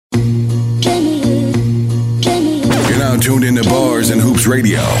tuned into Bars and Hoops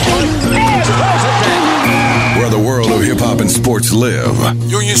Radio, where the world of hip-hop and sports live.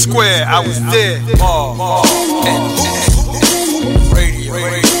 Union Square, I was there. Bar and Hoops Radio.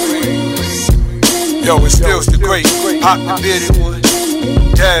 Yo, it's still the great. Pop the bearded one.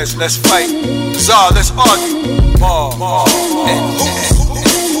 Dash, let's fight. Czar, let's argue. Bar and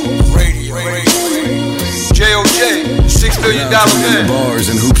Hoops Radio. JOJ, $6 billion man. Bars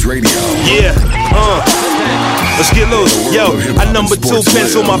and Hoops Radio. Yeah, let's get loose. Yo, I number 2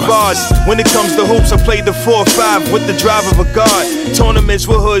 pencil my bars. When it comes to hoops, I played the 4-5 with the drive of a guard. Tournaments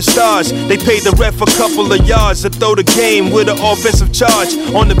with hood stars. They paid the ref a couple of yards to throw the game with an offensive charge.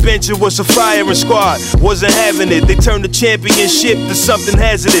 On the bench, it was a firing squad. Wasn't having it. They turned the championship to something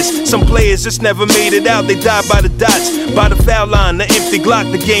hazardous. Some players just never made it out. They died by the dots, by the foul line, the empty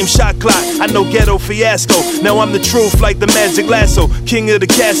Glock, the game shot clock. I know ghetto fiasco. Now I'm the truth like the magic lasso. King of the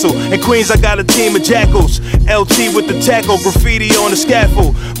castle. In Queens, I got a team of jackals. LT with the tackle, graffiti on the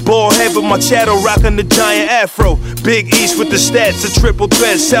scaffold. Ball head with my shadow, rocking the giant afro. Big East with the stats, a triple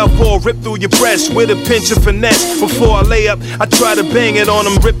threat. Southpaw rip through your breast with a pinch of finesse. Before I lay up, I try to bang it on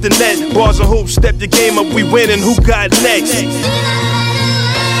them, rip the net. Bars and hoops, step your game up, we winning. Who got next?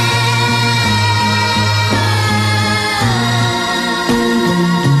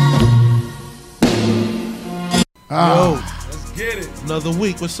 Yo, let's get it. Another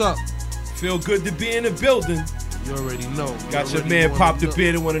week. What's up? Feel good to be in the building. You already know. Got your man Pop the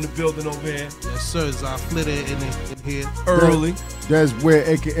Bearded one in the building over here. Yes, sir. It's our flitter in here. Early. That's where,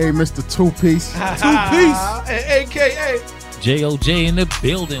 a.k.a. Mr. Two-Piece. Two-Piece. And a.k.a. JOJ in the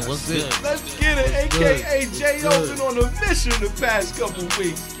building. What's good? Let's get it. A.k.a. J.O. been on a mission the past couple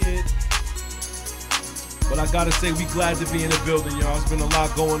weeks, kid. But I gotta say, we glad to be in the building, y'all. It's been a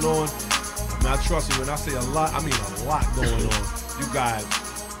lot going on. Now, trust me, when I say a lot, I mean a lot going on. You got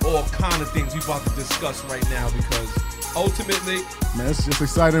all kind of things we about to discuss right now because ultimately... Man, it's just an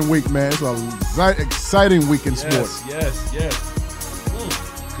exciting week, man. It's an exciting week in sports. Yes.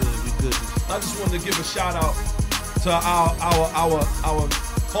 Good. I just wanted to give a shout out to our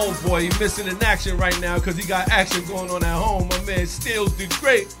homeboy. He missing in action right now because he got action going on at home. My man Steels did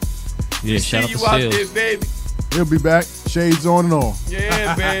great. Yeah, shout out to you out there, Steels. baby. He'll be back. Shades on and on.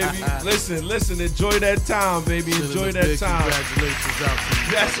 Yeah, baby. Listen. Enjoy that time, baby. Enjoy that time. Congratulations out to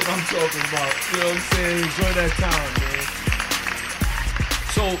you. That's what I'm talking about. You know what I'm saying? Enjoy that time, man.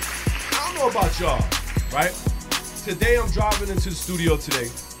 So, I don't know about y'all, right? Today, I'm driving into the studio today.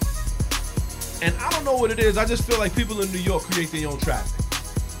 And I don't know what it is. I just feel like people in New York create their own traffic.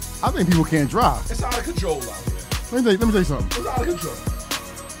 I think people can't drive. It's out of control out here. Let me tell you something. It's out of control.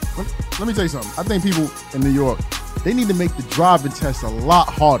 Let me tell you something. I think people in New York, they need to make the driving test a lot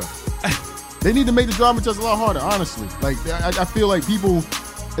harder. They need to make the driving test a lot harder, honestly. Like, I feel like people,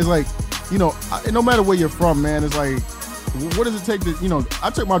 it's like, you know, no matter where you're from, man, it's like, what does it take to, you know, I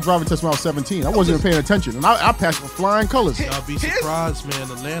took my driving test when I was 17. I wasn't even paying attention, and I passed with flying colors. Y'all be surprised,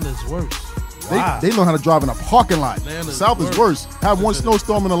 man. Atlanta's worse. Wow. They know how to drive in a parking lot. Atlanta's South is worse. Have one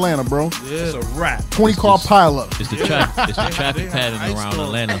snowstorm in Atlanta, bro. Yeah. It's a wrap. 20-car pileup. It's the traffic pattern around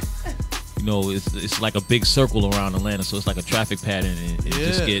Atlanta. You know, it's like a big circle around Atlanta, so it's like a traffic pattern, and it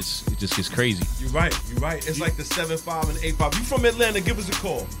just gets crazy. You're right. It's like the 7-5 and 8-5. You from Atlanta? Give us a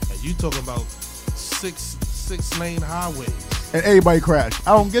call. You talking about six-lane highways. And everybody crashed.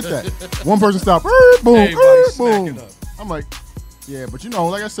 I don't get that. One person stopped. Boom. Everybody smacking up. I'm like, yeah, but you know,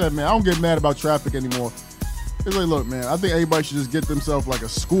 like I said, man, I don't get mad about traffic anymore. It's like, look, man, I think everybody should just get themselves like a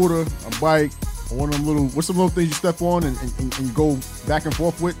scooter, a bike, or one of them little, what's some little things you step on and you go back and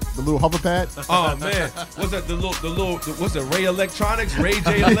forth with, the little hover pad. Oh man, what's that? The little, what's it? Ray Electronics, Ray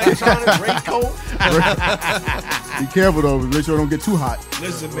J Electronics, Rayco. Be careful though, make sure it don't get too hot.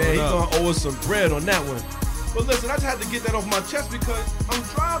 Listen, man, he's gonna owe us some bread on that one. But listen, I just had to get that off my chest because I'm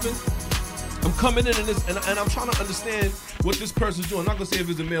driving. I'm coming in this, and I'm trying to understand what this person's doing. I'm not gonna say if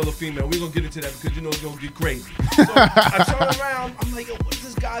it's a male or female. We're gonna get into that because you know it's gonna get crazy. So I turn around. I'm like, yo, what's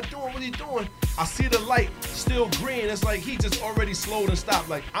this guy doing? What he doing? I see the light still green. It's like he just already slowed and stopped.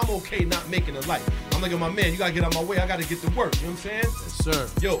 Like, I'm okay not making the light. I'm like, yo, my man, you gotta get out my way. I gotta get to work. You know what I'm saying? Yes, sir.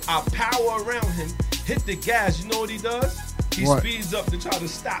 Yo, I power around him, hit the gas. You know what he does? He speeds up to try to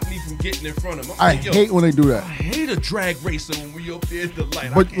stop me from getting in front of him. I hate when they do that. I hate a drag racer when we up there at the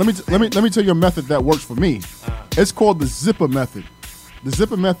light. But let me tell you a method that works for me. It's called the zipper method. The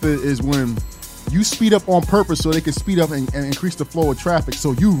zipper method is when you speed up on purpose so they can speed up and increase the flow of traffic.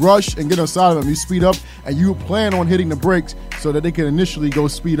 So you rush and get inside of them, you speed up, and you plan on hitting the brakes so that they can initially go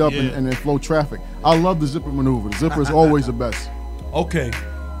speed up and then flow traffic. I love the zipper maneuver. The zipper is always the best. Okay.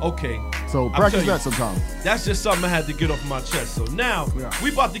 So practice that sometime. That's just something I had to get off my chest. So now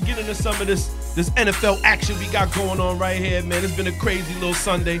we about to get into some of this NFL action we got going on right here, man. It's been a crazy little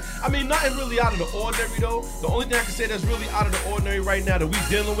Sunday. I mean, nothing really out of the ordinary though. The only thing I can say that's really out of the ordinary right now that we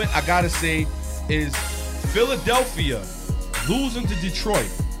dealing with, I gotta say, is Philadelphia losing to Detroit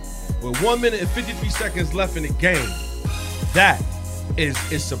with 1 minute and 53 seconds left in the game. That is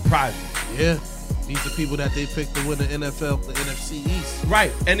surprising. Yeah. These are people that they picked to win the NFL, the NFC East.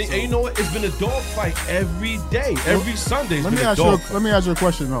 Right. And you know what? It's been a dogfight every day. Every Sunday. Let me ask you a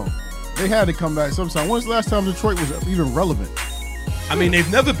question, though. They had to come back sometime. When's the last time Detroit was even relevant? I mean, they've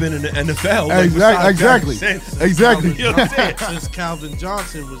never been in the NFL. Exactly. You know what I'm saying? Since Calvin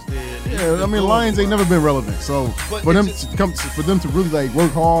Johnson was there. Yeah, I mean, Lions ain't never been relevant. So for them to really like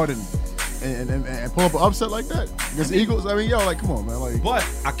work hard and pull up an upset like that against the Eagles, I mean, like, come on, man. Like, but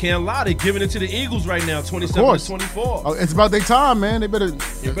I can't lie, they're giving it to the Eagles right now, 27-24. Oh, it's about their time, man. You better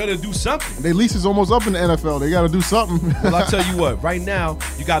do something. Their lease is almost up in the NFL. They got to do something. Well, I'll tell you what. Right now,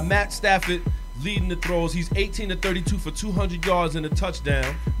 you got Matt Stafford leading the throws. He's 18-32 for 200 yards and a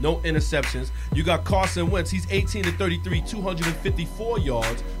touchdown, no interceptions. You got Carson Wentz. He's 18-33, 254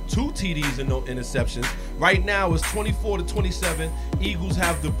 yards, 2 TDs and no interceptions. Right now it's 24-27. Eagles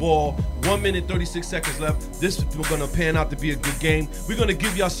have the ball. 1 minute 36 seconds left. This is going to pan out to be a good game. We're going to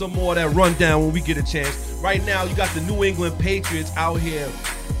give y'all some more of that rundown when we get a chance. Right now you got the New England Patriots out here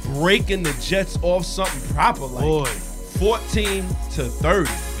breaking the Jets off something proper, like 14-30.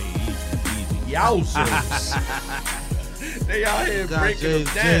 Yowzers. They out here breaking them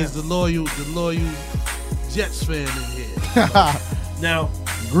down. James, the loyal Jets fan in here. Now,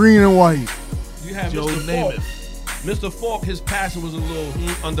 green and white. You have Joe Mr. Namath. Falk. Mr. Falk, his passing was a little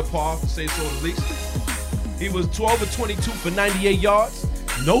under par, to say so the least. He was 12-22 for 98 yards,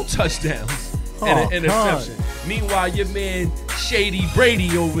 no touchdowns, and an interception. Meanwhile, your man Shady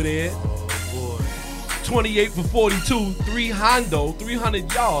Brady over there, 28 for 42,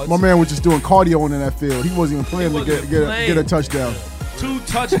 300 yards. My man was just doing cardio in that field. He wasn't even playing to get a touchdown. 2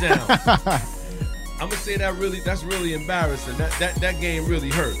 touchdowns. I'm gonna say that's really embarrassing. That game really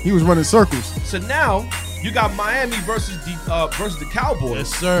hurt. He was running circles. So now you got Miami versus the Cowboys.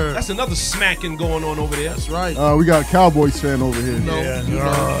 Yes, sir. That's another smacking going on over there. That's right. We got a Cowboys fan over here.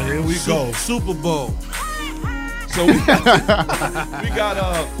 Here we go. Super Bowl. So we got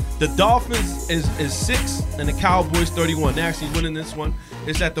the Dolphins is 6 and the Cowboys 31. They're actually winning this one.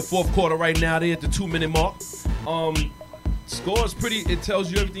 It's at the fourth quarter right now. They're at the 2-minute mark. Score is pretty. It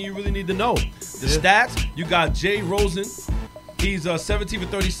tells you everything you really need to know. The stats, you got Jay Rosen. He's 17 for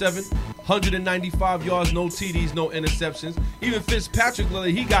 37, 195 yards, no TDs, no interceptions. Even Fitzpatrick,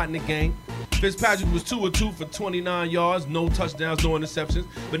 he got in the game. Fitzpatrick was 2-2 for 29 yards, no touchdowns, no interceptions.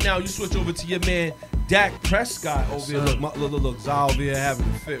 But now you switch over to your man Dak Prescott over here. Look, Zal over here having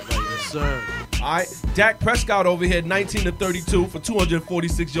a fit right there. Yes, sir. All right, Dak Prescott over here, 19-32 for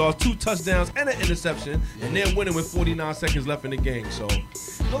 246 yards, 2 touchdowns, and an interception. And they're winning with 49 seconds left in the game. So,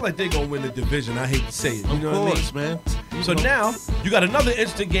 look like they're going to win the division. I hate to say it. You know what I mean? Man. So now, you got another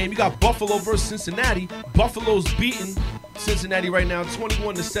interesting game. You got Buffalo versus Cincinnati. Buffalo's beating Cincinnati right now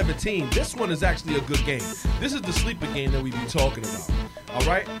 21-17. This one is actually a good game. This is the sleeper game that we be talking about. All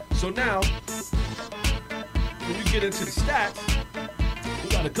right? So now, when you get into the stats, we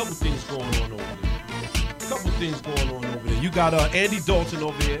got a couple things going on over there. You got Andy Dalton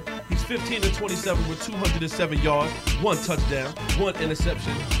over here. He's 15-27 with 207 yards, 1 touchdown, 1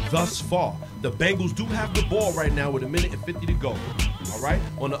 interception thus far. The Bengals do have the ball right now with 1 minute and 50 to go. All right?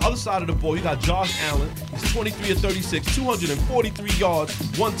 On the other side of the ball, you got Josh Allen. He's 23-36, 243 yards,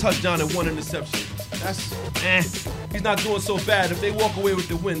 1 touchdown, and 1 interception. That's, he's not doing so bad. If they walk away with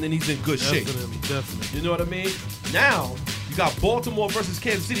the win, then he's in good shape. Definitely. You know what I mean? Now, you got Baltimore versus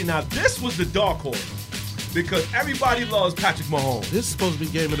Kansas City. Now, this was the dark horse because everybody loves Patrick Mahomes. This is supposed to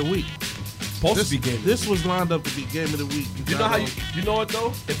be game of the week. This was lined up to be game of the week. You know what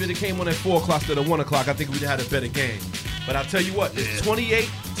though? If it came on at 4 o'clock instead of 1 o'clock, I think we'd have had a better game. But I'll tell you what, it's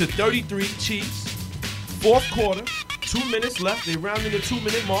 28-33 Chiefs. Fourth quarter, 2 minutes left. They rounded the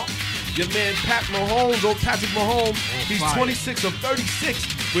 2-minute mark. Your man Patrick Mahomes, he's 26 of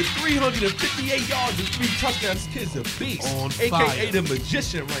 36 with 358 yards and 3 touchdowns. This kid's a beast, a.k.a. the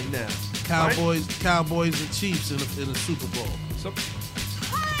magician right now. Cowboys and Chiefs in the Super Bowl.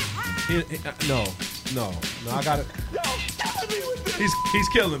 No, I got it. He's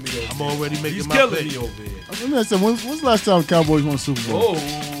killing me though. I'm already making my killing me over here. Let me ask you, when's the last time Cowboys won a Super Bowl?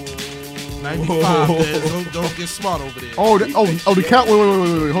 95. Don't get smart over there. The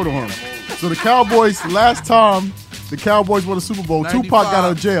Cowboys. Wait, hold on. So the Cowboys, last time the Cowboys won a Super Bowl, 95. Tupac got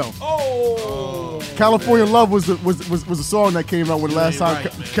out of jail. California Love was a song that came out when the last time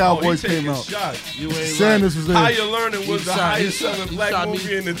Cowboys came out. Sanders was there. How You Learning was the highest selling black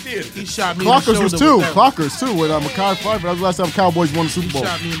movie in the theater. He shot me Clockers in the was shoulder too. with that one. Clockers too with Mekhi Phifer. That was the last time Cowboys won the Super Bowl. He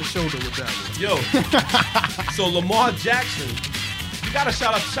shot me in the shoulder with that one. Yo, so Lamar Jackson, you got to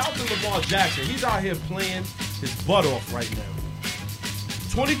shout out to Lamar Jackson. He's out here playing his butt off right now.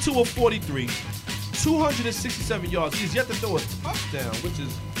 22 of 43, 267 yards. He's yet to throw a touchdown, which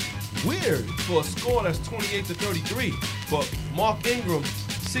is weird for a score that's 28-33. But Mark Ingram,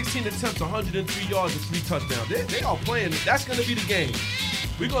 16 attempts, 103 yards, and 3 touchdowns. They are playing. That's going to be the game.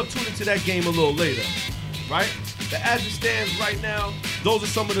 We're going to tune into that game a little later, right? But as it stands right now, those are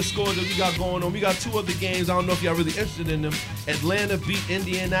some of the scores that we got going on. We got 2 other games. I don't know if y'all really interested in them. Atlanta beat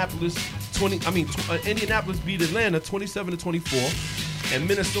Indianapolis. Indianapolis beat Atlanta 27-24. And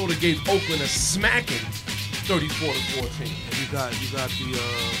Minnesota gave Oakland a smacking 34-14. And you got the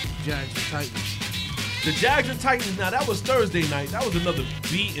Jags and Titans. The Jags and Titans, now that was Thursday night. That was another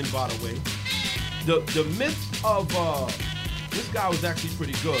beating, by the way. The myth of this guy was actually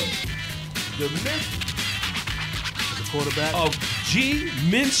pretty good. The myth The quarterback of G.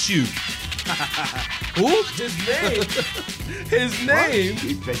 Minshew. Who? His name.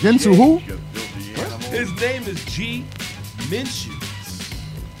 Into who? His name is G. Minshew.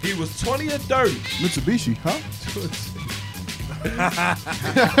 He was 20 and 30. Mitsubishi, huh?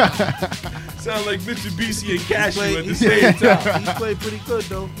 Sound like Mitsubishi and Cashew at the same time. He played pretty good,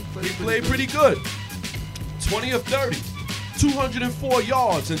 though. He played pretty good. 20 of 30. 204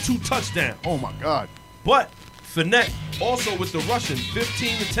 yards and 2 touchdowns. Oh, my God. But Fournette also with the rushing,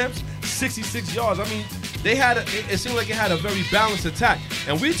 15 attempts, 66 yards. I mean, it seemed like it had a very balanced attack.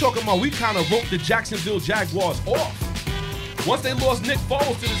 And we kind of wrote the Jacksonville Jaguars off. Once they lost Nick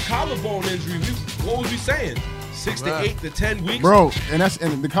Foles to this collarbone injury, what was we saying? 6 to 8 to 10 weeks? Bro, and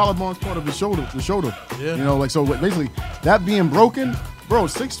the collarbone's part of the shoulder. Yeah. You know, like, so basically, that being broken, bro,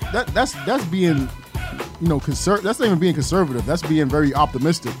 that's being, you know, that's not even being conservative. That's being very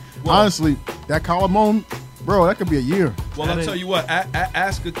optimistic. Well, honestly, that collarbone, bro, that could be a year. Well, I'll tell you what.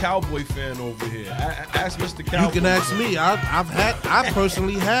 Ask a Cowboy fan over here. Ask Mr. Cowboy. You can ask me. I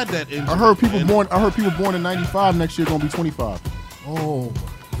personally had that injury. I heard people born in '95 next year gonna be 25. Oh my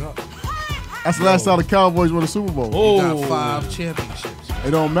God. That's the last time the Cowboys won the Super Bowl. You got 5 championships.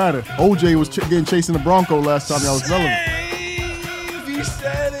 It don't matter. OJ was getting chasing the Bronco last time y'all was relevant. He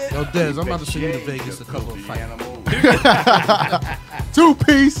said it. Yo, Dez, I'm about to send you to Vegas to cover a fight.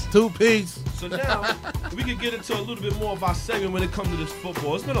 2-piece. 2-piece. So now we can get into a little bit more of our segment when it comes to this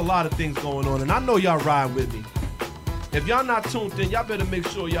football. It's been a lot of things going on, and I know y'all ride with me. If y'all not tuned in, y'all better make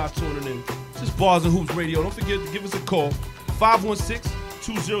sure y'all tuning in. It's just Bars and Hoops Radio. Don't forget to give us a call,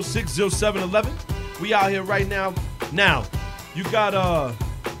 516-206-0711. We out here right now. Now, you got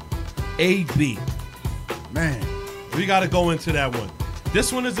AB. Man, we got to go into that one.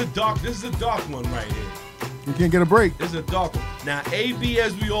 This is a dark one right here. You can't get a break. This is a dark one. Now, AB,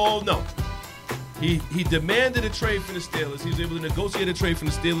 as we all know, he demanded a trade for the Steelers. He was able to negotiate a trade from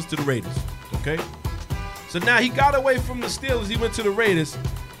the Steelers to the Raiders. Okay? So now he got away from the Steelers. He went to the Raiders.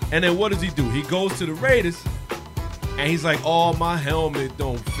 And then what does he do? He goes to the Raiders, and he's like, oh, my helmet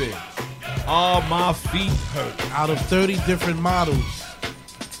don't fit. Oh, my feet hurt. Out of 30 different models,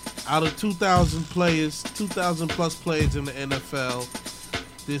 out of 2,000 players, 2,000-plus players in the NFL,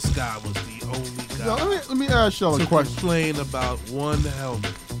 this guy was the only guy. Yo, let me ask y'all a question. Complain about one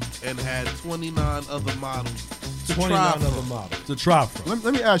helmet and had 29 other models. 29 other models to try from.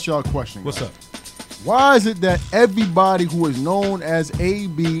 Let me ask y'all a question. What's up? Why is it that everybody who is known as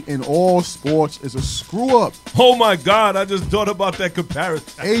AB in all sports is a screw-up? Oh, my God. I just thought about that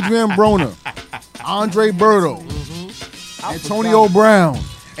comparison. Adrian Broner, Andre Berto, Antonio Brown,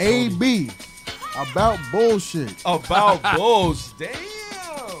 AB. About bullshit. About bullshit. Damn.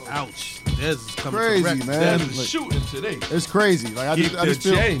 Ouch. Dez is coming crazy, correct. man. Dez is shooting today. It's crazy. Like I just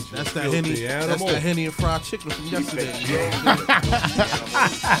feel change. That's that Henny and fried chicken from yesterday.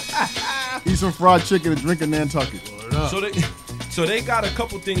 Eat some fried chicken and drink a Nantucket. So they got a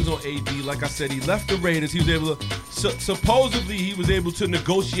couple things on AB. Like I said, he left the Raiders. He was able to supposedly he was able to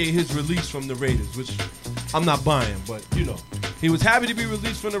negotiate his release from the Raiders, which I'm not buying, but you know. He was happy to be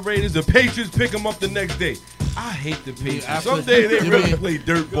released from the Raiders. The Patriots pick him up the next day. I hate the Patriots. Someday they really play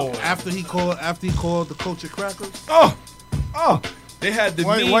dirt ball. After he called the coach of crackers. Oh, they had the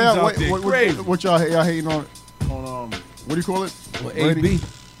memes out there. Crazy. What y'all hating on? What do you call it? Well, AB.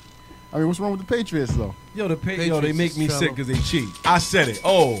 I mean, what's wrong with the Patriots though? Yo, they Patriots make me is sick trouble. because they cheat. I said it.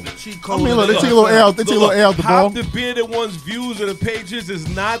 Oh. I mean, look, they take a little air out. They take a little air out the ball. Pop the bearded one's views of the Patriots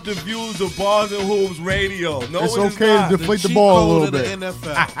is not the views of Bars and Hoops Radio. No, It's it is okay not. to deflate the ball a little bit. The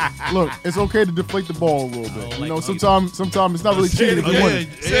NFL. Look, it's okay to deflate the ball a little bit. You like know, him sometimes it's not really Say it cheating if you again.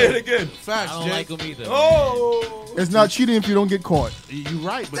 win. Say it again. Facts, I don't Jay. like him either. Oh. It's not cheating if you don't get caught. You're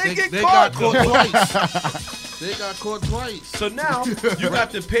right, but They they get got caught. caught twice. They got caught twice. So now you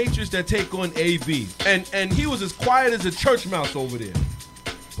got the Patriots that take on AB, and he was as quiet as a church mouse over there.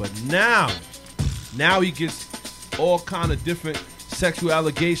 But now he gets all kind of different sexual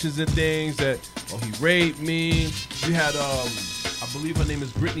allegations and things that he raped me. You had I believe her name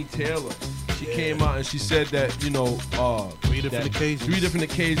is Brittany Taylor. She came out and she said that Three different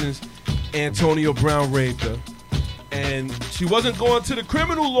occasions. Antonio Brown raped her, and she wasn't going to the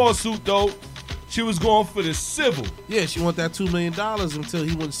criminal lawsuit though. She was going for the civil. Yeah, she want that $2 million until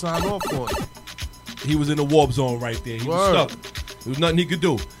he wouldn't sign off on it. He was in the warp zone right there. He was stuck. There was nothing he could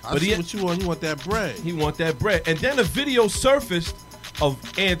do. I see what you want. You want that bread. He want that bread. And then a video surfaced of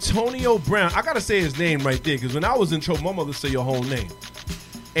Antonio Brown. I got to say his name right there because when I was in trouble, my mother said your whole name.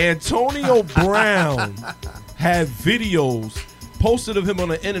 Antonio Brown had videos posted of him on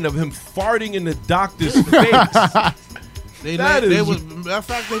the internet of him farting in the doctor's face. Matter of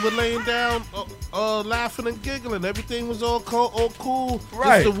fact, they were laying down, laughing and giggling. Everything was all cool.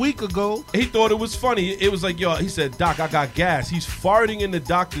 Right. Just a week ago. He thought it was funny. It was like, he said, Doc, I got gas. He's farting in the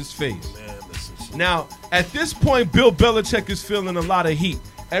doctor's face. Man, listen. Now, at this point, Bill Belichick is feeling a lot of heat.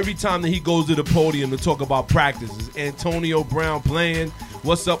 Every time that he goes to the podium to talk about practices, Antonio Brown playing,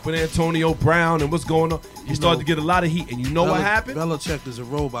 what's up with Antonio Brown and what's going on, he started to get a lot of heat. And you know what happened? Belichick is a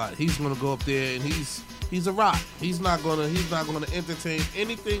robot. He's gonna go up there and he's a rock. He's not gonna entertain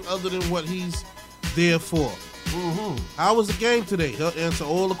anything other than what he's there for. Mm-hmm. How was the game today? He'll answer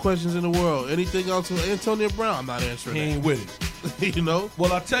all the questions in the world. Anything else with Antonio Brown? I'm not answering. He that. ain't with it. You know?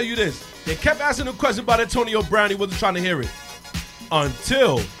 Well, I'll tell you this. They kept asking him a question about Antonio Brown. He wasn't trying to hear it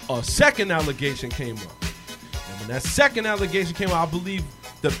until a second allegation came up. And when that second allegation came up, I believe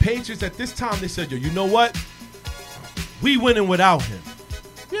the Patriots at this time, they said, you know what? We winning without him.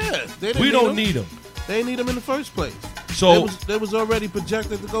 Yeah. We don't need him. They didn't need him in the first place. So they was already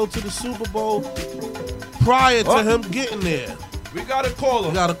projected to go to the Super Bowl prior to him getting there. We got a caller.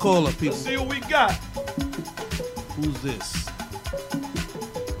 We got a caller, people. Let's see what we got. Who's this?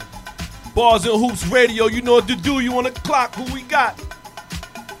 Bars and Hoops Radio. You know what to do. You on the clock. Who we got?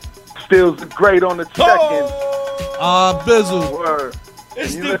 Stills great on the check-in. Bizzle. Word.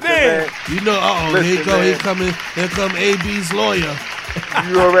 It's You the listen, man. You know, Listen, here you go. man. Here come AB's lawyer.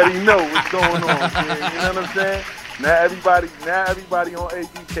 You already know what's going on, man. You know what I'm saying? Now everybody on AB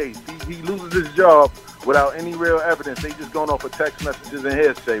case. He loses his job without any real evidence. They just going off of text messages and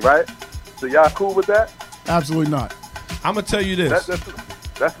hearsay, right? So y'all cool with that? Absolutely not. I'm gonna tell you this.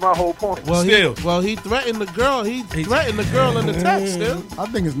 That's my whole point. Well, he threatened the girl. He threatened the girl in the text. Still, I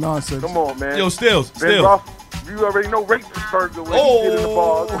think it's nonsense. Come on, man. Yo, Stills. Ben Roth, you already know Ravenberger when he did in the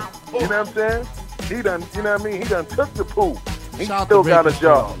bars. You know what I'm saying? He done, you know what I mean? He done took the pool. He Shout still to got a Ravenberger.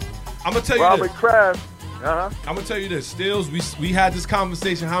 job. I'm gonna tell you Robert this. Kraft, I'm gonna tell you this. Stills, we had this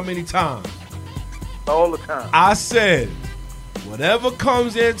conversation how many times? all the time. I said, whatever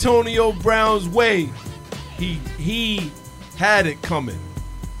comes Antonio Brown's way, he had it coming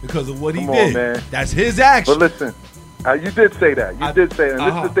because of what he Come on, did. man. That's his action. But listen, you did say that. You did say that. And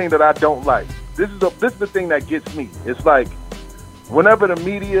this is the thing that I don't like. This is the thing that gets me. It's like whenever the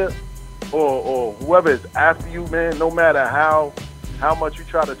media or whoever is after you, man, no matter how much you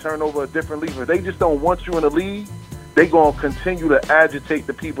try to turn over a different leaf, if they just don't want you in the league, they going to continue to agitate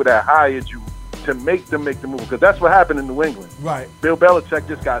the people that hired you to make them make the move. Because that's what happened in New England. Right. Bill Belichick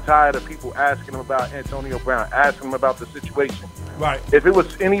just got tired of people asking him about Antonio Brown, asking him about the situation. Right. If it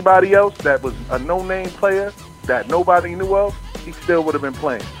was anybody else that was a no-name player that nobody knew of, he still would have been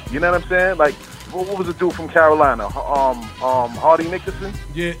playing. You know what I'm saying? Like, what was the dude from Carolina? Hardy Nickerson?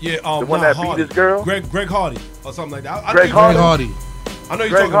 Yeah. The one that beat his girl? Greg Hardy or something like that. Greg Hardy. I know you're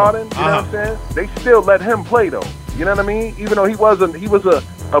Greg talking Harden, about. you know what I'm saying? They still let him play, though. You know what I mean? Even though he was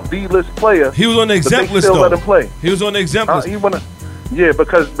a B-list player. He was on the exempt list, still though. let him play. He was on the exempt list. Yeah,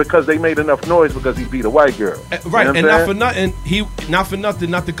 because they made enough noise because he beat a white girl. Right, you know and what not I'm for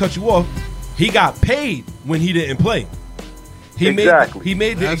nothing, not to cut you off, he got paid when he didn't play. He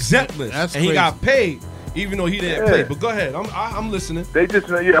made the exempt list, and he got paid even though he didn't play. But go ahead, I'm listening. They just,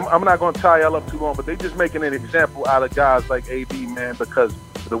 I'm not going to tie y'all up too long, but they just making an example out of guys like AB, man, because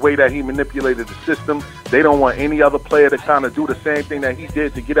the way that he manipulated the system, they don't want any other player to kind of do the same thing that he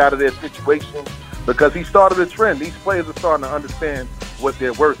did to get out of their situation, because he started a trend. These players are starting to understand what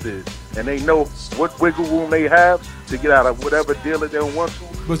their worth is, and they know what wiggle room they have to get out of whatever deal that they want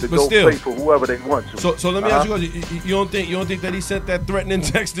to go still, play for whoever they want to. So let me ask you a question. You don't think that he sent that threatening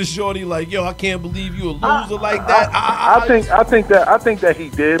text to Shorty like, yo, I can't believe you a loser like that? I think that he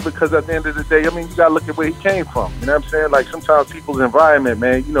did, because at the end of the day, I mean, you gotta look at where he came from. You know what I'm saying? Like, sometimes people's environment,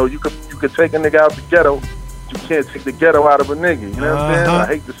 man, you know, you could take a nigga out the ghetto. You can't take the ghetto out of a nigga. You know what I'm saying? I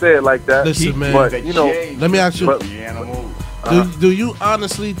hate to say it like that. Listen, man, but you know, let me ask you: do you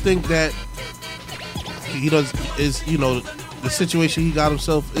honestly think that he the situation he got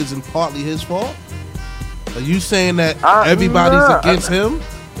himself isn't partly his fault? Are you saying that everybody's against him?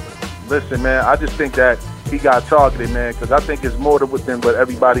 Listen, man, I just think that he got targeted, man, because I think it's more than what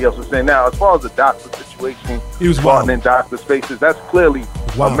everybody else was saying. Now, as far as the doctor situation, he was in doctor spaces, that's clearly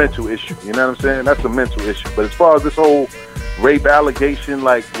a mental issue. You know what I'm saying? That's a mental issue. But as far as this whole rape allegation,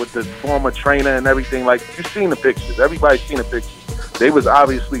 like with the former trainer and everything, like, you've seen the pictures. Everybody's seen the pictures. They was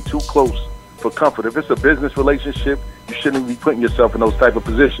obviously too close for comfort. If it's a business relationship, you shouldn't be putting yourself in those type of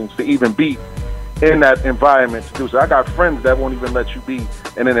positions to even be in that environment to do so. I got friends that won't even let you be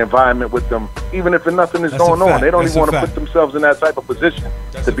in an environment with them, even if nothing is going on. They don't even want to put themselves in that type of position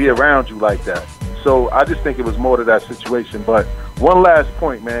to be around you like that. So I just think it was more to that situation. But one last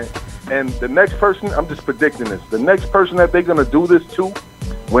point, man, and the next person, I'm just predicting this, the next person that they're going to do this to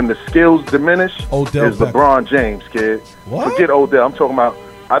when the skills diminish is LeBron James, kid. What? Forget Odell. I'm talking about,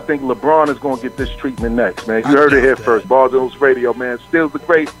 I think LeBron is going to get this treatment next, man. You heard it here first. Bars and Hoops Radio, man. Stills the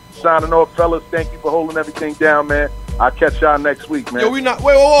Great. Signing off, fellas. Thank you for holding everything down, man. I'll catch y'all next week, man. Yo, we not.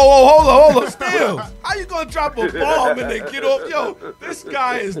 Wait, hold on. Still, how you gonna drop a bomb and then get off? Yo, this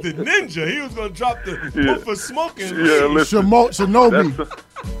guy is the ninja. He was gonna drop the put for smoking. Yeah, listen. Shinobi.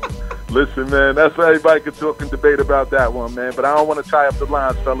 Listen, man, that's why everybody can talk and debate about that one, man. But I don't want to tie up the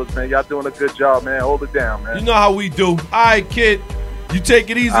lines, fellas, man. Y'all doing a good job, man. Hold it down, man. You know how we do. All right, kid. You take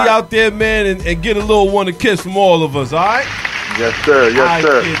it easy out there, man, and get a little one to kiss from all of us, all right? Yes, sir. Yes,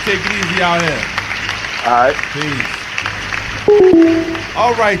 sir. Kid, take it easy out here. All right. Peace.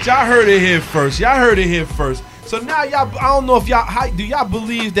 All right, y'all heard it here first. So now y'all, I don't know if do y'all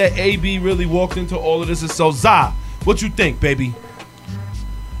believe that AB really walked into all of this? And so, Za, what you think, baby?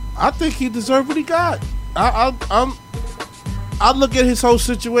 I think he deserved what he got. I look at his whole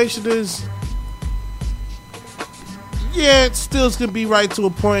situation as, yeah, it still can be right to a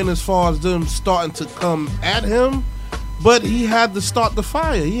point as far as them starting to come at him, but he had to start the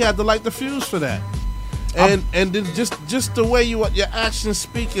fire. He had to light the fuse for that. And then just the way your actions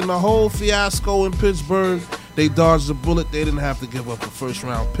speak in the whole fiasco in Pittsburgh, they dodged the bullet. They didn't have to give up a first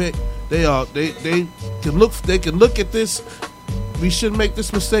round pick. They can look at this. We shouldn't make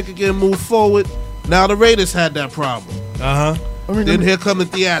this mistake again. Move forward. Now the Raiders had that problem. Then here come the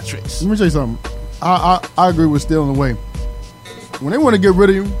theatrics. Let me tell you something. I agree with Still in the way. When they want to get rid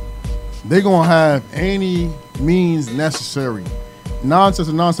of you, they're gonna have any means necessary. Nonsense.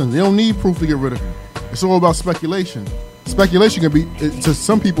 They don't need proof to get rid of you. It's all about speculation. Speculation can be, to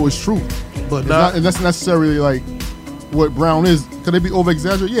some people, it's true, but and that's necessarily like what Brown is. Could they be over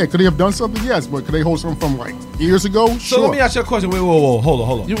exaggerated? Yeah. Could they have done something? Yes. But could they hold something from like years ago? So sure. let me ask you a question. Wait, whoa,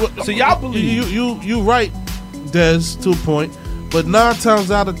 hold on. So y'all believe you right, Des, to a point, but 9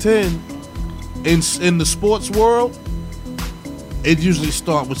 times out of 10, in the sports world, it usually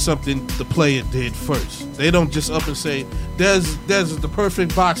starts with something the player did first. They don't just up and say Des is the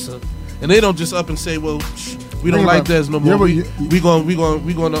perfect boxer. And they don't just up and say, "Well, we don't like Des no more. We're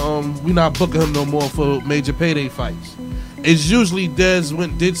not booking him no more for major payday fights." It's usually Des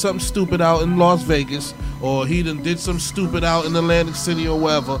did something stupid out in Las Vegas, or he did something stupid out in Atlantic City or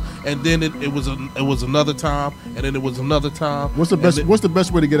wherever, and then it was another time, and then it was another time. What's the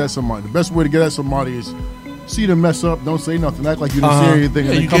best way to get at somebody? The best way to get at somebody is see them mess up, don't say nothing, act like you didn't say anything,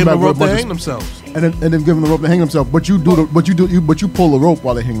 and then come back with a rope to hang themselves. And then give them the rope to hang themselves. But you pull the rope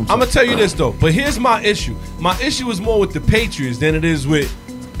while they hang themselves. I'm gonna tell you this though. But here's my issue. My issue is more with the Patriots than it is with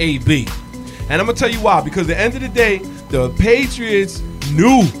AB. And I'm gonna tell you why. Because at the end of the day, the Patriots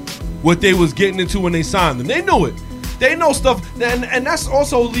knew what they was getting into when they signed them. They knew it. They know stuff, and that's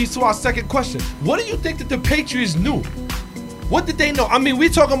also leads to our second question. What do you think that the Patriots knew? What did they know? I mean, we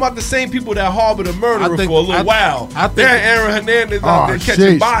talking about the same people that harbored a murderer for a little while. They're Aaron Hernandez out there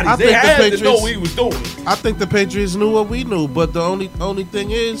catching bodies. They had to know what he was doing. I think the Patriots knew what we knew, but the only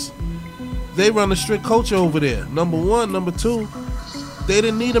thing is, they run a strict culture over there. Number one. Number two, they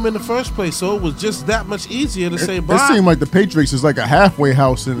didn't need him in the first place, so it was just that much easier to say bye. It seemed like the Patriots is like a halfway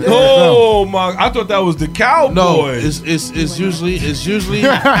house in the NFL. My! I thought that was the Cowboys. No, it's usually it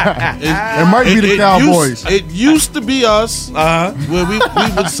might be the Cowboys. It used to be us where we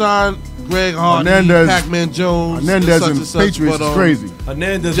would sign Greg Hardy, Pac-Man Jones, Hernandez and Patriots is crazy.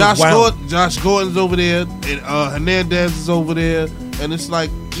 Hernandez Josh Gordon's over there, and Hernandez is over there, and it's like,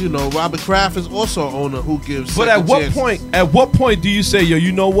 you know, Robert Kraft is also an owner who gives. But at what point do you say, yo,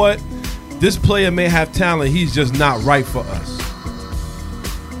 you know what? This player may have talent, he's just not right for us.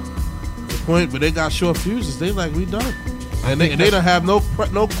 The point, but they got short fuses. They like, we done, and they don't have no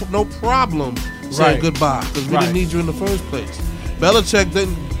problem saying goodbye because we didn't need you in the first place.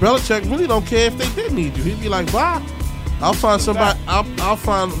 Belichick really don't care if they did need you. He'd be like, bye. I'll find somebody. I'll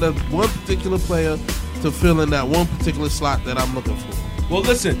find that one particular player to fill in that one particular slot that I'm looking for. Well,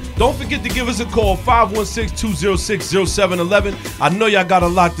 listen, don't forget to give us a call, 516-206-0711. I know y'all got a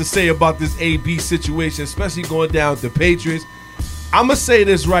lot to say about this AB situation, especially going down with the Patriots. I'm going to say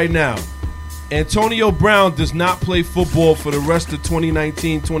this right now. Antonio Brown does not play football for the rest of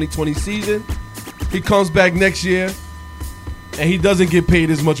 2019-2020 season. He comes back next year, and he doesn't get paid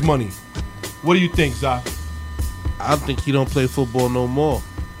as much money. What do you think, Zach? I think he don't play football no more,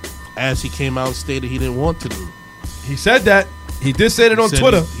 as he came out and stated he didn't want to do. He said that. He did say that on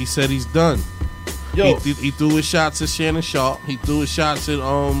Twitter. He said he's done. Yo, he threw his shots at Shannon Sharp. He threw his shots at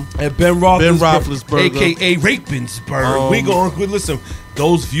Ben Roethlisberger, a.k.a. Rapensburg. We going to listen.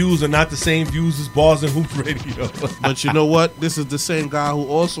 Those views are not the same views as Bars and Hoops Radio. But you know what? This is the same guy who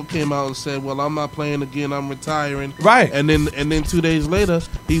also came out and said, "Well, I'm not playing again. I'm retiring." Right. And then 2 days later,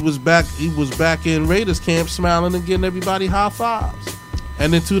 he was back in Raiders camp, smiling and getting everybody high fives.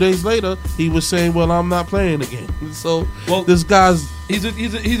 And then 2 days later, he was saying, "Well, I'm not playing again." So, this guy's he's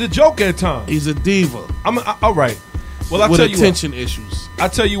a joke at times. He's a diva. All right. Well, with attention issues. I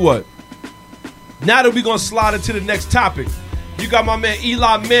tell you what. Now that we're gonna slide into the next topic, you got my man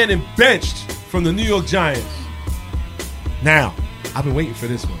Eli Manning benched from the New York Giants. Now, I've been waiting for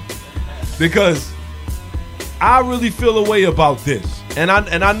this one because I really feel a way about this. And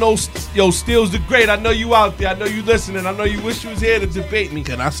I know, Steele's the great. I know you out there. I know you listening. I know you wish you was here to debate me.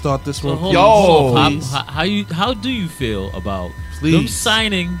 Can I start this one? How do you feel about them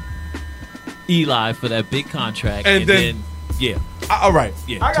signing Eli for that big contract? And then yeah. All right.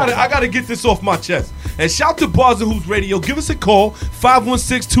 Yeah. I gotta get this off my chest. And shout to Bars and Hoops Radio. Give us a call,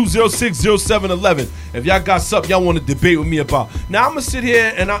 516-206-0711. If y'all got something y'all want to debate with me about. Now I'm gonna sit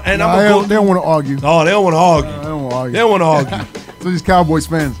here and I'm gonna go. They don't want to argue. Oh, they don't want to argue. They don't want to argue. They don't want to argue. So these Cowboys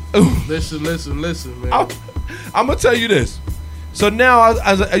fans. Listen, man. I'm gonna tell you this. So now,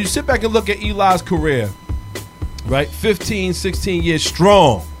 as you sit back and look at Eli's career, right? 15, 16 years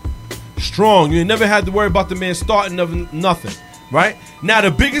strong. You never had to worry about the man starting nothing, right? Now the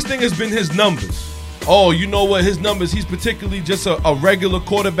biggest thing has been his numbers. Oh, you know what? His numbers, he's particularly just a regular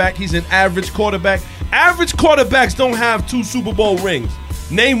quarterback. He's an average quarterback. Average quarterbacks don't have 2 Super Bowl rings.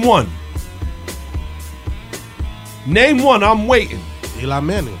 Name one. Name one. I'm waiting. Eli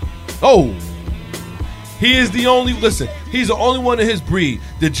Manning. Oh. He is the only, he's the only one in his breed.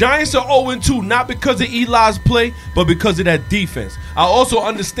 The Giants are 0-2, not because of Eli's play, but because of that defense. I also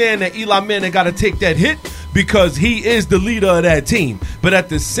understand that Eli Manning got to take that hit because he is the leader of that team. But at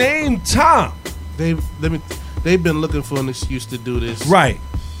the same time, they've been looking for an excuse to do this. Right.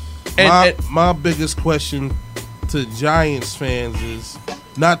 My biggest question to Giants fans is,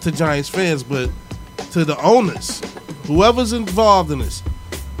 not to Giants fans, but to the owners, whoever's involved in this,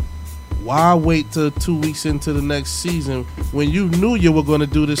 why wait till 2 weeks into the next season when you knew you were going to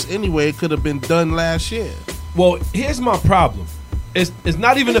do this anyway? It could have been done last year. Well, here's my problem. It's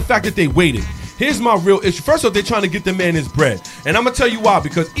not even the fact that they waited. Here's my real issue. First off, they're trying to get the man his bread. And I'm going to tell you why.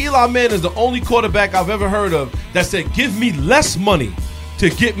 Because Eli Manning is the only quarterback I've ever heard of that said, give me less money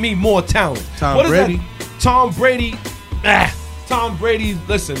to get me more talent. Tom Brady. Tom Brady. Tom Brady,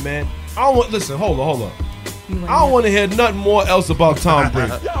 listen, man. Hold on. I don't want to hear nothing more else about Tom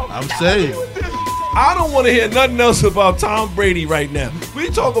Brady. I'm saying. I don't want to hear nothing else about Tom Brady right now. We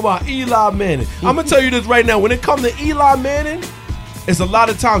talk about Eli Manning. I'm going to tell you this right now. When it comes to Eli Manning, it's a lot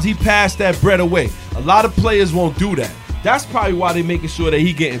of times he passed that bread away. A lot of players won't do that. That's probably why they're making sure that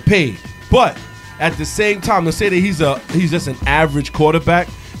he's getting paid. But at the same time, to say that he's just an average quarterback,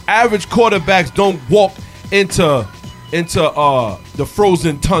 average quarterbacks don't walk into the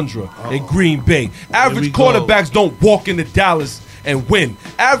frozen tundra in Green Bay. Average quarterbacks don't walk into Dallas and win.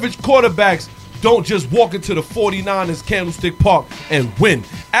 Average quarterbacks don't just walk into the 49ers Candlestick Park and win.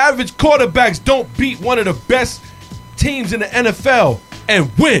 Average quarterbacks don't beat one of the best teams in the NFL and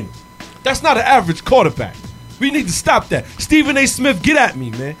win. That's not an average quarterback. We need to stop that. Stephen A. Smith, get at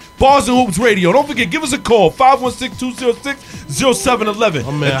me, man. Bars and Hoops Radio. Don't forget, give us a call, 516-206-0711. If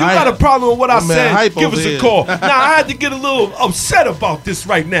you got a problem with what I said, give us a call. Now, I had to get a little upset about this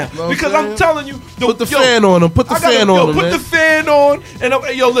right now because I'm telling you. Put the fan on him. Put the fan on him, Put the fan on. And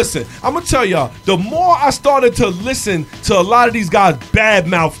listen, I'm going to tell y'all, the more I started to listen to a lot of these guys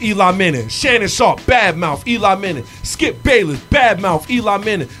badmouth Eli Manning, Shannon Sharp, badmouth Eli Manning, Skip Bayless, badmouth Eli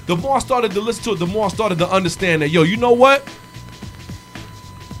Manning, the more I started to listen to it, the more I started to understand that, you know what?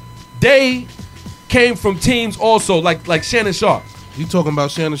 They came from teams also like Shannon Sharp. You talking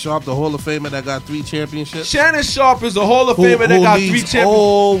about Shannon Sharp, the Hall of Famer that got 3 championships? Shannon Sharp is a Hall of Famer that got 3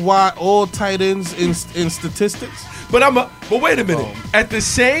 championships. All tight ends in statistics. But wait a minute. At the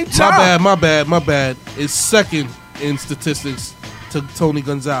same time, my bad. It's second in statistics to Tony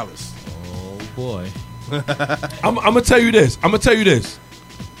Gonzalez. Oh boy. I'm gonna tell you this.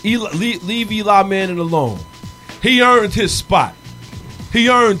 Leave Eli Manning alone. He earned his spot.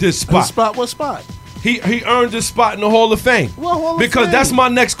 His spot. What spot? He earned his spot in the Hall of Fame. Well, Hall of because Fame. That's my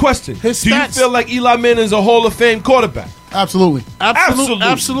next question. His Do you stats. feel like Eli Manning is a Hall of Fame quarterback? Absolutely.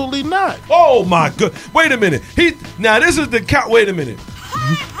 Absolutely not. Oh my God! Wait a minute. This is the Wait a minute.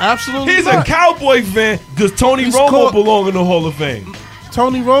 Absolutely. He's not. a Cowboy fan. Does Tony Romo belong in the Hall of Fame?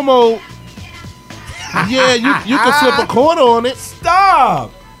 Tony Romo. Yeah, you can flip a quarter on it.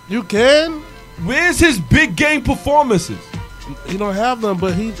 Stop. You can. Where's his big game performances? He don't have them,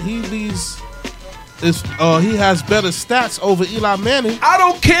 but he has better stats over Eli Manning. I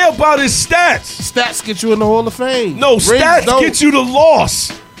don't care about his stats. Stats get you in the Hall of Fame. No, stats get you the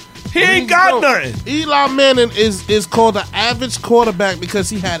loss. He ain't got nothing. Eli Manning is called an average quarterback because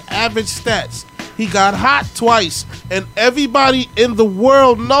he had average stats. He got hot twice, and everybody in the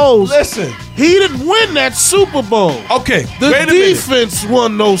world knows. Listen, he didn't win that Super Bowl. Okay, the defense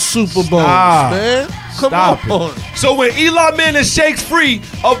won those Super Bowls, man. Come on. So when Eli Manning shakes free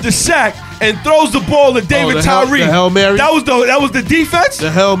of the sack and throws the ball to David Tyree, the Hail Mary. That was the defense.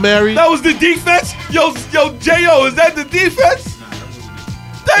 The Hail Mary. That was the defense. Yo, J.O., is that the defense?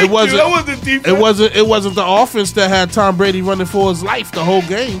 That was the defense. It wasn't the offense that had Tom Brady running for his life the whole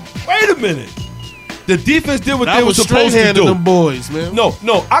game. Wait a minute. The defense did what they were supposed to do. Them boys, man. No.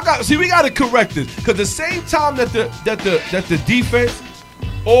 We got to correct this because the same time that the defense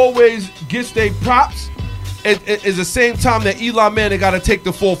always gets their props, it is the same time that Eli Manning got to take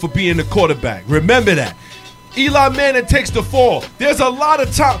the fall for being the quarterback. Remember that. Eli Manning takes the fall. There's a lot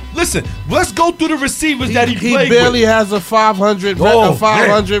of time. Listen, let's go through the receivers that he played with. He barely has a 500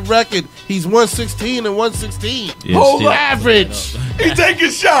 record. He's 116 and 116. Yeah, average. He's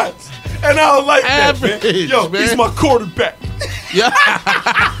taking shots. And I don't like average, that, man. Yo, man. He's my quarterback. Yeah.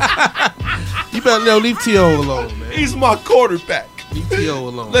 You better leave T.O. alone, man. He's my quarterback. Leave T.O.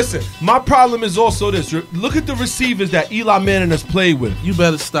 alone. Listen, my problem is also this. Look at the receivers that Eli Manning has played with. You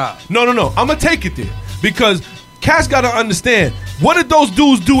better stop. No. I'm going to take it there. Because Cass got to understand, what did those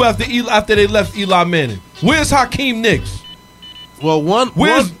dudes do after they left Eli Manning? Where's Hakeem Nicks? Well, one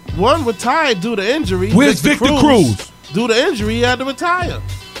retired due to injury. Where's Victor Cruz? Due to injury, he had to retire.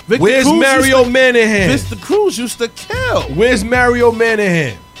 Where's Mario Manningham? Mr. Cruz used to kill. Where's Mario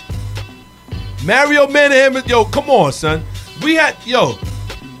Manningham? Mario Manningham, come on, son. We had,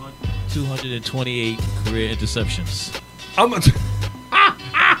 228 career interceptions.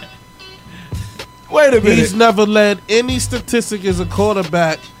 Wait a minute. He's never led any statistic as a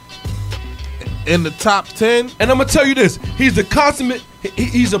quarterback in the top 10. And I'm going to tell you this. He's the consummate,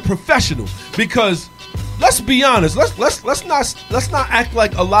 he's a professional because let's be honest. Let's not act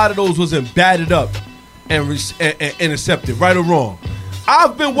like a lot of those wasn't batted up and intercepted, right or wrong.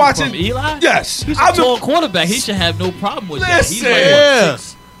 I've been watching From Eli. Yes, He's a tall quarterback. He should have no problem with that. He's like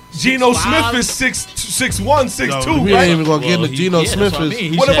Geno Smith is 6'1", 6'2". We ain't even gonna get into Geno Smith.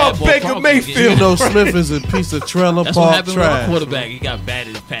 What about Baker Mayfield? Geno Smith is a piece of trailer park trash. Quarterback, he got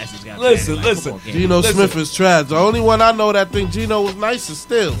batted. His passes got listen. Geno Smith is trash. The only one I know that think Geno was nice is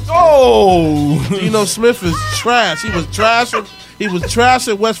Stills. Oh, Geno Smith is trash. He was trash. He was trash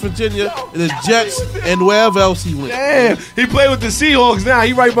at West Virginia, the Jets, and wherever else he went. Damn, he played with the Seahawks now.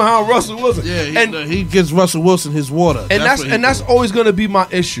 He right behind Russell Wilson. Yeah, he gives Russell Wilson his water. And that's always going to be my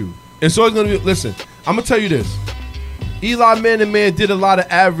issue. It's always going to be, listen, I'm going to tell you this. Eli Manning, did a lot of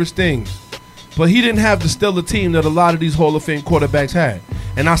average things, but he didn't have the stellar team that a lot of these Hall of Fame quarterbacks had.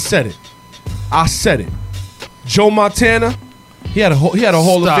 And I said it. Joe Montana, he had a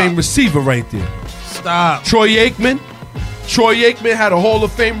Hall of Fame receiver right there. Stop. Troy Aikman had a Hall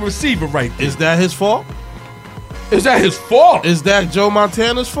of Fame receiver right there. Is that his fault? Is that his fault? Is that Joe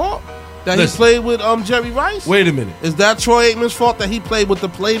Montana's fault? That he played with Jerry Rice? Wait a minute. Is that Troy Aikman's fault that he played with the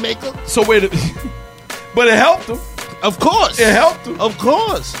playmaker? So wait a But it helped him. Of course, it helped him. Of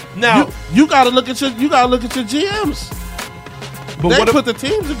course. Now you got to look at your GMs. But they put the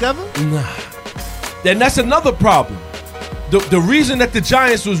team together. Nah. Then that's another problem. The reason that the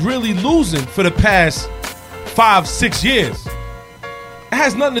Giants was really losing for the past 5-6 years, it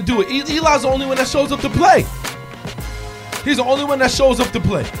has nothing to do with Eli's the only one that shows up to play. He's the only one that shows up to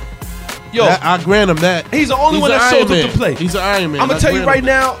play. Yo, I grant him that. He's the only one that shows up to play. He's an Iron Man. I'm gonna tell you right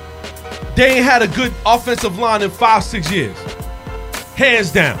now, they ain't had a good offensive line in 5-6 years,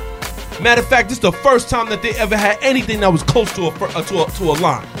 hands down. Matter of fact, this is the first time that they ever had anything that was close to a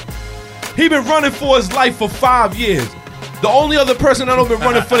line. He been running for his life for 5 years. The only other person that been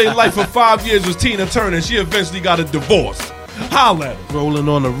running for their life for 5 years was Tina Turner. She eventually got a divorce. Holla at her. Rolling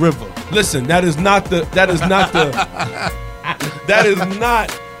on the river. Listen, that is not the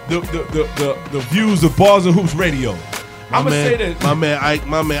views of Bars and Hoops Radio. I'm gonna say that my man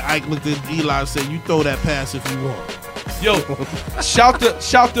Ike looked at Eli and said, "You throw that pass if you want." Yo, shout to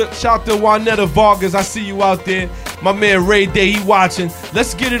Juanetta Vargas. I see you out there. My man Ray Day, he watching.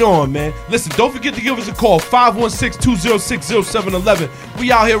 Let's get it on, man. Listen, don't forget to give us a call, 516-206-0711.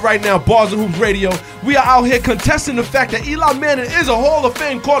 We out here right now, Bars and Hoops Radio. We are out here contesting the fact that Eli Manning is a Hall of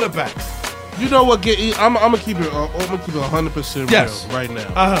Fame quarterback. You know what? I'm gonna keep it 100% real right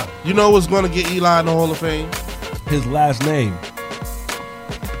now. You know what's gonna get Eli in the Hall of Fame? His last name.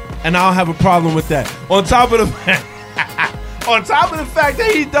 And I don't have a problem with that. On top of the fact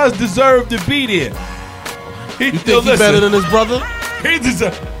that he does deserve to be there. You think he's better than his brother? He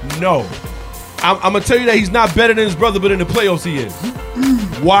deserves. No. I'm gonna tell you that he's not better than his brother, but in the playoffs he is.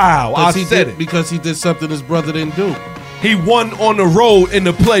 Wow, I said it. Because he did something his brother didn't do. He won on the road in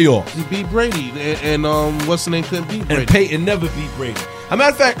the playoffs. He beat Brady, and what's the name couldn't beat Brady. And Peyton never beat Brady. As a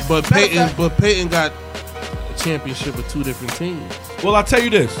matter of fact, Peyton got a championship with 2 different teams. Well, I'll tell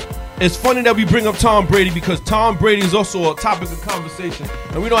you this. It's funny that we bring up Tom Brady because Tom Brady is also a topic of conversation,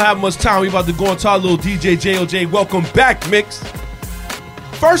 and we don't have much time. We about to go into our little DJ JOJ. Welcome back, Mix.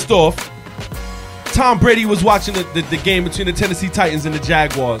 First off, Tom Brady was watching the game between the Tennessee Titans and the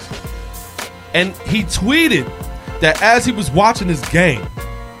Jaguars, and he tweeted that as he was watching this game,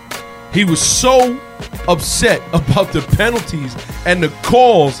 he was so upset about the penalties and the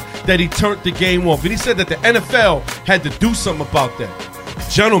calls that he turned the game off. And he said that the NFL had to do something about that.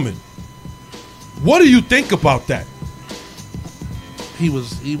 Gentlemen, what do you think about that? He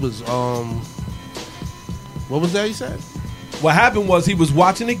was what was that he said? What happened was he was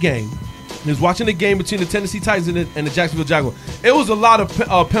watching the game. He was watching the game between the Tennessee Titans and the Jacksonville Jaguars. It was a lot of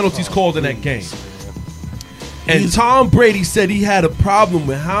penalties called in that game. And Tom Brady said he had a problem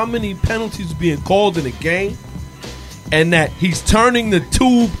with how many penalties being called in a game, and that he's turning the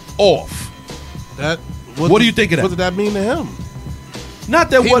tube off. What do you think of that? What did that mean to him?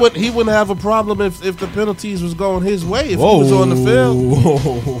 Not that he wouldn't have a problem if the penalties was going his way if he was on the field.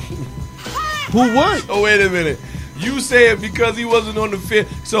 Who would? Oh, wait a minute. You say it because he wasn't on the field.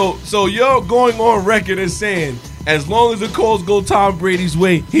 So you're going on record as saying as long as the calls go Tom Brady's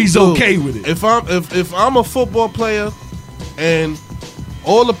way, he's okay with it. If I'm a football player and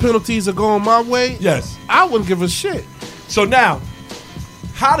all the penalties are going my way, yes, I wouldn't give a shit. So now,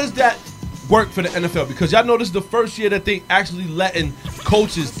 how does that work for the NFL? Because y'all know this is the first year that they actually letting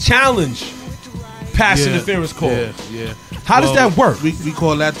coaches challenge pass interference calls. Yeah. How does that work? We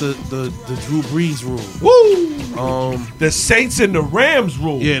call that the Drew Brees rule. Woo! The Saints and the Rams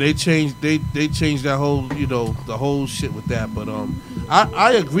rule. Yeah, they changed that whole the whole shit with that. But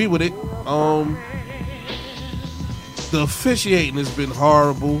I agree with it. The officiating has been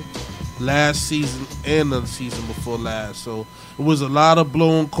horrible last season and the season before last. So it was a lot of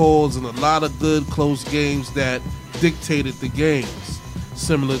blown calls and a lot of good close games that dictated the games,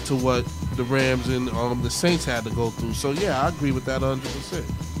 similar to what the Rams and the Saints had to go through. So yeah, I agree with that 100%.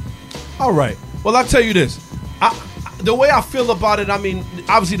 All right. Well, I'll tell you this. The way I feel about it, I mean,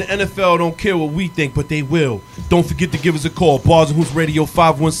 obviously the NFL don't care what we think, but they will. Don't forget to give us a call. Bars and Hoops Radio,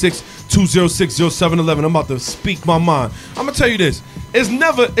 516-206-0711. I'm about to speak my mind. I'm going to tell you this.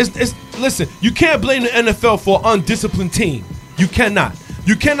 Listen, you can't blame the NFL for an undisciplined team. You cannot.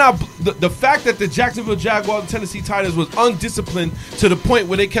 You cannot. The fact that the Jacksonville Jaguars and Tennessee Titans was undisciplined to the point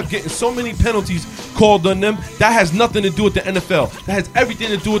where they kept getting so many penalties called on them, that has nothing to do with the NFL. That has everything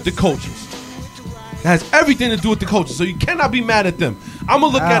to do with the coaches. So you cannot be mad at them. I'm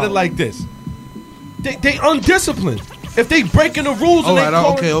going to look at it like this. They undisciplined. If they breaking the rules and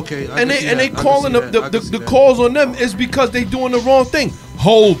they calling the calls on them, is because they doing the wrong thing.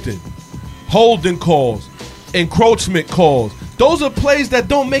 Holding calls, encroachment calls. Those are plays that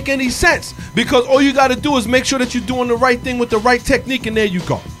don't make any sense because all you got to do is make sure that you're doing the right thing with the right technique, and there you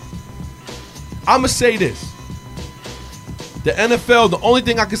go. I'ma say this. The NFL, the only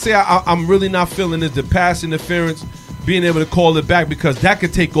thing I can say I'm really not feeling is the pass interference, being able to call it back, because that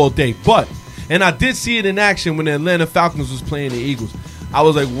could take all day. But, and I did see it in action when the Atlanta Falcons was playing the Eagles. I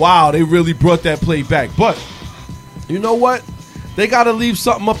was like, wow, they really brought that play back. But, you know what? They got to leave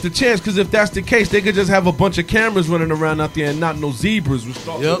something up to chance, because if that's the case, they could just have a bunch of cameras running around out there and not no zebras with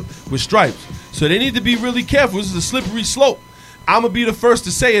stripes. So they need to be really careful. This is a slippery slope. I'm going to be the first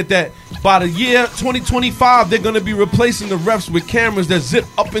to say it that by the year 2025, they're going to be replacing the refs with cameras that zip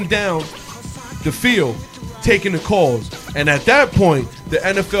up and down the field, taking the calls. And at that point, the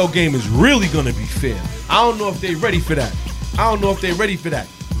NFL game is really going to be fair. I don't know if they're ready for that.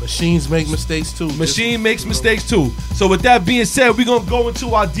 Machines make mistakes too. Machine makes mistakes too. So with that being said, we're going to go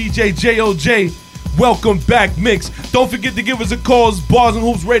into our DJ JOJ Welcome Back mix. Don't forget to give us a call. It's Bars and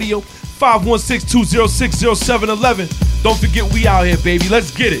Hoops Radio, 516-206-0711. Don't forget we out here, baby.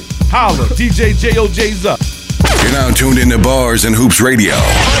 Let's get it. Holla. DJ JOJ's up. You're now tuned into Bars and Hoops Radio.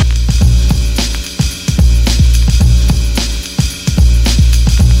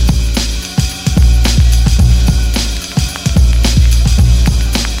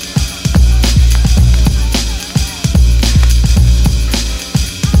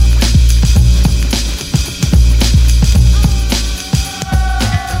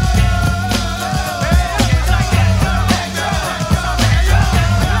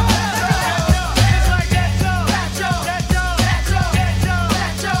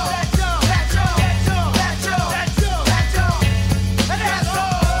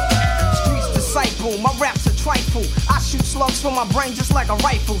 For my brain just like a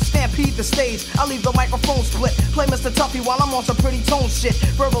rifle, stampede the stage, I leave the microphone split, play Mr. Tuffy while I'm on some pretty tone shit,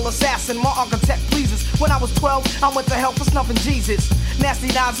 verbal assassin, my architect pleases. When I was 12, I went to hell for snuffing Jesus. Nasty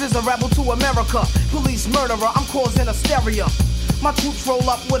Nas is a rebel to America, police murderer, I'm causing hysteria. My troops roll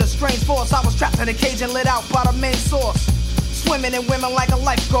up with a strange force, I was trapped in a cage and lit out by the main source. Swimming in women like a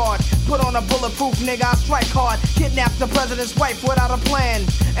lifeguard, put on a bulletproof nigga, I strike hard, kidnap the president's wife without a plan,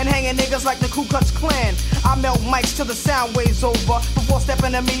 and hanging niggas like the Ku Klux Klan. I melt mics till the sound waves over, before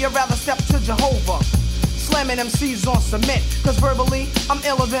stepping to me, you'd rather step to Jehovah. Slamming MCs on cement, cause verbally, I'm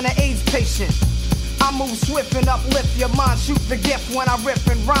iller than an AIDS patient. I move swift and uplift your mind, shoot the gift when I rip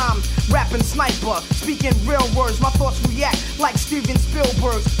and rhyme. Rapping sniper, speaking real words, my thoughts react like Steven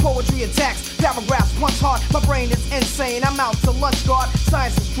Spielberg's poetry attacks, paragraphs punch hard, my brain is insane, I'm out to lunch guard,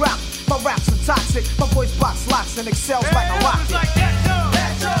 science is dropped, my raps are toxic, my voice box locks and excels like a rocket.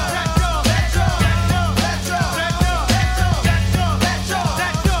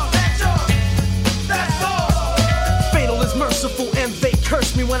 Merciful and they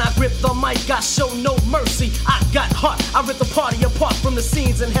curse me when I grip the mic, I show no mercy. I got heart, I rip the party apart from the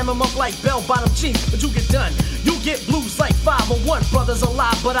scenes and hem them up like bell-bottom jeans. But you get done, you get blues like 501. Brothers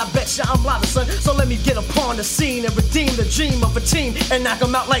alive, but I bet ya I'm live, son. So let me get upon the scene and redeem the dream of a team and knock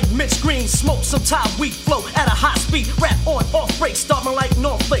them out like Mitch Green. Smoke some Thai weed flow at a high speed. Rap on, off break, starting like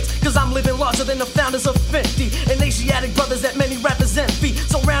North Flakes. Cause I'm living larger than the founders of Fenty and Asiatic brothers that many rappers envy.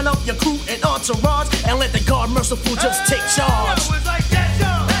 So round up your crew and entourage and let the God merciful just take charge. Some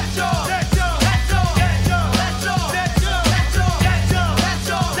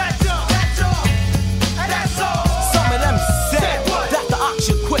of them said that the ox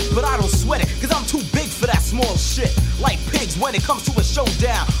should quit, but I don't sweat it, cause I'm too big for that small shit. Like pigs when it comes to a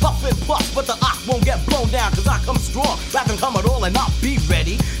showdown, puff and puff, but the ox won't get blown down, cause I come strong, rapping come at all and not be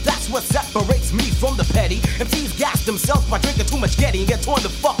ready. That's what separates me from the petty. MCs gas themselves by drinking too much Getty and get torn the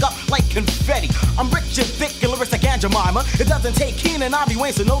fuck up like confetti. I'm rich and thick and lyrics like Aunt Jemima. It doesn't take Keenan Ivy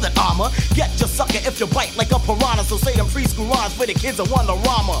Wayne to know that I'ma get your sucker if you bite like a piranha. So say them preschool rhymes for the kids that want a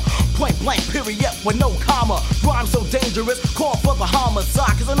rama. Point blank period with no comma. Rhyme so dangerous, call for the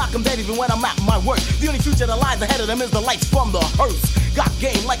homicide, cause I knock them dead even when I'm at my worst. The only future that lies ahead of them is the lights from the hearse. Got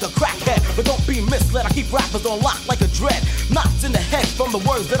game like a crackhead, but don't be misled. I keep rappers on lock like a dread. Knots in the head from the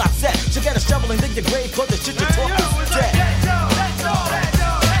words that I said. Should get a shovel and dig your grave, cause the shit you talk is dead.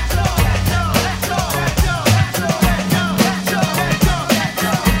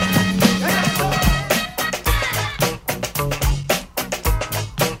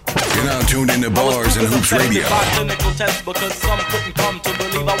 You're now tuned into Bars and Hoops Radio. Clinical test because some couldn't come to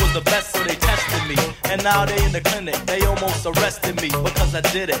believe I was the best, so they tested me. And now they in the clinic, they almost arrested me because I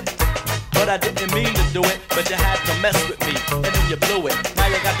did it. But I didn't mean to do it, but you had to mess with me, and then you blew it. Now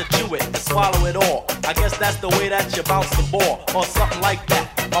you got to chew it and swallow it all. I guess that's the way that you bounce the ball, or something like that.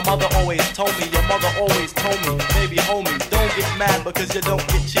 My mother always told me, your mother always told me, baby homie, don't get mad because you don't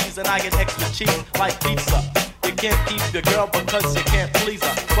get cheese, and I get extra cheese like pizza. You can't keep your girl because you can't please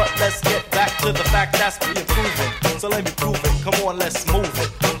her. But let's get back to the fact that's being proven. So let me prove it, come on, let's move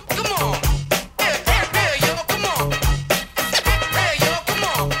it. Come on!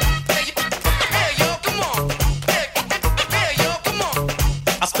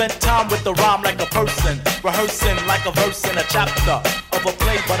 spent time with the rhyme like a person, rehearsing like a verse in a chapter of a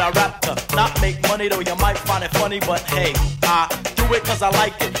play, but I rapped her. Not make money though, you might find it funny, but hey, I do it cause I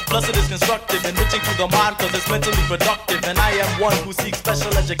like it. Plus it is constructive, enriching to the mind cause it's mentally productive. And I am one who seeks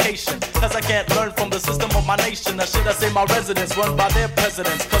special education, cause I can't learn from the system of my nation. Or should I say my residents run by their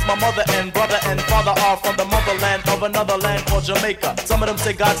presidents, cause my mother and brother and father are from the motherland of another land called Jamaica. Some of them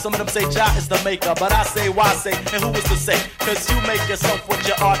say God, some of them say Jah is the maker, but I say why say, and who is to say? Cause you make yourself what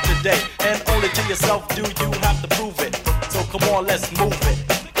you are today, and only to yourself do you have to prove it. So come on, let's move it.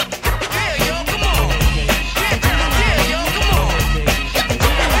 Yeah, yo, come on. Yeah, yo, come on.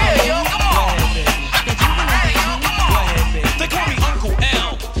 Yeah, yo, come on. Hey, yo, come on. They call me Uncle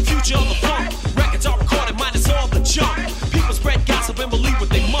L, future of the funk. Records are recorded, minus all the junk. People spread gossip and believe what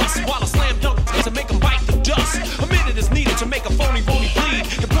they must, while I slam dunk to make them bite the dust. A minute is needed to make a phony bleed,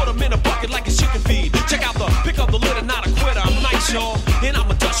 and put them in a bucket like a chicken feed. Check out the pick up the litter, not a quitter. I'm nice, y'all, and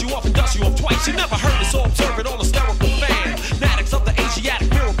I'ma dust you off and dust you off twice. You never heard this, so observe it, all hysterical fan. Fanatics of the Asiatic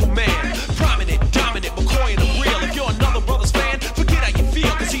miracle man. Prominent, dominant, McCoy and the real. If you're another brother's fan, forget how you feel,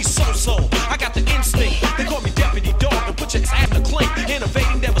 cause he's so. I got the instinct, they call me Deputy Dog, and put your ass in the clink.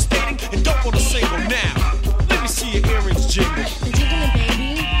 Innovating, devastating, and don't want a single now. Let me see your earrings jingle. They're jingling,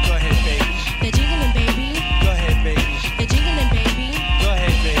 baby. Go ahead, baby. They're jingling, baby. Go ahead, baby. They're jingling, baby. Go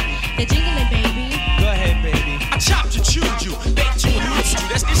ahead, baby. They're jingling, baby. Go ahead, baby. I chopped you, chewed you, baked you, and used you.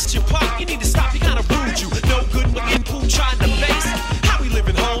 That's it's your pop. You need to stop. You kinda rude you. No good looking poo trying to base. How we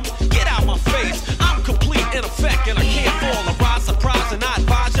living, Holmes? Get out my face. I'm complete in effect, and I can't fall. I rise, surprise, and I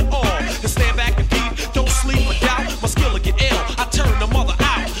advise you all. And stand back and peep. Don't sleep or doubt. My skill will get ill. I turn the mother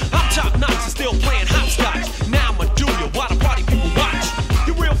out. I'm top notch and still playing hopscotch. Now I'ma do you while the party people watch.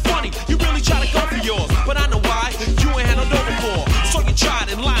 You real funny. You really try to go for yours, but I know why. You ain't had no dough before, so you tried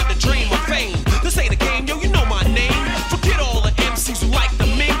and lied to drain my fame. This ain't a game, yo. You know my name. Forget all the MCs who like to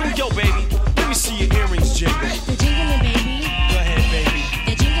mingle. Yo, baby, let me see your earrings jingle. They're jingling, baby. Go ahead, baby.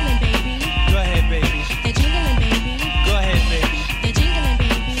 They're jingling, baby. Go ahead, baby. They're jingling, baby. Go ahead, baby. They're jingling,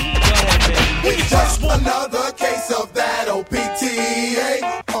 baby. Go ahead, baby. It's just another case of that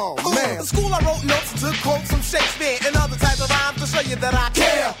OPTA. Oh man. In school I wrote notes and took quotes from Shakespeare and other types of rhymes to show you that I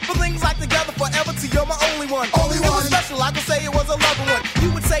care for things like together forever till you're my only one. It was special, I could say it was a loving one.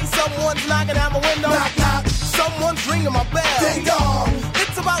 You would say someone's knocking at my window. Knock, knock. Someone's ringing my bell. Ding dong.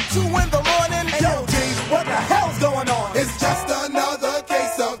 It's about 2 in the morning. Hey, yo, G, what the hell's going on? It's just another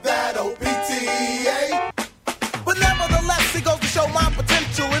case of that OPTA. But nevertheless, it goes to show my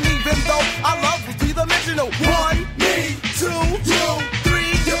potential. And even though I love was three-dimensional. 1, me, 2, you,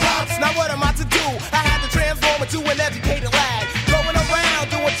 3, your pops. Now what am I to do? I had to transform into an educated lad. Going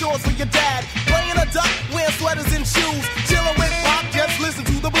around doing chores for your dad. Playing a duck, wearing sweaters and shoes. Chilling with Pop, just listen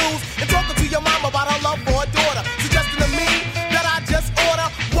to the blues. And talking to your mom about her love for her daughter. Suggesting to me that I just order.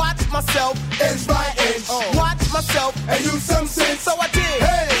 Watch myself, inch by inch. Watch myself, and use some sense. So I did,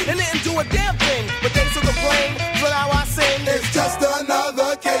 and didn't do a damn thing. But they took the blame for how I sing. It's just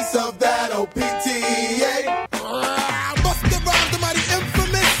another case of that OPTA. Busta Rhymes, the mighty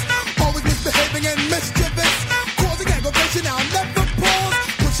infamous. Always misbehaving and mischievous. Causing aggravation, I'll never pause.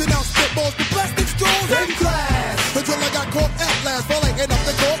 Pushing out spitballs to plastic straws. In class, until I got caught at last. Falling up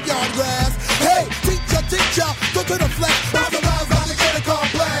the courtyard grass. Hey, teacher, go to the flex. Bounce around, I'm the kid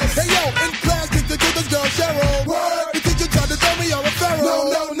complex. Hey yo, in class, kick the this girl Cheryl. Word, the teacher tried to tell me you're a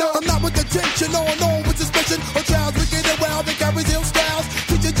pharaoh. No, I'm not with attention, no with suspicion. Or child's wicked and wild and carries ill styles.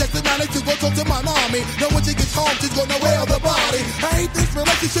 Teacher Jackson managed to go talk to my army. Now when she gets home, she's gonna wail the body. I hate this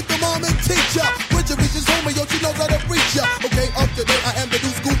relationship, the mom and teacher. When she reaches home, yo, she knows how to reach ya. Okay, up to date, I am the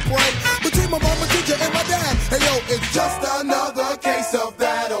new school brain. Between my mom and teacher and my dad. Hey yo, it's just another case of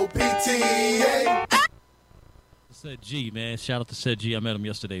that OPTA. Said G, man. Shout out to Said G. I met him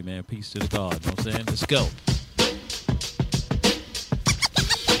yesterday, man. Peace to the God. You know what I'm saying? Let's go.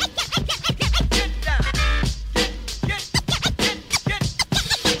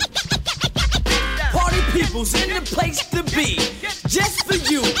 Party people's in the place to be. Just for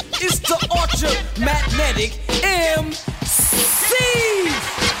you, it's the Ultra Magnetic MC.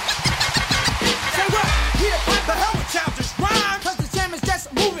 Say what? Here, what the hell with childish rhymes? Cause the jam is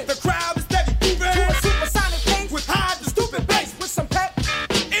just moving. The crowd is steady moving. To a supersonic pace with high the stupid bass. With some pep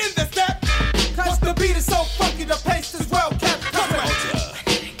in the step. Cause the beat is so funky, the pace is well kept.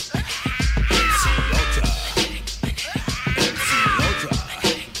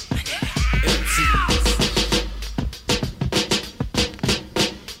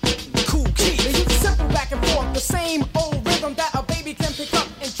 Cool key. They use simple back and forth, the same old rhythm that a baby can pick up.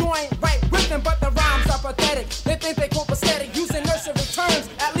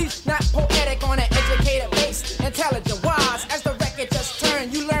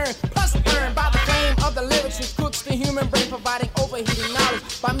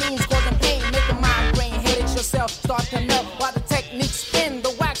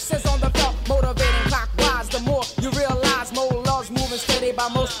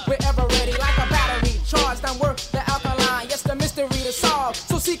 almost wherever ready, like a battery charged. I'm worth the alkaline. Yes, the mystery to solve.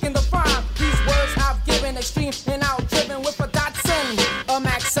 So seeking to find these words I've given, extreme and outdriven with a Datsun, a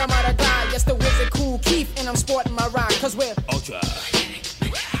Maxima to die. Yes, the wizard Cool Keith, and I'm sporting my rhyme, cause we're ultra. MC's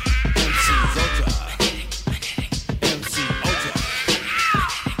ultra. MC ultra.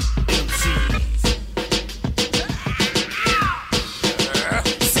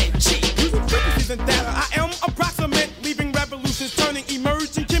 I am approximate, leaving revolutions, turning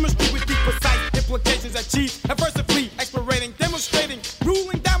emerging chemistry with deep precise implications achieved. Adversity, explorating, demonstrating,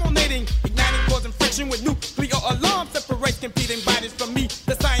 ruling, dominating, igniting, causing friction with nuclear alarm, separates competing bodies from me,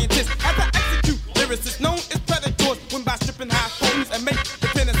 the scientist. As I execute lyricists known as predators, when by stripping high homes and make the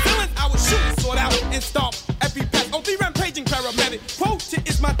penicillin, I will shoot, sort out, and stomp every pest. Oh, the rampaging paramedic. Quoted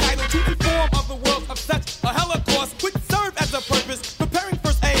is my title to inform of the world of such a holocaust, which serve as a purpose, preparing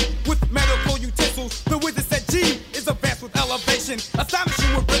first aid with medical utensils. The wizard said G is advanced with elevation,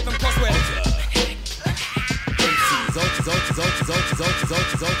 astonishing with rhythm, cause we're Yeah.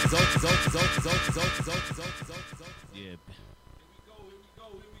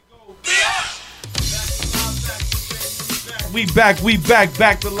 We back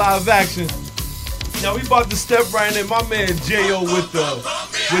to live action. Now we about to step right in. My man J.O. with the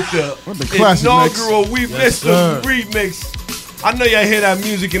classic inaugural mix. We Yes, Missed sir. the remix. I know y'all hear that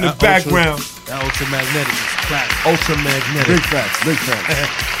music in the background. That Ultra Magnetic is classic. Ultra Magnetic. Big facts, big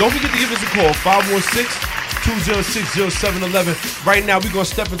facts. Don't forget to give us a call, 516-206-0711. Right now, we're going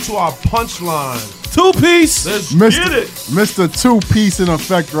to step into our punchline. Two-piece. Let's Mr. get it. Mr. Two-Piece in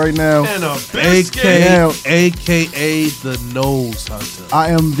effect right now. And a biscuit. AKA the Nose Hunter. I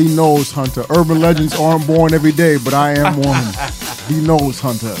am the Nose Hunter. Urban legends aren't born every day, but I am one. The Nose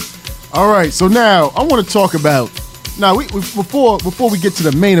Hunter. All right, so now I want to talk about. Now, before we get to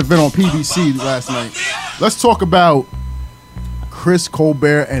the main event on PBC last night, let's talk about Chris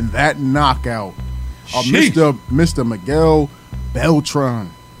Colbert and that knockout of Mr. Miguel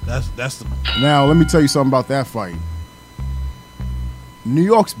Beltran. That's the. Now, let me tell you something about that fight. New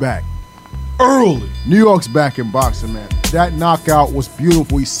York's back. Early. New York's back in boxing, man. That knockout was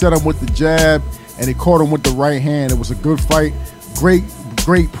beautiful. He set him with the jab, and he caught him with the right hand. It was a good fight. Great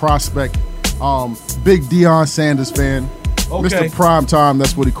prospect. Big Deion Sanders fan. Okay. Mr. Primetime,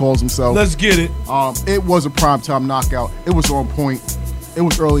 that's what he calls himself. Let's get it. It was a primetime knockout. It was on point. It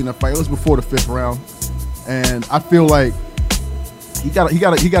was early in the fight. It was before the 5th round. And I feel like he got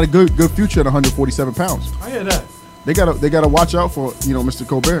a good future at 147 pounds. I hear that. They gotta watch out for Mr.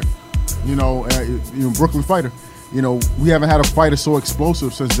 Colbert. Brooklyn fighter. We haven't had a fighter so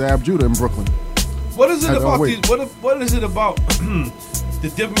explosive since Zab Judah in Brooklyn. What is it about these? What is it about the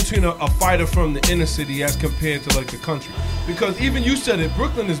difference between a fighter from the inner city as compared to like the country? Because even you said it,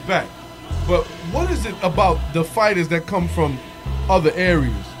 Brooklyn is back. But what is it about the fighters that come from other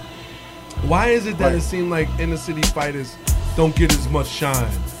areas? Why is it that it seems like inner city fighters don't get as much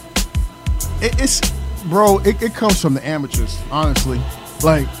shine? It comes from the amateurs, honestly.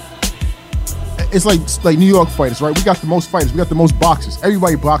 Like, it's like New York fighters, right? We got the most fighters. We got the most boxers.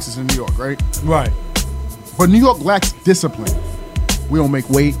 Everybody boxes in New York, right? Right. But New York lacks discipline. We don't make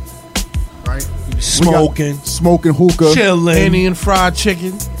weight, right? Smoking, hookah, chilling, Indian fried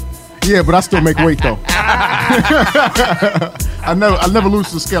chicken. Yeah, but I still make weight though. I never lose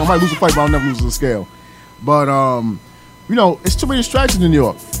to the scale. I might lose a fight, but I'll never lose to the scale. But it's too many distractions in New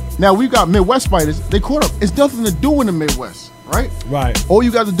York. Now we've got Midwest fighters. They caught up. It's nothing to do in the Midwest, right? Right. All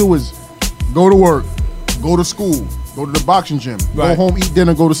you got to do is go to work, go to school, go to the boxing gym, go home, eat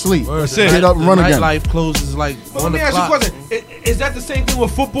dinner, go to sleep. Get up and run again. Nightlife closes like 1 Let me ask o'clock. you a question. Is that the same thing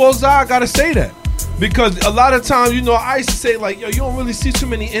with football, Zah? I gotta say that. Because a lot of times, I used to say like, you don't really see too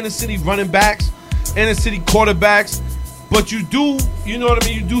many inner city running backs, inner city quarterbacks, but you do, you know what I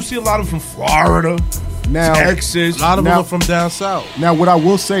mean? You do see a lot of them from Florida, Texas. A lot of them are from down south. Now, what I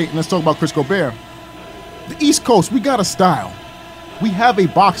will say, and let's talk about Chris Colbert. The East Coast, we got a style. We have a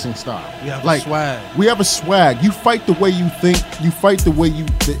boxing style. We have a swag. We have a swag. You fight the way you think. You fight the way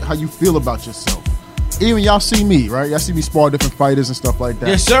how you feel about yourself. Even y'all see me, right? Y'all see me spar different fighters and stuff like that.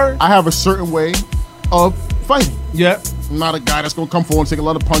 Yes, sir. I have a certain way of fighting. Yep. I'm not a guy that's gonna come forward and take a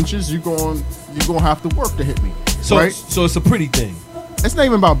lot of punches. You're gonna have to work to hit me. So, right? So it's a pretty thing. It's not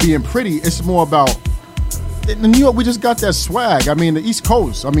even about being pretty. It's more about in New York. We just got that swag. I mean, the East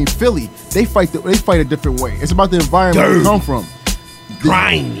Coast. I mean, Philly. They fight a different way. It's about the environment we come from.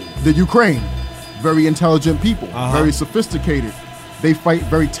 Grinding. The Ukraine, very intelligent people, very sophisticated. They fight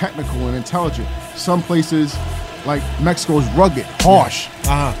very technical and intelligent. Some places, like Mexico, is rugged, harsh.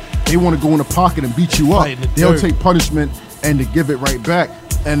 They want to go in the pocket and beat you up. They'll take punishment and to give it right back.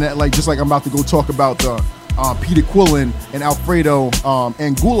 And that, just like I'm about to go talk about the Peter Quillen and Alfredo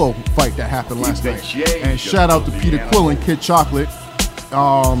Angulo fight that happened last night. And shout out to Peter Quillen, Kid Chocolate.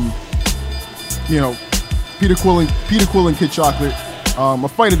 Peter Quillen, Kid Chocolate, a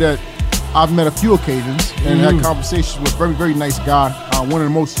fighter that I've met a few occasions and had conversations with. Very, very nice guy. One of the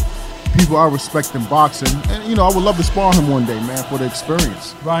most people I respect in boxing. And, I would love to spar him one day, man, for the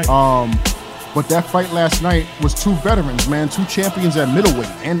experience. Right. But that fight last night was two veterans, man, two champions at middleweight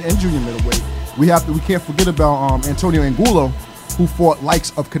and junior middleweight. We can't forget about Antonio Angulo, who fought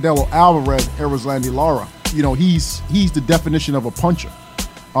likes of Canelo Alvarez, Erislandy Lara. He's the definition of a puncher.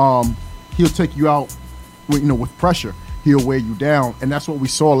 He'll take you out with pressure. He'll wear you down. And that's what we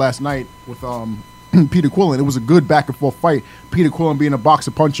saw last night with Peter Quillen. It was a good back and forth fight. Peter Quillen being a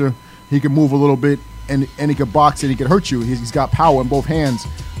boxer puncher, he can move a little bit and he can box and he can hurt you. He's got power in both hands,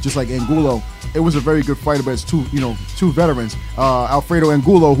 just like Angulo. It was a very good fight, but it's two veterans. Alfredo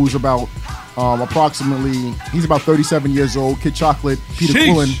Angulo, who's about he's about 37 years old. Kid Chocolate, Peter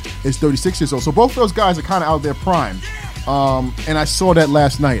Quillen, is 36 years old. So both those guys are kind of out of their prime. And I saw that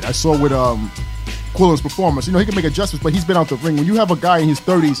last night. I saw with Quillen's performance. He can make adjustments, but he's been out the ring. When you have a guy in his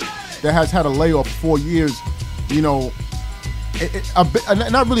 30s that has had a layoff for 4 years,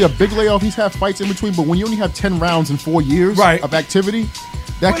 not really a big layoff. He's had fights in between, but when you only have 10 rounds in 4 years of activity,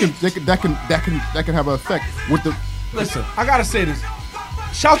 that can have an effect with the. Listen, I gotta say this.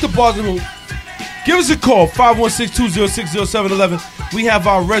 Shout to Bars and Hoops. Give us a call, 516-206-0711. We have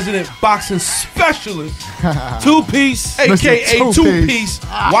our resident boxing specialist, Two-Piece, a.k.a. Two-Piece.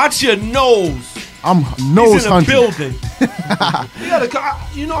 Watch your nose. I'm nose hunting. He's in the building.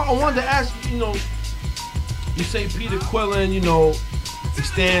 I wanted to ask, you say Peter Quillen, he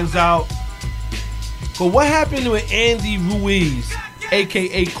stands out. But what happened with Andy Ruiz,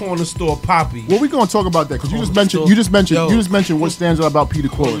 a.k.a. Corner Store Poppy? Well, we're gonna talk about that because you just mentioned what stands out about Peter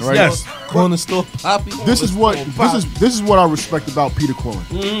Quillen, right? Yes, Corner Store Poppy. This is what I respect about Peter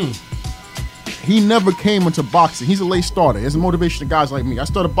Quillen. He never came into boxing. He's a late starter. It's a motivation to guys like me. I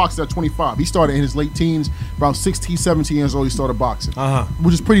started boxing at 25. He started in his late teens, around 16, 17 years old. He started boxing,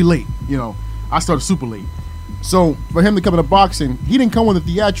 which is pretty late. I started super late. So for him to come into boxing, he didn't come with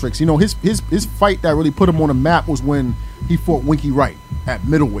the theatrics. His fight that really put him on the map was when he fought Winky Wright at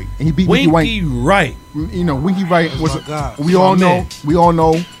middleweight, and he beat Winky Wright. Winky Wright was. We all know.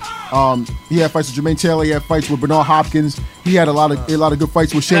 He had fights with Jermaine Taylor. He had fights with Bernard Hopkins. He had a lot of good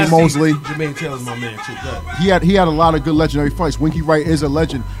fights with Shane Mosley. Jermaine Taylor's my man too. He had a lot of good legendary fights. Winky Wright is a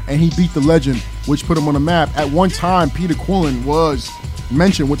legend, and he beat the legend, which put him on the map. At one time, Peter Quillen was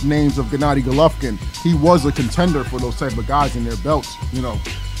mentioned with the names of Gennady Golovkin. He was a contender for those type of guys in their belts.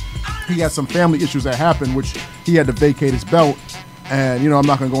 He had some family issues that happened, which he had to vacate his belt. And, I'm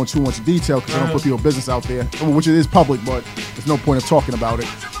not going to go into too much detail because I don't put people's business out there, which it is public, but there's no point of talking about it.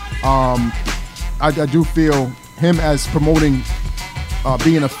 I do feel him as promoting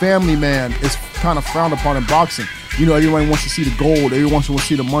being a family man is kind of frowned upon in boxing. Everybody wants to see the gold. Everybody wants to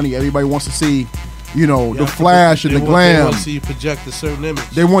see the money. Everybody wants to see, the flash and the glam. They want to see you project a certain image.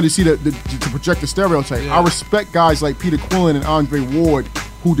 They want to see to project the stereotype. Yeah. I respect guys like Peter Quillen and Andre Ward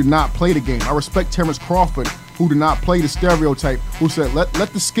who did not play the game. I respect Terrence Crawford who did not play the stereotype. Who said let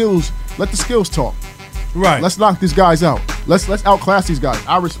the skills talk. Right. Let's knock these guys out. Let's outclass these guys.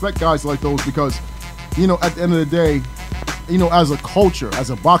 I respect guys like those because, at the end of the day, as a culture, as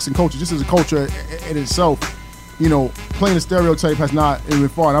a boxing culture, just as a culture in itself, playing the stereotype has not been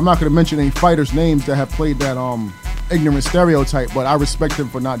far. I'm not going to mention any fighters' names that have played that ignorant stereotype, but I respect them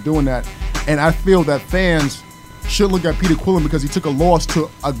for not doing that. And I feel that fans should look at Peter Quillen because he took a loss to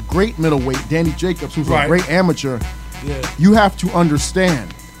a great middleweight, Danny Jacobs, who's a great amateur. Yeah. You have to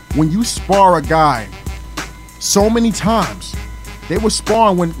understand, when you spar a guy so many times, they were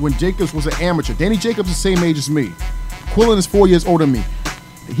sparring when Jacobs was an amateur. Danny Jacobs is the same age as me. Quillen is 4 years older than me.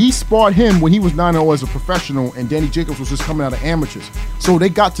 He sparred him when he was 9-0 as a professional, and Danny Jacobs was just coming out of amateurs. So they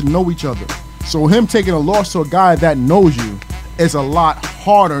got to know each other. So him taking a loss to a guy that knows you is a lot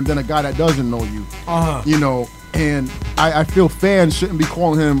harder than a guy that doesn't know you. And I feel fans shouldn't be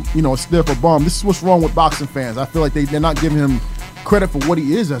calling him, a stiff or bum. This is what's wrong with boxing fans. I feel like they're not giving him credit for what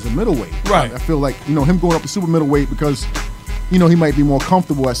he is as a middleweight. Right. I feel like, him going up to super middleweight because, he might be more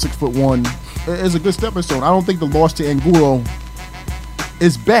comfortable at 6'1" is a good stepping stone. I don't think the loss to Angulo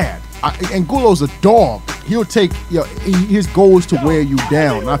is bad. Angulo's a dog. He'll take, his goal is to wear you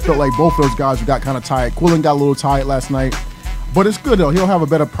down. And I felt like both those guys got kind of tired. Quillen got a little tired last night. But it's good, though. He'll have a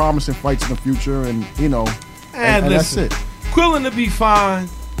better promising fights in the future. And, and that's it. Quillen to be fine.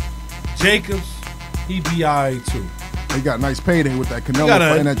 Jacobs, he be all right, too. He got a nice payday with that Canelo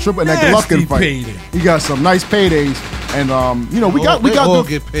fight and that Golovkin fight. He got some nice paydays. And we got all the,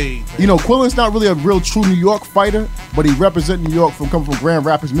 get paid. Quillen's not really a real true New York fighter, but he represents New York coming from Grand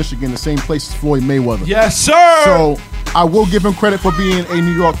Rapids, Michigan, the same place as Floyd Mayweather. Yes, sir. So I will give him credit for being a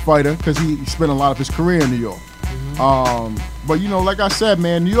New York fighter because he spent a lot of his career in New York. But like I said,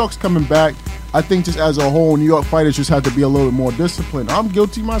 man, New York's coming back. I think just as a whole, New York fighters just have to be a little bit more disciplined. I'm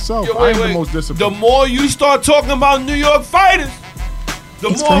guilty myself. I am the most disciplined. The more you start talking about New York fighters,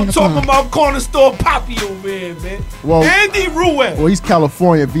 the more I'm talking about corner store Poppy over here, man. Well, Andy Ruiz. Well, he's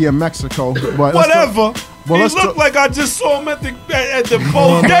California via Mexico. But whatever. He looked like I just saw him at the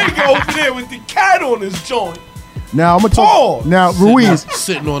bodega over there with the cat on his joint. Now I'm gonna talk. Now Ruiz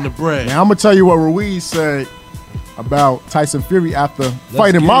sitting on the bread. Now I'm gonna tell you what Ruiz said about Tyson Fury after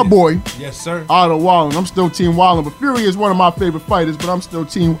fighting my boy. Yes, sir. Otto Wallin. I'm still Team Wallin, but Fury is one of my favorite fighters. But I'm still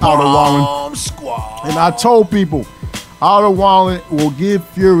Team Otto Wallin. Squad. And I told people, Otto Wallin will give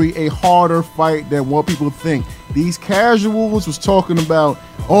Fury a harder fight than what people think. These casuals was talking about,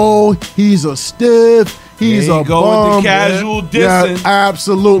 he's a stiff, he's a bum. With the casual dissing. Yeah,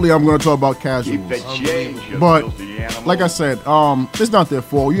 absolutely, I'm going to talk about casuals. But like I said, it's not their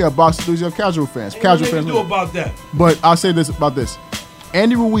fault. You have boxing dudes, you have casual fans. Casual fans. What do about that? But I'll say this about this.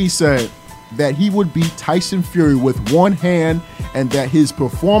 Andy Ruiz said that he would beat Tyson Fury with one hand and that his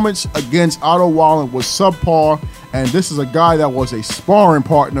performance against Otto Wallin was subpar, and this is a guy that was a sparring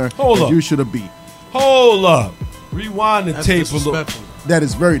partner that you should have beat. Hold up. Rewind the tape a little. That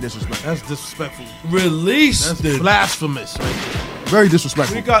is very disrespectful. That's disrespectful. Release That's blasphemous right there. Very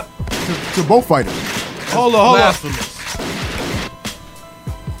disrespectful. We got to both fighters. Hold on.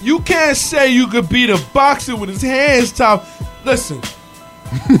 You can't say you could beat a boxer with his hands tied. Listen.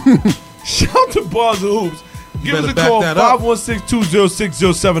 Shout to Bars and Hoops. Give us a call,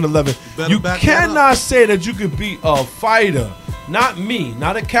 516-206-0711. You cannot say that you could beat a fighter. Not me.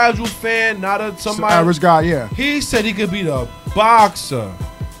 Not a casual fan. Not somebody. Average guy, yeah. He said he could beat a boxer.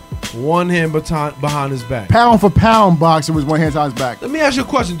 One hand behind his back. Pound for pound boxer was one hand behind his back. Let me ask you a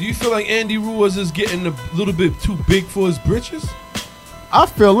question. Do you feel like Andy Ruiz is getting a little bit too big for his britches?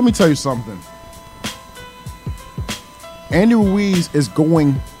 Let me tell you something. Andy Ruiz is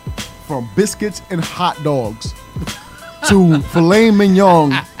going from biscuits and hot dogs to filet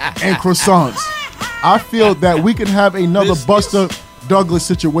mignon and croissants. I feel that we can have another Buster Douglas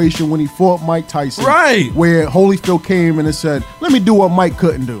situation when he fought Mike Tyson. Right. Where Holyfield came in and said, let me do what Mike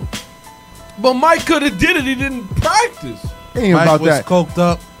couldn't do. But Mike could have did it. He didn't practice. It ain't Mike about was that. Coked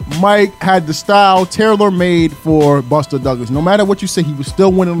up. Mike had the style tailor-made for Buster Douglas. No matter what you say, he was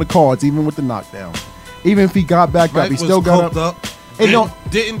still winning the cards, even with the knockdown. Even if he got back up, he still got up.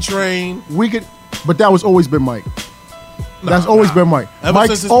 Didn't train. But that was always been Mike. That's always been Mike.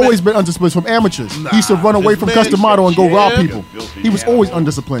 Mike's always been undisciplined from amateurs. He used to run away from Customato and go rob people. He was always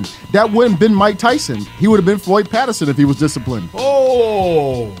undisciplined. That wouldn't have been Mike Tyson. He would have been Floyd Patterson if he was disciplined.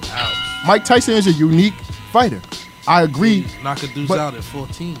 Oh. Mike Tyson is a unique fighter. I agree. Knock a dude out at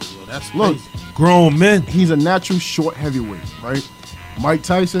 14. Yo, that's crazy. Look, grown men. He's a natural short heavyweight, right? Mike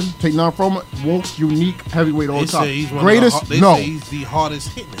Tyson, take none from it, most unique heavyweight all time. Greatest? No. Say he's the hardest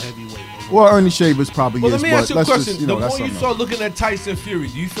hitting heavyweight. Well, Ernie Shavers probably Well, is. let me ask you a question. Just, the more you start looking at Tyson Fury,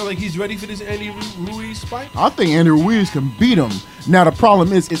 do you feel like he's ready for this Andy Ruiz fight? I think Andy Ruiz can beat him. Now, the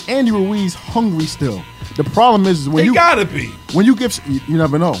problem is Andy Ruiz hungry still? The problem is when you gotta be. When you give, you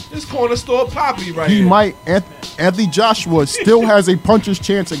never know. This corner store Poppy right He here. might. Anthony Joshua still has a puncher's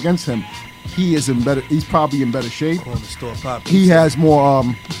chance against him. He is in better. He's probably in better shape. Corner store Poppy. He has more.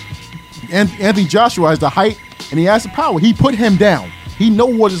 Anthony Joshua has the height and he has the power. He put him down. He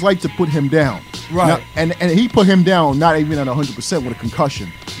knows what it's like to put him down. Right. Now, and he put him down not even at 100% with a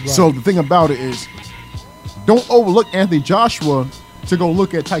concussion. Right. So the thing about it is, don't overlook Anthony Joshua to go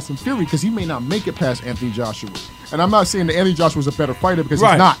look at Tyson Fury because he may not make it past Anthony Joshua. And I'm not saying that Anthony Joshua is a better fighter because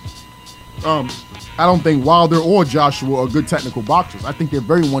he's not. I don't think Wilder or Joshua are good technical boxers. I think they're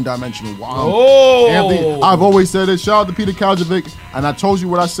very one-dimensional. Anthony, I've always said this. Shout out to Peter Kaljovic. And I told you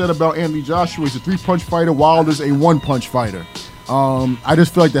what I said about Anthony Joshua. He's a 3-punch fighter. Wilder's a 1-punch fighter. I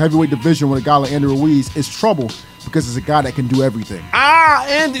just feel like the heavyweight division with a guy like Andy Ruiz is trouble because it's a guy that can do everything.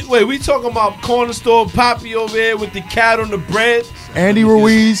 Andy, wait, we talking about corner store Poppy over here with the cat on the bread? Andy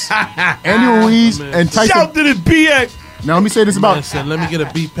Ruiz and Tyson. Shout to the BX. Now let me say this about. Let me get a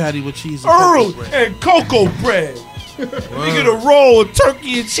beef patty with cheese and cocoa bread. Let me get a roll of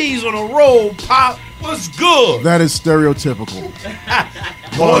turkey and cheese on a roll, Pop. What's good? That is stereotypical.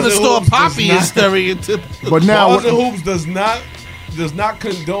 Corner store Poppy is stereotypical. But now Bars and Hoops does not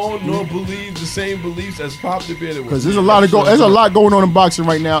condone nor believe the same beliefs as Pop the Bearded. Because there's a lot going on in boxing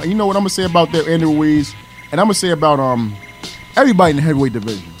right now. And you know what I'm gonna say about that Andy Ruiz, and I'm gonna say about everybody in the heavyweight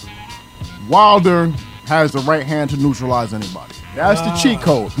division. Wilder has the right hand to neutralize anybody. That's the cheat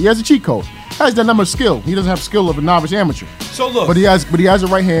code. He has a cheat code. Has that number of skill. He doesn't have skill of a novice amateur. So look, but he has a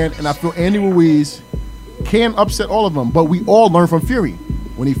right hand, and I feel Andy Ruiz can upset all of them. But we all learn from Fury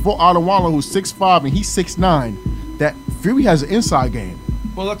when he fought Adewale, who's 6'5" and he's 6'9". That Fury has an inside game.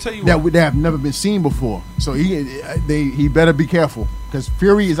 Well, I'll tell you that have never been seen before. So he better be careful because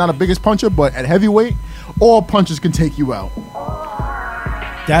Fury is not the biggest puncher, but at heavyweight, all punches can take you out.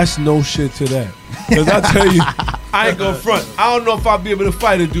 That's no shit to that. Because I tell you, I ain't gonna front. I don't know if I'll be able to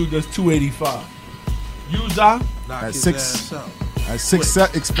fight a dude that's 285. You, Zah? At 6'5",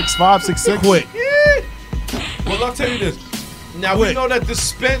 6'6". Quick. Well, I'll tell you this. Now, we know that the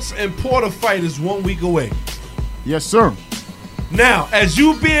Spence and Porter fight is 1 week away. Yes, sir. Now, as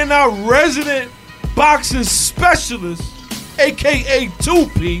you being our resident boxing specialist, a.k.a.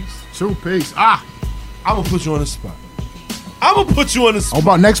 two-piece. Two-piece. I'm going to put you on the spot. Oh,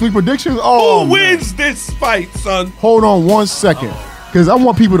 about next week predictions? Oh, who wins this fight, son? Hold on 1 second, because I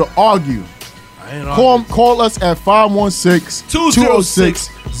want people to argue. Call us at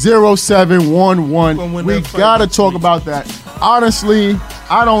 516-206-0711. We got to talk about that. Honestly,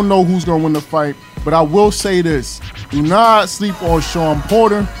 I don't know who's going to win the fight, but I will say this. Do not sleep on Sean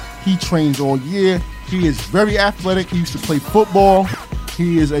Porter. He trains all year. He is very athletic. He used to play football.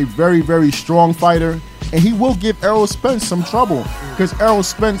 He is a very, very strong fighter. And he will give Errol Spence some trouble because Errol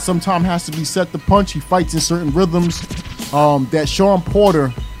Spence sometimes has to be set to punch. He fights in certain rhythms that Sean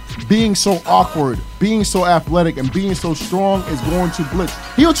Porter, being so awkward, being so athletic, and being so strong, is going to blitz.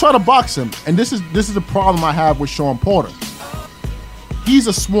 He'll try to box him, and this is the problem I have with Sean Porter. He's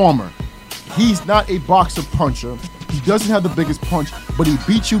a swarmer. He's not a boxer puncher. He doesn't have the biggest punch, but he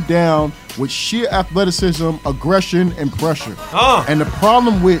beats you down with sheer athleticism, aggression, and pressure. And the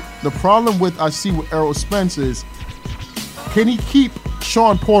problem with I see with Errol Spence is, can he keep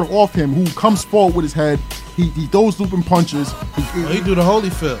Sean Porter off him, who comes forward with his head? He throws looping punches. He do the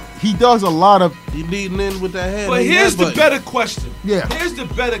Holyfield. He does a lot of. He leading in with that head. But here's the better question. Yeah. Here's the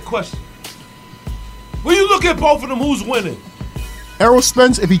better question. When you look at both of them, who's winning? Errol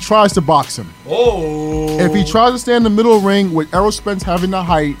Spence, if he tries to box him. Oh. If he tries to stand in the middle of the ring with Errol Spence having the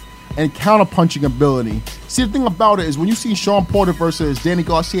height and counter-punching ability. See, the thing about it is when you see Sean Porter versus Danny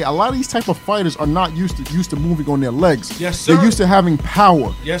Garcia, a lot of these type of fighters are not used to moving on their legs. Yes, sir. They're used to having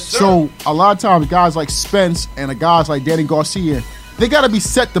power. Yes, sir. So a lot of times guys like Spence and guys like Danny Garcia, they got to be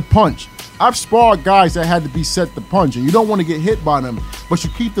set to punch. I've sparred guys that had to be set to punch, and you don't want to get hit by them, but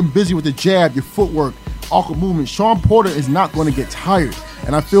you keep them busy with the jab, your footwork, awkward movement. Sean Porter is not going to get tired,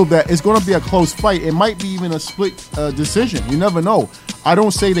 and I feel that it's going to be a close fight. It might be even a split decision. You never know. I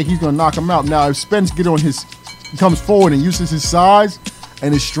don't say that he's going to knock him out. Now, if Spence comes forward and uses his size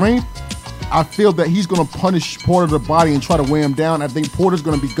and his strength, I feel that he's going to punish Porter to the body and try to weigh him down. I think Porter's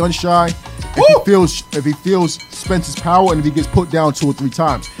going to be gun shy if he feels Spence's power and if he gets put down 2 or 3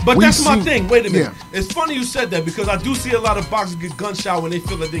 times. But that's my thing. Wait a minute. Yeah. It's funny you said that because I do see a lot of boxers get gun shy when they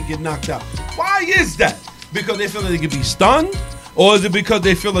feel that they get knocked out. Why is that? Because they feel that they can be stunned? Or is it because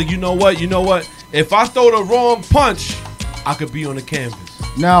they feel like, you know what? If I throw the wrong punch, I could be on the canvas.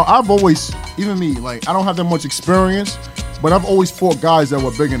 Now, I've always, even me, like, I don't have that much experience, but I've always fought guys that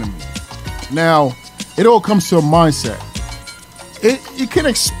were bigger than me. Now, it all comes to a mindset. You can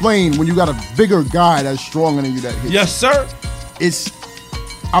explain when you got a bigger guy that's stronger than you that hits. Yes, sir.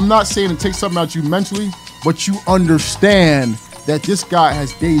 I'm not saying it takes something out you mentally, but you understand that this guy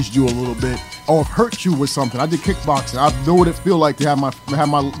has dazed you a little bit or hurt you with something. I did kickboxing. I know what it feel like to have my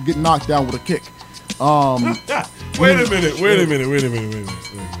get knocked down with a kick. Wait a minute.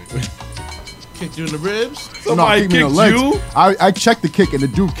 Kicked you in the ribs? Somebody kicked you? I checked the kick and the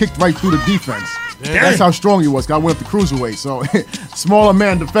dude kicked right through the defense. Damn. That's how strong he was. I went up the cruiserweight. So smaller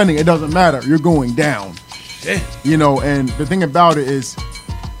man defending, it doesn't matter. You're going down. Shit. And the thing about it is,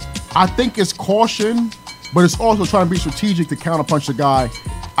 I think it's caution, but it's also trying to be strategic to counterpunch the guy.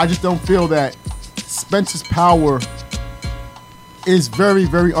 I just don't feel that Spence's power is very,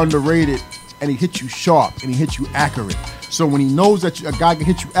 very underrated, and he hits you sharp and he hits you accurate. So when he knows that a guy can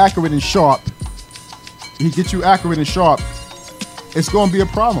hit you accurate and sharp, it's going to be a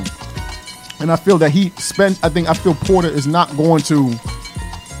problem. And I feel that I feel Porter is not going to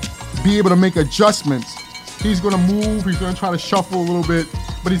be able to make adjustments. He's going to move. He's going to try to shuffle a little bit,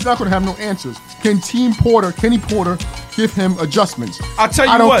 but he's not going to have no answers. Can Kenny Porter, give him adjustments? I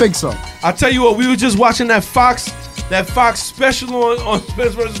don't think so. I'll tell you what. We were just watching that Fox special on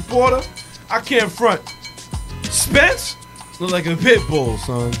Spence versus Porter. I can't front. Spence look like a pit bull,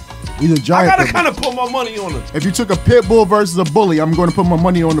 son. He's a giant. I gotta kind of put my money on him. If you took a pit bull versus a bully, I'm going to put my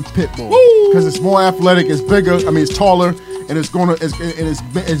money on the pit bull because it's more athletic, it's bigger. It's taller, and and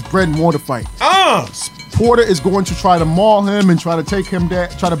it's bread and water fight. Porter is going to try to maul him and try to take him down,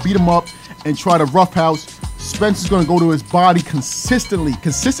 try to beat him up, and try to roughhouse. Spence is going to go to his body consistently.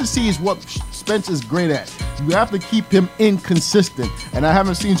 Consistency is what Spence is great at. You have to keep him inconsistent, and I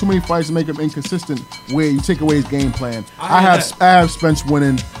haven't seen too many fights to make him inconsistent where you take away his game plan. I have Spence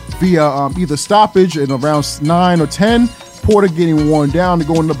winning via either stoppage in around 9 or 10, Porter getting worn down to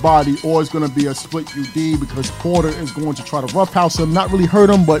go in the body, or it's going to be a split UD because Porter is going to try to roughhouse him, not really hurt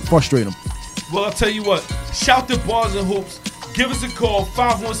him, but frustrate him. Well, I'll tell you what. Shout to Bars and Hoops. Give us a call,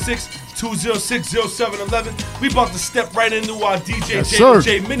 516-206-0711. We about to step right into our DJ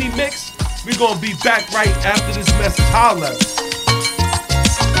J mini mix. We're going to be back right after this message. Holla.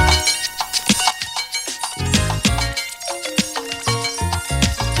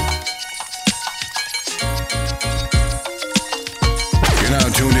 You're now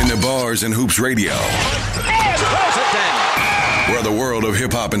tuned into Bars and Hoops Radio, where the world of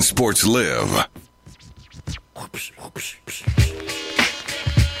hip-hop and sports live.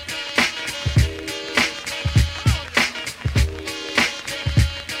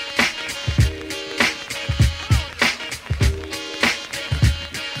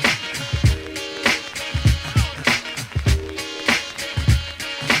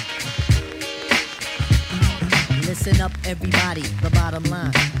 Listen up, everybody, the bottom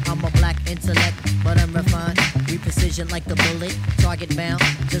line. I'm a black intellect, but I'm refined. We precision like the bullet, target bound.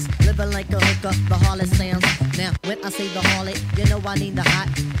 Just living like a hooker, the harlot sounds. Now, when I say the harlot, you know I need the hot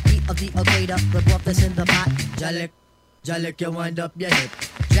heat of the equator, the broth that's in the pot. Jalik, you wind up your hip.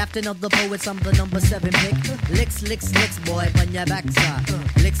 Drafting of the poets, I'm the number 7 pick. Licks, boy, on your backside.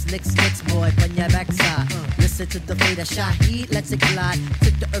 Licks, boy, on your backside. Listen to the fader, Shaheed, let's it glide.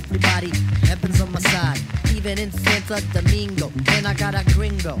 Took the earthly body, heaven's on my side. Even in Santo Domingo, and I got a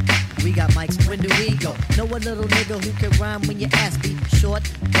gringo. We got mics, when do we go? Know a little nigga who can rhyme when you ask me. Short,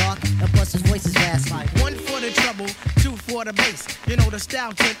 dark, and plus his voice is raspy. 1 for the trouble, 2 for the bass. You know the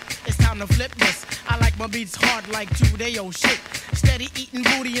style tip, it's time to flip this. I like my beats hard like 2-day-old shit. Steady eating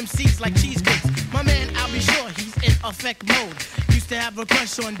booty MCs like cheesecakes. My man, I'll be sure he's in effect mode. Used to have a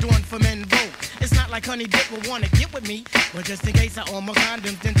crush on doing for men vote. It's not like Honey Dip will wanna get with me, but just in case I own my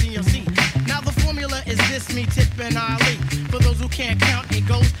condoms, then TLC. Now the formula is this, me, Tip, and Ali. For those who can't count, it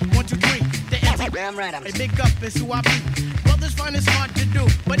goes 1, 2, 3. The Damn right, I'm a big up is who I be. Brothers find it's hard to do,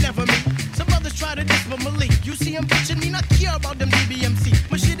 but never me. Some others try to diss, but Malik. You see him bitching me, not care about them DBMC.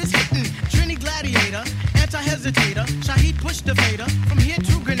 My shit is hitting. Trini Gladiator, anti-hesitator. Shaheed push the fader. From here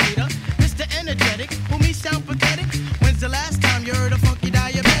to Grenada. Mr. Energetic, who me sound pathetic. When's the last time you heard a funky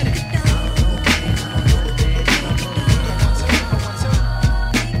diabetic?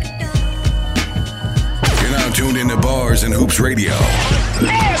 You're now tuned into Bars and Hoops Radio,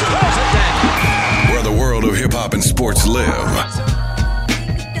 where the world of hip-hop and sports live.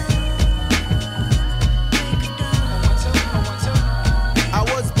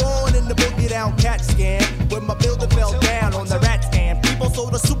 Down cat scan when my builder fell down on the rat scan. People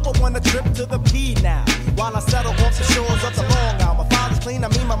sold a super one a trip to the P now. While I settle off the shores of the Long Island. My father's clean, I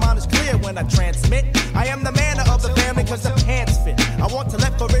mean my mind is clear when I transmit. I am the man of the family cause the pants fit. I want to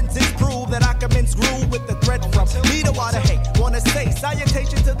let forensics prove that I can mince groove with the thread from me to water hate. Wanna say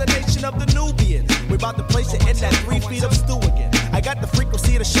salutation to the nation of the Nubians. We about to place it in that 3 feet of stew again. I got the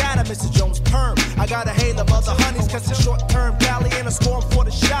frequency to shatter Mr. Jones' perm. I got a hail of other honeys cause it's short-term valley and a scorn for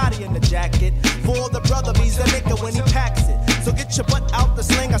the shoddy in the jacket. For the brother, he's a nigga when he packs it. So get your butt out the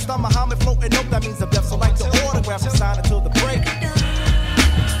sling. I start Muhammad floating up, that means I'm deaf. So like the autograph and sign until the break.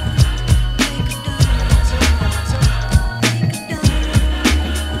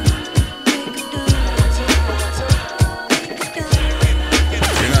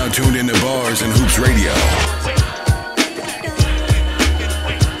 You're now tuned into Bars and Hoops Radio.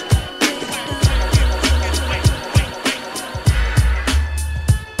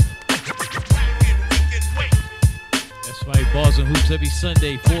 Bars and Hoops every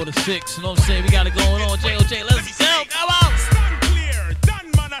Sunday, 4 to 6. You know what I'm saying? We got it going on. J.O.J., let's go. Come on. Stand clear. Done,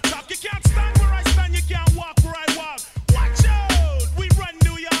 man, attack. You can't stand where I stand. You can't walk where I walk. Watch out. We run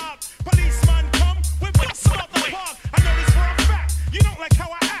New York. Policeman come. We bust up the park. I know this for a fact. You don't like how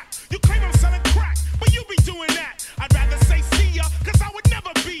I act. You claim I'm selling crack, but you be doing that. I'd rather say see ya, cause I would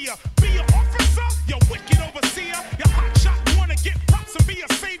never be ya. Be your officer, your wicked overseer. Your hot shot wanna get props and be a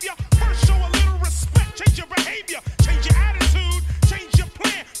savior. First show a little respect. Change your behavior. Change your attitude. Change your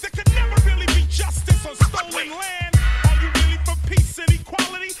plan. There could never really be justice on stolen land.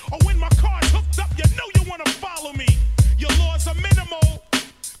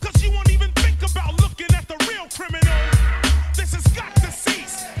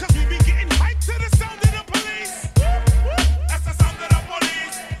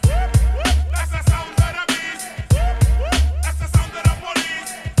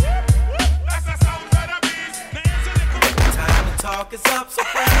 talk is up, so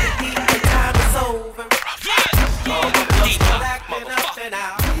grab the heat, the time is over. All the girls start acting up and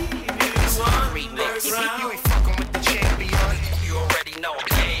out. You ain't fucking with the champion. You already know.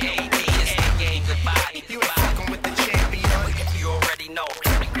 KAD is the game. Goodbye. You ain't fucking with the champion. You already know.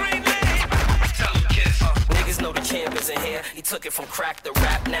 Niggas know the champ is in here. He took it from crack to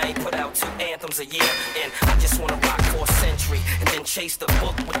rap. Now he put out 2 anthems a year. And I just wanna rock for a century. And then chase the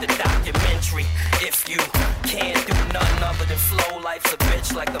book with the documentary. If you can't do nothing other than flow, life's a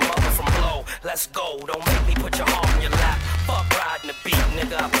bitch like the mother from Blow. Let's go. Don't make me put your heart in your lap. Fuck riding the beat,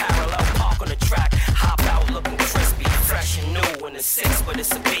 nigga. I parallel park on the track. Hop out looking crispy, fresh and new. In the 6, but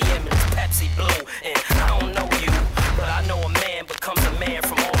it's a BM and it's Pepsi Blue. And I don't know you, but I know a man becomes a man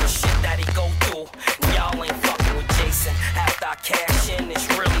from all the shit that he go through. And y'all ain't fucking with Jason. After I cash in, there's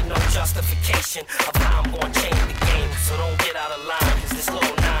really no justification of how I'm gonna change the game. So don't get out of line, cause this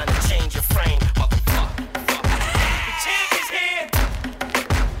little 9 will change your frame. Motherfucker. The champ is here.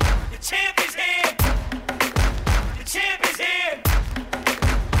 The champ is here. The champ is here.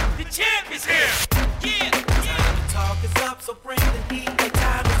 The champ is here. Yeah. Time to talk is up, so bring the heat. The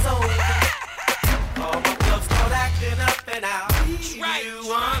time is over. All my clubs start acting up and out. Right.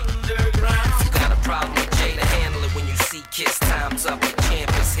 You underground. You got a problem with Jay to handle it when you see Kiss. Time's up, the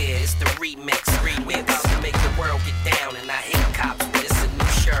champ is here. It's the remix. We're about to make the world get down. And I hate cops, but it's a new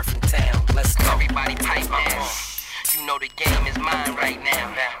sheriff in town. Let's go. Everybody tight down. You know the game is mine right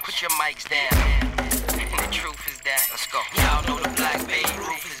now. Put your mics down. And the truth is that. Let's go. Y'all know the Black Bay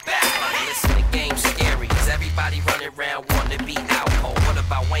roof is back. Listen, the game's scary. Cause everybody running around wanting to be out. Oh, what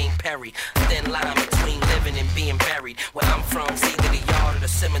about Wayne Perry? Thin line between living and being buried. Where I'm from, it's either the yard or the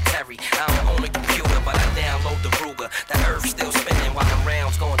cemetery. I don't own a computer, but I download the Ruger. The earth still spinning while the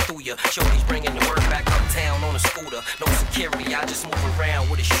rounds going through you. Shorty's bringing the work back uptown on a scooter. No security, I just move around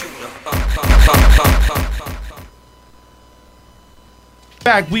with a shooter.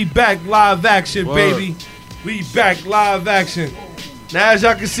 We back live action, baby. We back live action. Now, as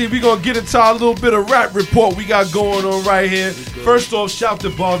y'all can see, we gonna get into our little bit of rap report we got going on right here. First off, shout to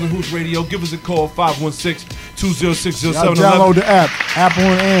Bars and Hoops Radio. Give us a call, 516-206-0711. Y'all download the app, Apple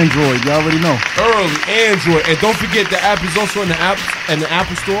and Android. Y'all already know. Early Android, and don't forget the app is also in the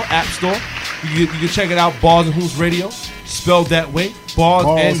Apple Store, App Store. You can check it out, Bars and Hoops Radio, spelled that way. Bars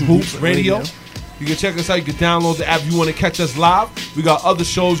and Hoops Radio. You can check us out. You can download the app if you want to catch us live. We got other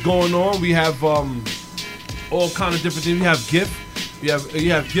shows going on. We have all kind of different things. We have GIF. You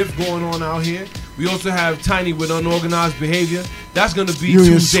have GIF going on out here. We also have Tiny with Unorganized Behavior. That's going to be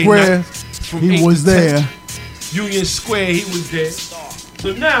Union Tuesday Square. night. From He 8 was to 10. there. Union Square, he was there.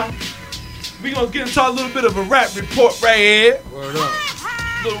 So now, we going to get into a little bit of a rap report right here. Word up.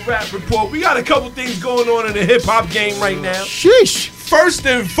 Little rap report. We got a couple things going on in the hip-hop game right now. Sheesh. First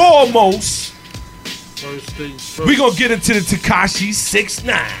and foremost, First things first. we going to get into the Tekashi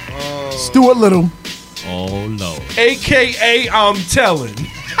 6ix9ine. Stuart Little. Oh, Lord. A.K.A. I'm Telling.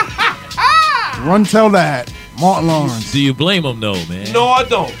 Run tell that. Martin Lawrence. Do you blame him, though, man? No, I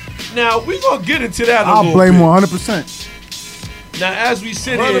don't. Now, we going to get into that a I'll little blame bit. 100%. Now, as we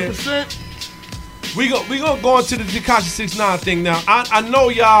sit 100%. here, we gonna go into the Tekashi 6ix9ine thing now. I know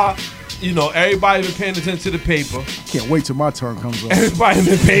y'all, you know, everybody been paying attention to the paper. Can't wait till my turn comes up. Everybody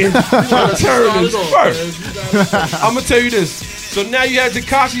been paying my turn is first. I'm gonna tell you this. So now you have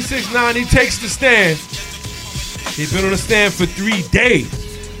Tekashi 6ix9ine. He takes the stand. He's been on the stand for 3 days.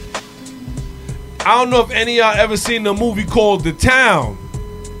 I don't know if any of y'all ever seen the movie called The Town.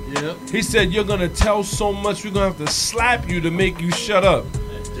 Yep. He said, you're gonna tell so much, we're gonna have to slap you to make you shut up.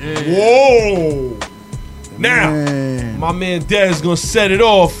 Whoa! Now, my man Dez gonna set it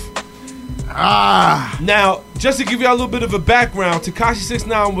off. Now, just to give you a little bit of a background, Tekashi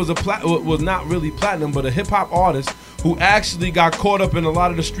 6ix9ine was not really platinum, but a hip hop artist who actually got caught up in a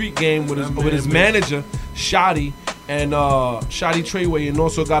lot of the street game with his manager, Shotty, and Shotty Treyway, and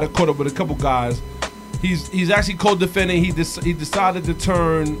also got caught up with a couple guys. He's actually co-defending. He decided to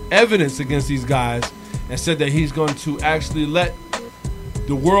turn evidence against these guys and said that he's going to actually let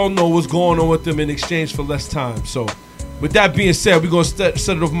the world know what's going on with them in exchange for less time. So, with that being said, we're going to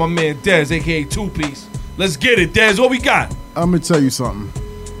set it off with my man Dez, a.k.a. Two Piece. Let's get it, Dez. What we got? I'm going to tell you something.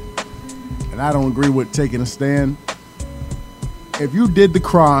 And I don't agree with taking a stand. If you did the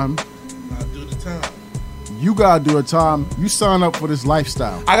crime, do the time. You got to do a time. You sign up for this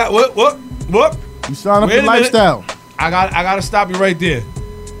lifestyle. I got what? You sign up for the lifestyle. I got to stop you right there.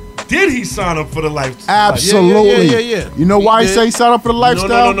 Did he sign up for the lifestyle? Absolutely. Yeah. You know why he say he signed up for the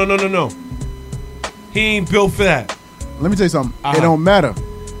lifestyle? No. He ain't built for that. Let me tell you something. It don't matter.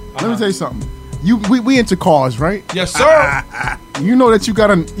 Let me tell you something. we into cars, right? Yes, sir. You know that you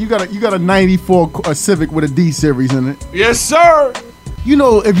got a 94 Civic with a D series in it. Yes, sir. You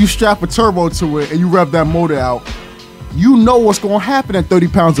know if you strap a turbo to it and you rev that motor out, you know what's going to happen at 30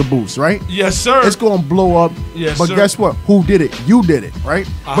 pounds of boost, right? Yes, sir. It's going to blow up. Yes, but sir. guess what? Who did it? You did it, right?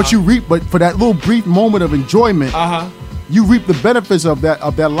 But for that little brief moment of enjoyment, you reap the benefits of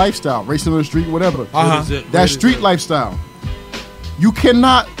that lifestyle, racing on the street, whatever. That street lifestyle. You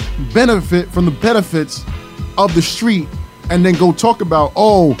cannot benefit from the benefits of the street and then go talk about,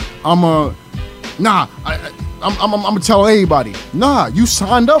 I'm gonna tell everybody. Nah, you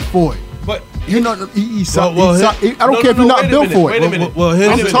signed up for it. But you know, I don't care if you're not built for it. Wait a minute. Well,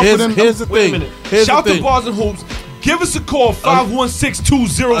 here's the thing. Shout to Bars and Hoops. Give us a call,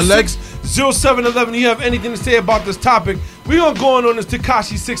 516-206-0711. If you have anything to say about this topic, we're going to go on this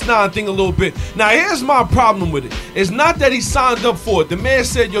Tekashi 6ix9ine thing a little bit. Now, here's my problem with it. It's not that he signed up for it. The man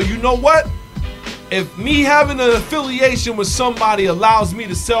said, yo, you know what? If me having an affiliation with somebody allows me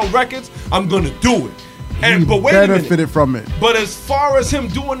to sell records, I'm going to do it. But wait a minute. Benefited from it. But as far as him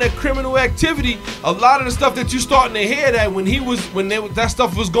doing that criminal activity, a lot of the stuff that you starting to hear that that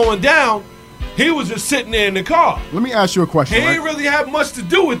stuff was going down, he was just sitting there in the car. Let me ask you a question. He ain't really have much to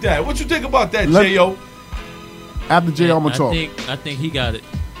do with that. What you think about that, J.O.? After J.O., I'm gonna talk. I think he got it.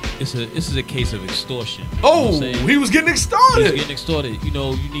 This is a case of extortion. He was getting extorted. He was getting extorted. You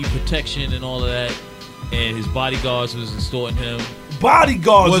know, you need protection and all of that. And his bodyguards was extorting him.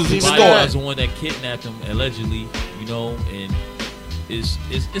 Bodyguards was the one that kidnapped him allegedly. You know, and it's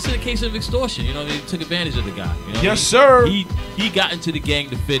a case of extortion. You know, he took advantage of the guy. You know yes, sir. He got into the gang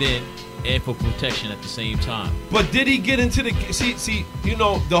to fit in and for protection at the same time. But did he get into the see? You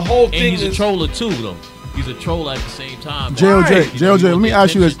know, the whole thing. And he's a troller too, though. He's a troller at the same time. JLJ, let me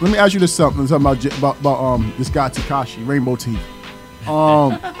ask you this. Let me ask you this something about this guy Tekashi, Rainbow Teeth.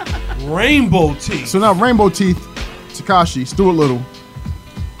 Rainbow Teeth. So now Rainbow Teeth, Tekashi, Stuart Little.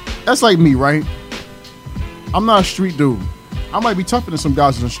 That's like me, right? I'm not a street dude. I might be tougher than some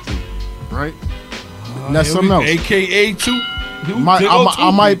guys in the street, right? And that's something else. AKA too.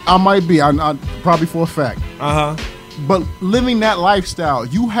 I might be. I probably for a fact. But living that lifestyle,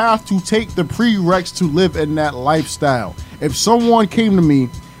 you have to take the prereqs to live in that lifestyle. If someone came to me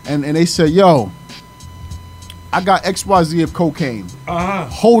and they said, yo, I got XYZ of cocaine.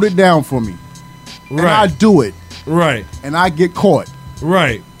 Hold it down for me. Right. And I do it. Right. And I get caught.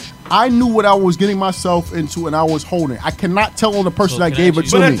 Right. I knew what I was getting myself into and I was holding. I cannot tell on the person that gave it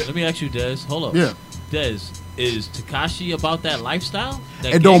to me. Let me ask you, Dez. Hold up. Yeah. Dez, is Tekashi about that lifestyle?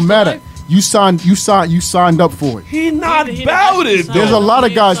 It don't matter. Life? You signed up for it. He not about it. There's a lot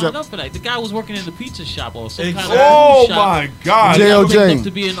of guys that. Up for that. The guy was working in the pizza shop or some kind of oh my God. JLJ.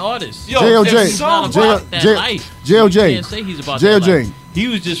 To be an artist. JLJ. Can't say he's about that life. He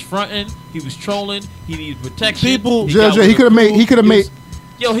was just fronting. He was trolling. He needed protection. JLJ. He could have made.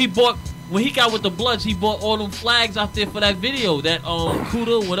 Yo, he bought. When he got with the Bloods, he bought all them flags out there for that video, that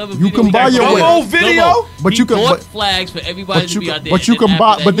Kuda, whatever. You can buy your way. Video, but you can bought flags for everybody to be out there. But you can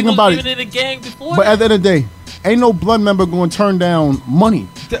buy. But think about it. Even in the gang before. But at the end of the day, ain't no blood member going to turn down money.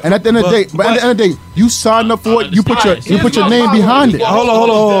 And at the end of the day, at the end of the day, you signed up for it. You put your name behind it.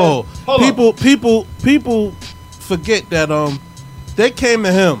 Hold on. People forget that they came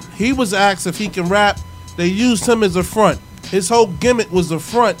to him. He was asked if he can rap. They used him as a front. His whole gimmick was a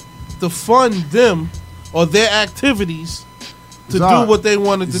front to fund them or their activities to do what they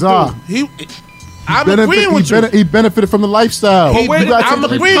wanted to do. I'm agreeing with you. He benefited from the lifestyle. I'm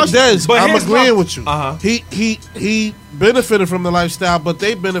agreeing, Des. I'm agreeing with you. He benefited from the lifestyle, but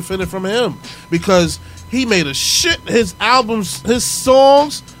they benefited from him because he made a shit. His albums, his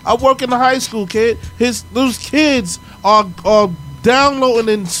songs. I work in the high school, kid. Those kids are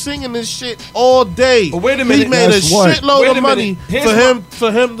downloading and singing this shit all day. But wait a minute, he made a shitload of money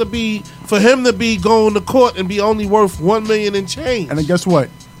for him to be going to court and be only worth $1 million and change. And then guess what?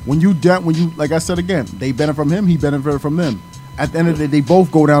 When you like I said again, they benefit from him, he benefited from them. At the end of the day, they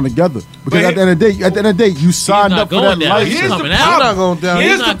both go down together. Because at the end of the day, you signed up for that life. He's not going down.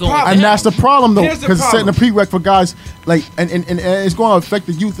 And that's the problem though, because it's setting a prereq for guys like and it's going to affect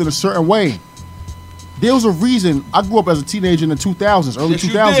the youth in a certain way. There was a reason I grew up as a teenager in the 2000s, early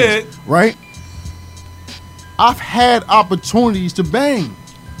 2000s, right? I've had opportunities to bang.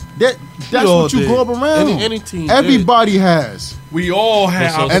 That's what you grow up around. Any team. Everybody has. We all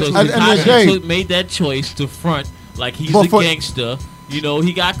have. Tekashi made that choice to front like he's a gangster. You know,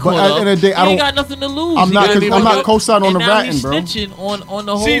 he got caught up. He ain't got nothing to lose. I'm not co-signing on the ratting, bro. Snitching on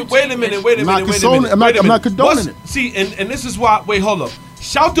the whole. See, wait a minute. I'm not condoning it. See, and this is why. Wait, hold up.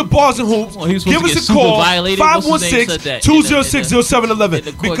 Shout to Bars and Hoops. Give us a call.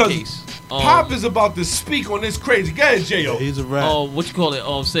 516-206-0711. Pop is about to speak on this crazy. Go ahead, J.O. He's a rat. What you call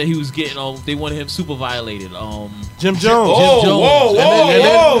it? Said he was getting. They wanted him super violated. Jim Jones. Jim Jones.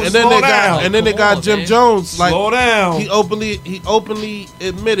 And then they got Jim Jones. Like, slow down. He openly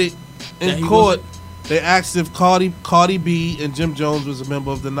admitted in court. They asked if Cardi B and Jim Jones was a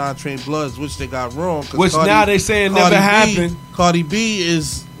member of the Non-Trained Bloods, which they got wrong. Which now they saying never happened. Cardi B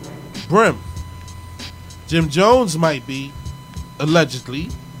is Brim. Jim Jones might be, allegedly.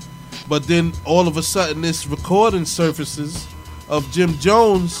 But then all of a sudden this recording surfaces of Jim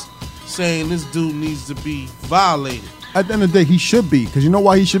Jones saying this dude needs to be violated. At the end of the day, he should be, because you know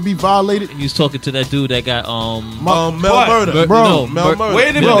why he should be violated? He was talking to that dude that got Mel Murder. Bro, Mel Murder.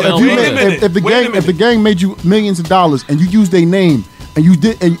 Wait a minute. If the gang made you millions of dollars and you used their name and you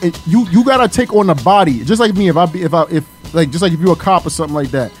did, and you gotta take on the body, just like me. Just like if you're a cop or something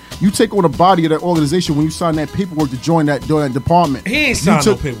like that, you take on the body of that organization when you sign that paperwork to join that department. He ain't signed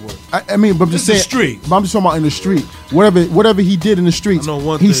no paperwork. I mean, but I'm just saying. The street. But I'm just talking about in the street. Whatever he did in the streets,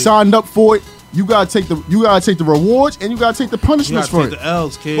 he signed up for it. You gotta take the rewards and you gotta take the punishments for it. The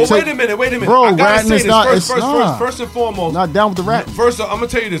L's, kid. But wait a minute. Bro, I gotta say this first and foremost. Not down with the ratting. First, I'm gonna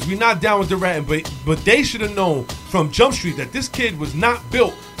tell you this: we're not down with the ratting, but they should have known from Jump Street that this kid was not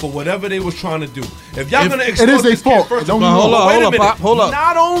built for whatever they was trying to do. If y'all gonna extort it is this their fault. kid, first Don't of all, hold up, Pop, hold up.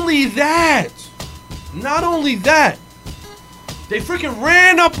 Not only that, they freaking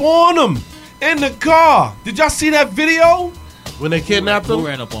ran up on him in the car. Did y'all see that video? When they kidnapped him? Who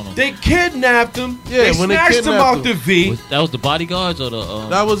ran up on him? They kidnapped him. Yeah, they when they snatched him kidnapped out the V. That was the bodyguards or the?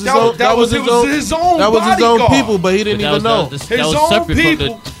 That was his own people, but he didn't even know. His own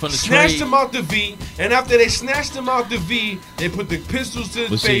people from the snatched trade. him out the V, and after they snatched him out the V, they put the pistols to his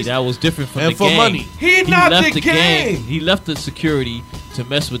But see, face. that was different from And the for gang. money. He not left the gang. He left the security to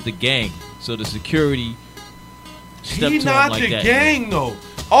mess with the gang. So the security stepped He to not him like the that. gang though.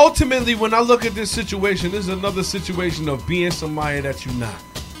 Ultimately, when I look at this situation, this is another situation of being somebody that you're not.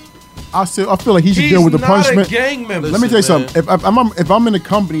 I feel like he should He's deal with the not punishment. a gang member. Let me tell you Listen, something. If I'm in a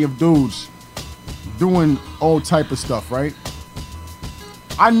company of dudes doing all type of stuff, right?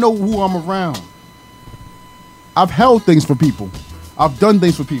 I know who I'm around. I've held things for people. I've done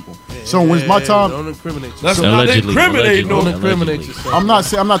things for people. So when it's my time, don't incriminate yourself. Let's not incriminate no. Don't incriminate yourself. I'm not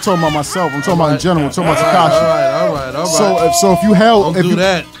talking about myself. I'm talking about in general. I'm talking about Tekashi. All right. So if you held, Don't do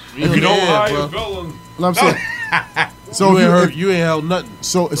that. If you don't hire bro. I'm saying. So you ain't held nothing.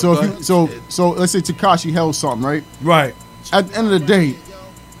 So let's say Tekashi held something, right? Right. At the end of the day,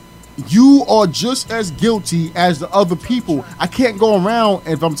 you are just as guilty as the other people. I can't go around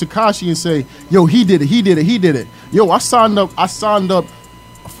if I'm Tekashi and say, "Yo, he did it." Yo, I signed up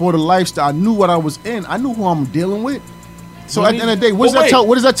for the lifestyle. I knew what I was in. I knew who I'm dealing with. So at the end of the day, what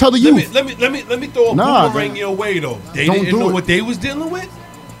does that tell the youth? Let me throw a boomerang your way though. They didn't know what they was dealing with.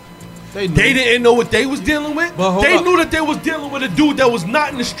 They didn't know what they was dealing with. They knew that they was dealing with a dude that was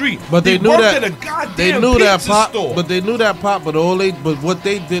not in the street. But they knew worked that at a goddamn they knew that pizza Pop. store. But they knew that Pop. But what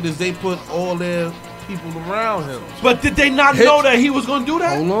they did is they put all their people around him. But did they not know that he was going to do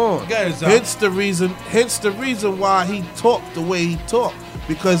that? Hold on. Hence the reason why he talked the way he talked.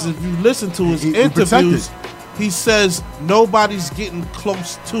 Because if you listen to his interviews, he says nobody's getting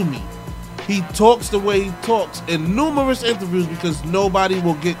close to me. He talks the way he talks in numerous interviews because nobody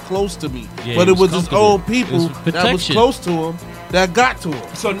will get close to me. Yeah, but it was his own people that was protection. close to him that got to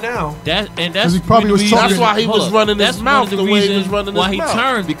him. So now that's he probably was that's why he was running his mouth the way he was running his why mouth. he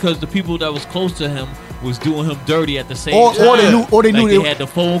turned, because the people that was close to him was doing him dirty at the same Or time. they knew they they had the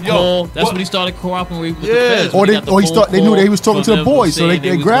phone call. That's when he started cooperating with the feds. Or they knew that he was talking to the boys, so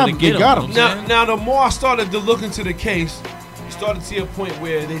they grabbed him. They got him. Now the more I started to look into the case, you started to see a point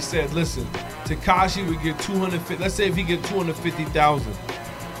where they said, listen, Tekashi would get 250. Let's say if he get 250,000,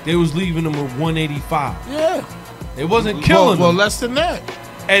 they was leaving him with 185. Yeah, it wasn't killing him. Well, less than that.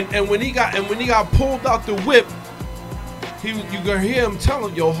 And when he got pulled out the whip, you gonna hear him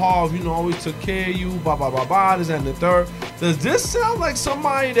telling, yo, Harv, always took care of you, blah blah blah blah, this and the third. Does this sound like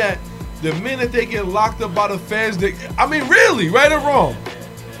somebody that the minute they get locked up by the feds, really, right or wrong?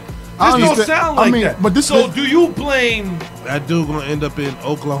 This don't sound like that. But do you blame that dude gonna end up in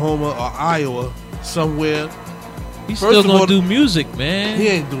Oklahoma or Iowa somewhere? He's still gonna do music, man. He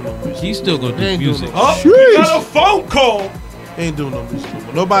ain't doing no music. He's still gonna do music. We got a phone call. He ain't doing no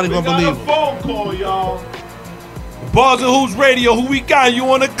music. Nobody gonna believe him. We got a phone call, y'all. Bars and Hoops Radio, who we got? You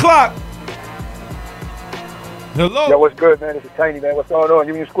on the clock? Hello. Yo, what's good, man? It's Tiny, man. What's going on?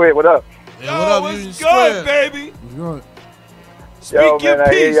 Union Squared, what up? Yeah, what up, what's good, baby? Good. Yo, man,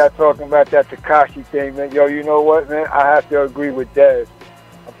 I hear y'all talking about that Tekashi thing, man. Yo, you know what, man? I have to agree with Dez.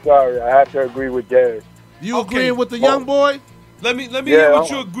 I'm sorry, I have to agree with Dez. You agreeing with the young boy? Let me hear what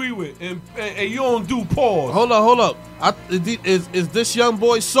you agree with, and you don't do pause. Hold up. Is this young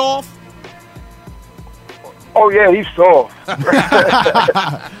boy soft? Oh yeah, he's soft.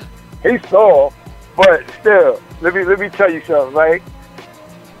 He's soft, but still, let me tell you something, right?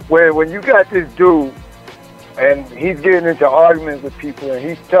 When you got this dude, and he's getting into arguments with people, and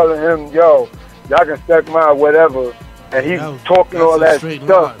he's telling him, "Yo, y'all can suck my whatever," and he's talking all that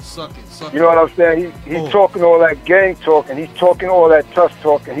stuff. Suck it. You know what I'm saying? He's talking all that gang talk, and he's talking all that tough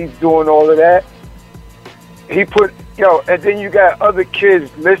talk, and he's doing all of that. And then you got other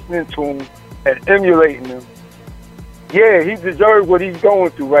kids listening to him and emulating him. Yeah, he deserves what he's going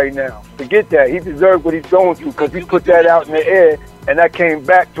through right now. Forget that. He deserves what he's going through because he put that out in the air, and that came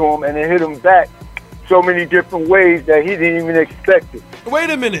back to him, and it hit him back so many different ways that he didn't even expect it. Wait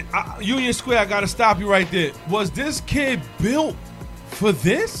a minute. Union Square, I got to stop you right there. Was this kid built for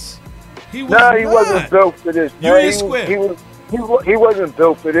this? He wasn't built for this. Union Square. He wasn't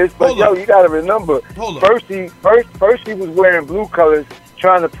built for this, but you got to remember, first he was wearing blue colors,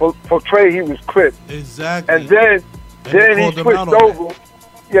 trying to portray he was Crip. Exactly. And then he switched over.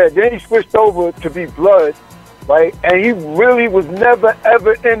 Yeah, then he switched over to be Blood, right? And he really was never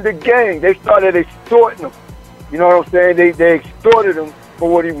ever in the gang. They started extorting him. You know what I'm saying? They extorted him for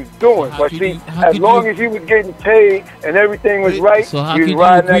what he was doing. But see, as long as he was getting paid and everything was right, So how he can was you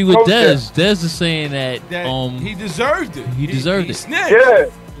riding agree that with Dez? coattail. Dez is saying that he deserved it. He deserved it. Snitched. Yeah,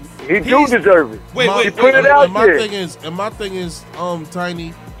 he do deserve it. He put it out there. My thing is,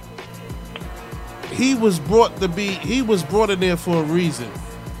 Tiny. He was brought in there for a reason.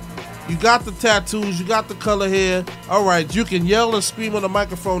 You got the tattoos, you got the color hair. All right, you can yell and scream on the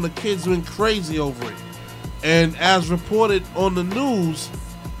microphone. The kids went crazy over it. And as reported on the news,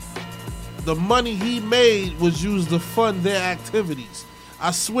 the money he made was used to fund their activities.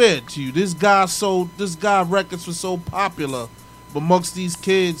 I swear to you, this guy records were so popular amongst these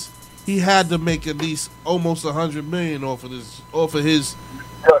kids. He had to make at least almost $100 million off of his.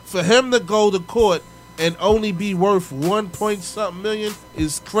 For him to go to court and only be worth $1.something million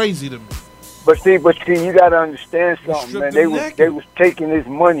is crazy to me. But see, you gotta understand something, man. They was taking his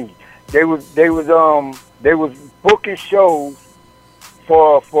money. They was booking shows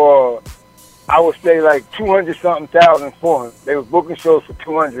for I would say like 200-something thousand for him. They was booking shows for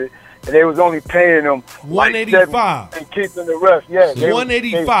 200, and they was only paying them 185 and keeping the rest. Yeah,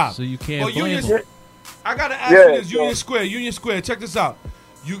 185. So you can't blame him. I gotta ask you this, Union Square. Check this out.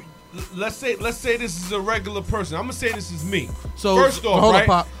 Let's say this is a regular person. I'm gonna say this is me. So first off, hold right?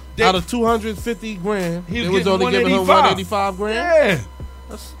 up, Pop. Out of 250 grand, he they was only giving him 185 grand.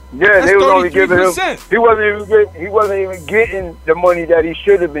 Yeah, they was only giving him. He wasn't even getting the money that he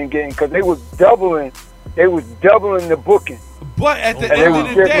should have been getting because they was doubling. They was doubling the booking. But at the end of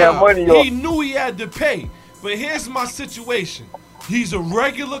the day, he knew he had to pay. But here's my situation. He's a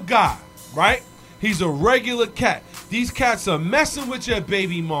regular guy, right? He's a regular cat. These cats are messing with your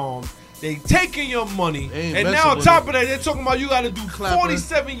baby mom. They taking your money. And now on top of that, they're talking about you got to do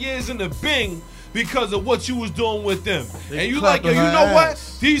 47 years in the Bing because of what you was doing with them. And you like, yo, you know what?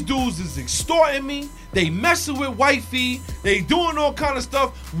 These dudes is extorting me. They messing with wifey. They doing all kind of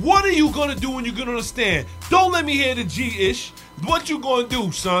stuff. What are you going to do when you get on the stand? Don't let me hear the G-ish. What you going to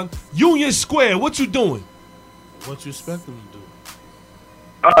do, son? Union Square, what you doing? What you expect them to do?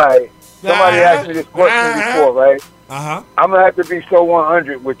 All right. Somebody asked me this question before, right? I'm going to have to be so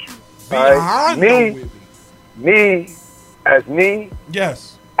 100 with you. Right? Me,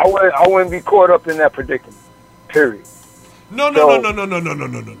 yes. I wouldn't be caught up in that predicament. Period. No.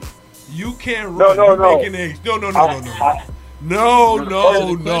 You can't run. No.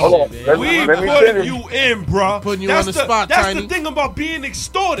 We put you in, bro. Putting you on the spot, That's Tiny. the thing about being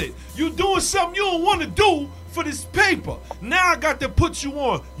extorted. You doing something you don't want to do for this paper. Now I got to put you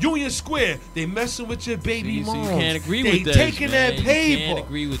on Union Square. They messing with your baby mom. So you can't agree they with Dez, taking man. that paper. You can't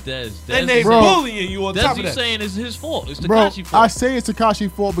agree with Dez. And they bullying you on top of that. saying it's his fault. It's Bro, Tekashi fault. I say it's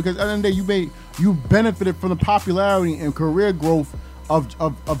Tekashi's fault because at the end of the day, you benefited from the popularity and career growth of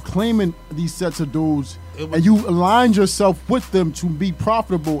claiming these sets of dudes, and you aligned yourself with them to be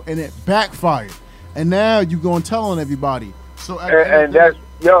profitable, and it backfired. And now you go and tell on everybody. So and that's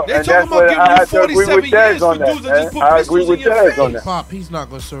what I have to agree with Dez on that. Man. I agree with Dez on that. Pop, he's not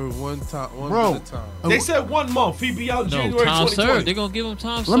gonna serve one time. They said 1 month. He be out January 2020. They're gonna give him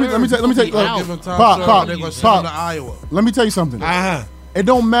time. Let me tell you. Pop. They're gonna send him to Iowa. Let me tell you something. It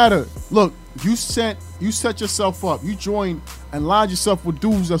don't matter. Look, you set yourself up. You joined and lined yourself with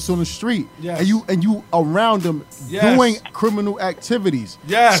dudes that's on the street, and you around them doing criminal activities.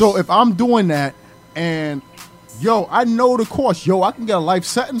 Yes. So if I'm doing that and yo, I know the course. Yo, I can get a life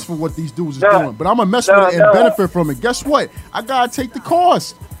sentence for what these dudes is doing, but I'm gonna mess with it and benefit from it. Guess what? I gotta take the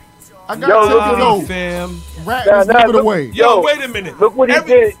course. I gotta take fam. Rat is moving away. Yo, wait a minute. Look what he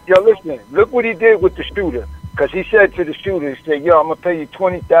did. Yo, listen. Look what he did with the shooter. Because he said to the shooter, he said, yo, I'm going to pay you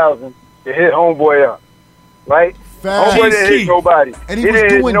 $20,000 to hit homeboy up. Right? Facts. Homeboy didn't hit nobody. And he was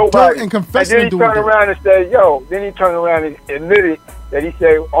doing dirt and confessing and then he turned around and said, yo, then he turned around and admitted that he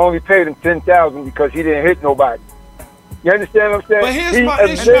said only paid him $10,000 because he didn't hit nobody. You understand what I'm saying? But here's my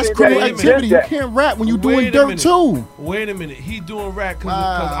issue. That's criminal activity. You can't rap when you're doing dirt too. Wait a minute. He doing rap because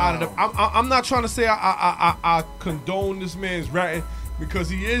out of the. I'm not trying to say I condone this man's ratting because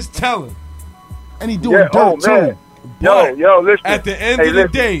he is telling. And he doing dirt too. Yo, listen. At the end of the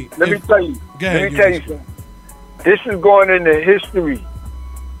day, let me tell you something. This is going in the history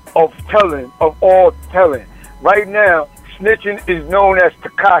of telling, of all telling. Right now, snitching is known as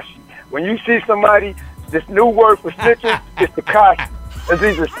Tekashi. When you see somebody, this new word for snitching is Tekashi. It's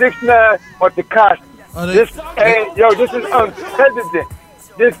either 6ix9ine or Tekashi. This is unprecedented.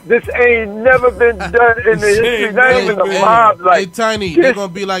 This ain't never been done in the history. Not even the mob. Hey, Tiny, they're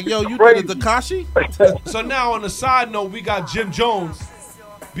gonna be like, yo, you did a Tekashi? So now, on the side note, we got Jim Jones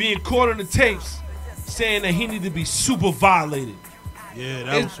being caught on the tapes saying that he need to be super violated. Yeah,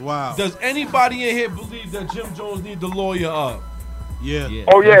 that was wild. Does anybody in here believe that Jim Jones need to lawyer up? Yeah.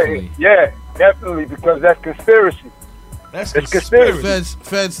 Yeah, definitely, because that's conspiracy. That's conspiracy.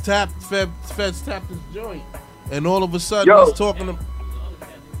 Feds tapped his joint, and all of a sudden he's talking to.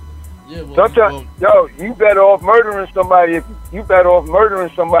 Yeah, sometimes, you better off murdering somebody. If you better off murdering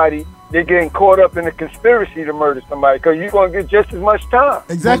somebody, they're getting caught up in a conspiracy to murder somebody because you're gonna get just as much time.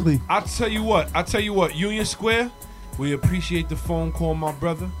 Exactly. Well, I tell you what, Union Square, we appreciate the phone call, my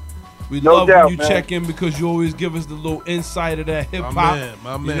brother. We love when you check in because you always give us the little insight of that hip hop.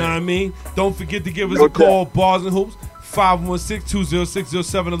 My man. You know what I mean? Don't forget to give us a call, Bars and Hoops.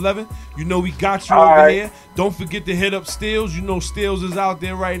 516-206-0711. You know we got you over here. Don't forget to hit up Steels. You know Steels is out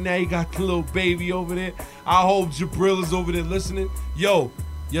there right now. He got the little baby over there. I hope Jabril is over there listening. Yo,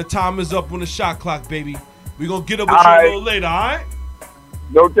 your time is up on the shot clock, baby. We gonna get up with you a little later, all right?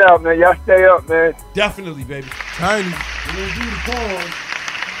 No doubt, man. Y'all stay up, man. Definitely, baby. Tiny. We're gonna do the call.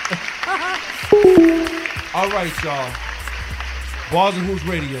 All right, y'all. Bars and Hoops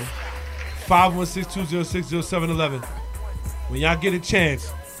Radio. 516-206-0711. When y'all get a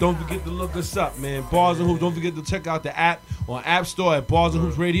chance, don't forget to look us up, man. Bars and Hoops. Don't forget to check out the app on App Store at Bars and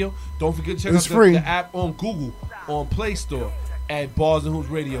Hoops Radio. Don't forget to check out the app on Google, on Play Store at Bars and Hoops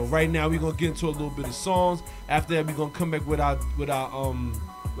Radio. Right now, we're gonna get into a little bit of songs. After that, we're gonna come back with our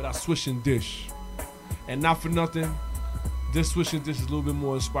Swish and Dish. And not for nothing, this Swish and Dish is a little bit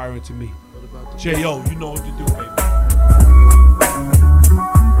more inspiring to me. J.O., you know what to do, baby.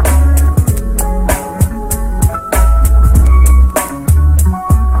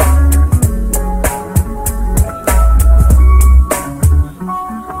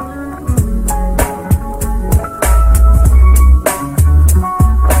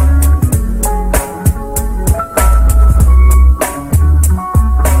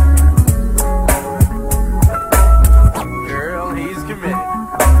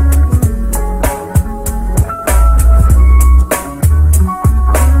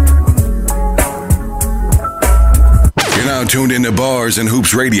 Tuned in to Bars and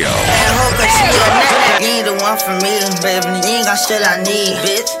Hoops Radio. You ain't the one for me, baby. You ain't got shit I need,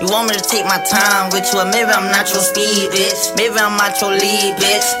 bitch. You want me to take my time with you, or maybe I'm not your speed, bitch. Maybe I'm not your lead,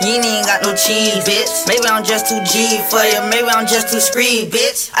 bitch. You ain't got no cheese, bitch. Maybe I'm just too G for you, maybe I'm just too screed,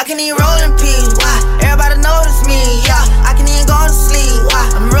 bitch. I can even roll in peace, why? Everybody notice me, yeah. I can even go to sleep, why?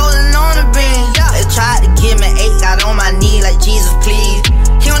 I'm rolling on the beam, yeah. They tried to give me 8, got on my knee like Jesus, please.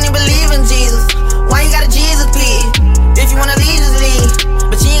 He don't even believe in Jesus. Why you got a Jesus, please? If you wanna leave, just leave.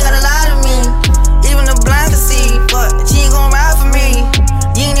 But you ain't gotta lie to me. Even the blind can see, but you ain't gon' ride for me.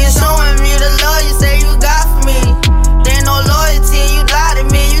 You ain't even showing me the love you say you got for me. There ain't no loyalty, you lied to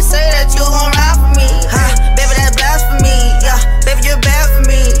me. You say that you gon' ride for me. Baby, that's blasphemy, yeah. Baby, you're bad for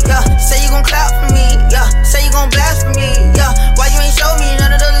me, yeah. Say you gon' clap for me, yeah. Say you gon' blast for me, yeah. Why you ain't show me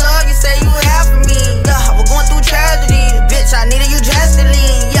none of the love you say you have for me, yeah. We're going through tragedy, bitch, I needed you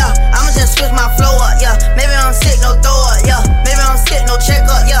drastically, yeah. I'ma just switch my flow up, yeah. Maybe I'm sick, no throw up, yeah. Maybe I'm sick, no check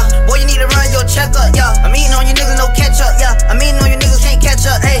up, yeah. Boy, you need to run your checkup, yeah. I'm eating on you niggas, no catch up, yeah. I'm eating on you niggas, can't catch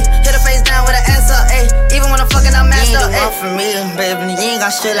up, ayy. Hit a face down with an ass up, ayy. Even when I'm fucking, I'm messed up, ayy. You ain't the one for me, baby. You ain't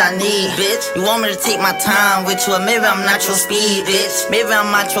got shit I need, bitch. You want me to take my time with you, or maybe I'm not your speed, bitch. Maybe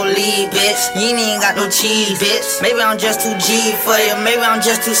I'm not your lead, bitch. You ain't got no cheese, bitch. Maybe I'm just too G for you, maybe I'm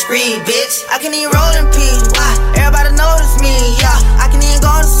just too screed, bitch. I can even roll in peace, why? Everybody notice me, yeah. I can even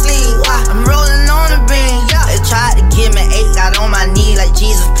go to sleep, why? I'm rolling on the beam, yeah. They try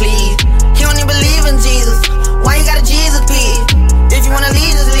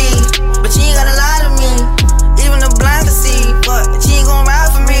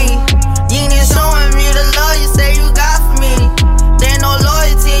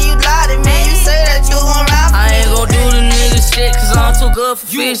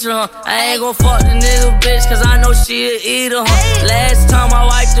feature, huh? I ain't gon' fuck the nigga bitch, cause I know she a eater, huh? Last time I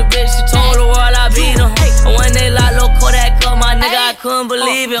wiped the bitch, she told the world I beat her, huh? And when they lock low Kodak up, my nigga, I couldn't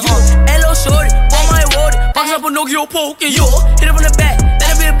believe it, Hello, shorty, on my road, box up a Nokia poke, and yo, hit it from the back,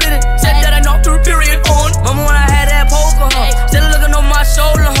 that'll be a blitz, said that I knocked her period on. Mama, when I had that poker, huh? Still looking over my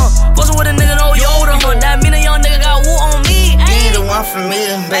shoulder, huh? Fussing with a nigga, no Yoda, huh? That mean a young nigga got woo on me. You ain't the one for me,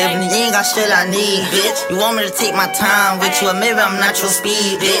 baby. You ain't got shit I need, bitch. You want me to take my time with you, or maybe I'm not your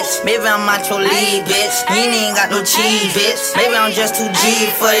speed, bitch. Maybe I'm not your lead, bitch. You ain't got no cheese, bitch. Maybe I'm just too G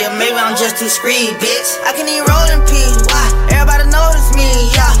for you, maybe I'm just too screed, bitch. I can even roll in peace, why? Everybody notice me,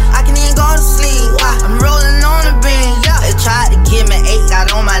 yeah. I can even go to sleep, why? I'm rolling on the beam, yeah. They tried to give me 8, got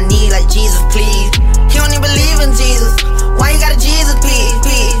on my knee like Jesus, please. He don't even believe in Jesus. Why you got a Jesus, please,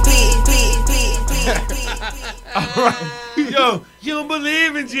 please, please, please, please, please. All right. Yo, you don't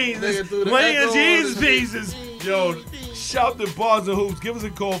believe in Jesus. Why you got Jesus pieces? Yo, shout to Bars and Hoops. Give us a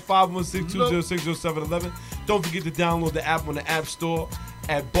call, 516-206-0711. Don't forget to download the app on the App Store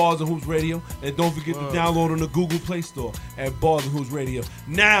at Bars and Hoops Radio. And don't forget to download on the Google Play Store at Bars and Hoops Radio.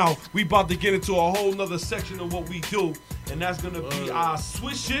 Now, we about to get into a whole nother section of what we do. And that's going to be our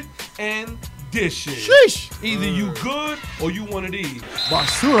Swish It and Dish It. Sheesh. Either you good or you one of these.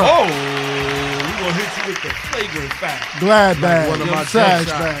 Basura. Oh, we going to hit you with the flagrant fact. Glad bag. One of my trash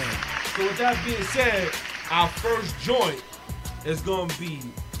jump bag. So with that being said, our first joint is going to be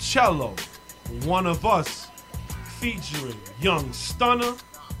Cello, One of Us, featuring Young Stunner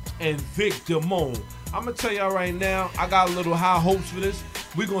and Vic Damone. I'm going to tell y'all right now, I got a little high hopes for this.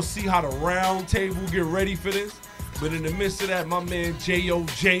 We're going to see how the round table get ready for this. But in the midst of that, my man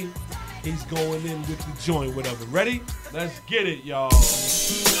J.O.J., he's going in with the joint, whatever. Ready? Let's get it, y'all.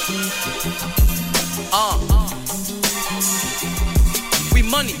 We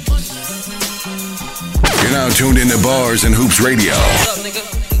money. You're now tuned into Bars and Hoops Radio. What's up, nigga?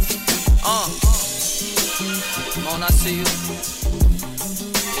 Come on, I see you.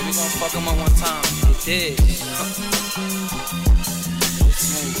 Yeah, we gon' fuck him up one time. It did.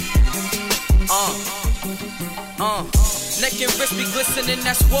 Neck and wrist be glistening,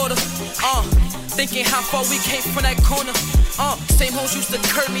 that's water. Thinking how far we came from that corner. Same hoes used to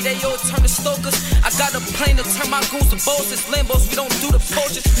curb me, they all turn to stokers. I got a plane to turn my goons to bosses. Lambos, we don't do the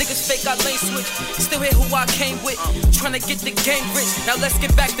Porsches. Niggas fake, I lane switch. Still hear who I came with. Trying to get the game rich. Now let's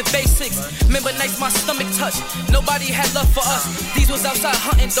get back to basics. Remember nights my stomach touched. Nobody had love for us. These was outside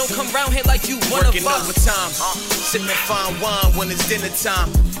hunting, don't come round here like you one Working of us. overtime, sipping fine wine when it's dinner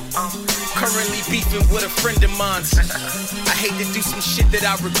time. Currently beefing with a friend of mine. I hate to do some shit that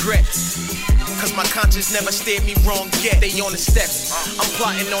I regret. Cause my conscience never steered me wrong yet. They on the steps. I'm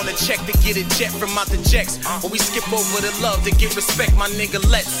plotting on a check to get a jet from out the jacks. But we skip over the love to get respect, my nigga.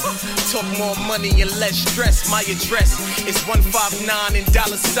 Let's talk more money and less stress. My address is 159 and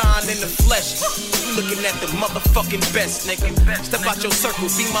 $ in the flesh. You looking at the motherfucking best, nigga. Step out your circle,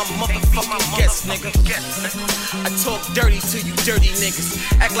 be my motherfucking guest, nigga. I talk dirty to you dirty niggas.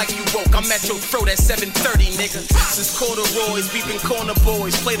 Act like you woke, I'm at your throat at 7:30, nigga. Since corduroys, we been corner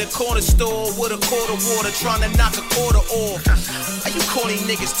boys. Play the corner store with a quart of water, trying to knock a quarter off. Are you corny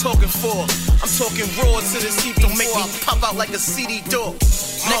niggas talking for? I'm talking raw to the CB. Don't make me pop out like a CD door.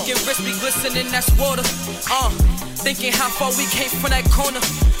 Neck and wrist be glistening, that's water. Thinking how far we came from that corner.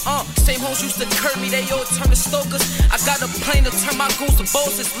 Same hoes used to curb me, they all turn to stokers. I got a plane to turn my goons to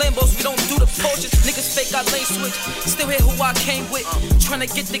bosses. Lambos, we don't do the Porsches. Niggas fake, I lane switch. Still hear who I came with. Trying to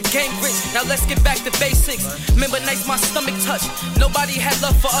get the game rich. Now let's get back to basics. Remember nights my stomach touched. Nobody had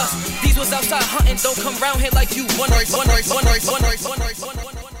love for us. These was outside hunting, don't come round here like you one.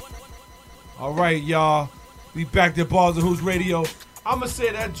 All right, y'all. We back to Bars and Hoops Radio. I'ma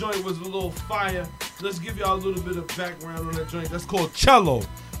say that joint was a little fire. Let's give y'all a little bit of background on that joint. That's called Cello,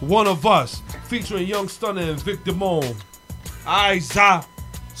 One of Us, featuring Young Stunner and Vic Damone. Aight, za.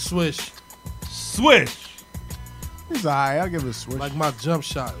 Swish. Swish. It's alright, I'll give it a swish. Like my jump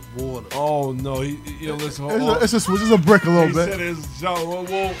shot, water. Oh no, listen. It's a switch. It's a brick a little He bit. said it's jump.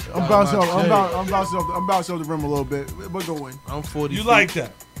 Whoa. I'm bouncing off the rim a little bit, but go in. I'm 40. You like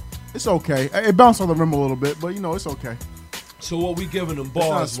that? It's okay. It bounced off the rim a little bit, but you know it's okay. So what we giving them It's bars?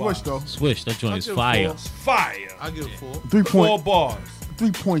 not a swish though. Swish, that joint is give fire. Fire. I give it 4. 4 bars.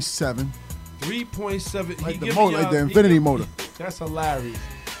 3.7. 3.7. Like the motor, like the infinity motor. That's hilarious.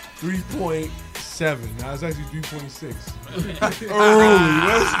 3.7. Now it's actually 3.6. Early.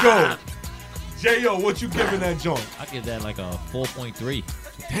 Let's go. J.O., what you giving that joint? I give that like a 4.3.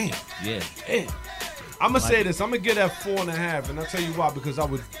 Damn. Yeah. Damn. I'm going to say this. I'm going to give that 4.5. And I'll tell you why. Because I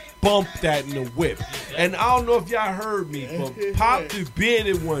would bump that in the whip. And I don't know if y'all heard me, but Pop the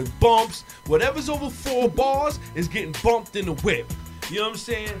Bandit one bumps. Whatever's over 4 bars is getting bumped in the whip. You know what I'm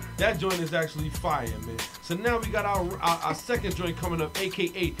saying? That joint is actually fire, man. So now we got our second joint coming up,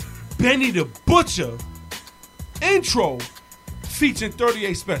 a.k.a. Benny the Butcher intro featuring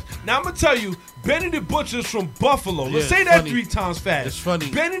 38 Special. Now I'm going to tell you, Benny the Butcher's from Buffalo. Let's say that 3 times fast. It's funny.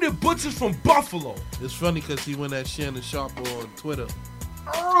 Benny the Butcher's from Buffalo. It's funny because he went at Shannon Sharp on Twitter.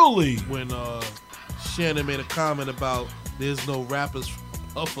 Early. When Shannon made a comment about there's no rappers from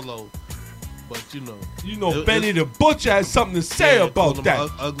Buffalo. But you know, Benny the Butcher has something to say about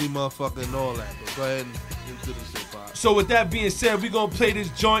that. Ugly motherfucker and all that. But go ahead and do this shit, Bob. So with that being said, we're gonna play this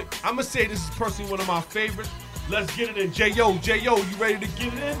joint. I'm gonna say this is personally one of my favorites. Let's get it in. J.O., you ready to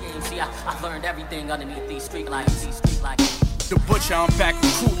get it in? See, I learned everything underneath these street lights. The Butcher, I'm back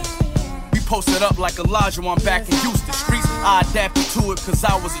recruiting. We posted up like Elijah, I'm back in Houston streets. I adapted to it cause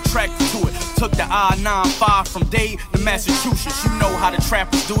I was attracted to it. Took the I-95 from Dade to Massachusetts. You know how the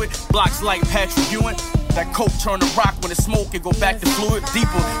trappers do it. Blocks like Patrick Ewing. That coke turn to rock when it's smoke, it go back to fluid.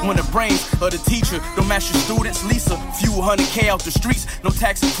 Deeper when the brains of the teacher don't match your students. Lisa, few $100K out the streets, no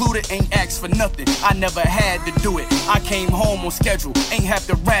tax included. Ain't asked for nothing, I never had to do it. I came home on schedule, ain't have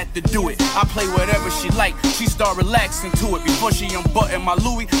to rat to do it. I play whatever she like, she start relaxing to it. Before she unbutton my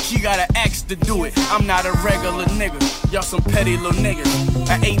Louis, she gotta ask to do it. I'm not a regular nigga, y'all some petty little niggas.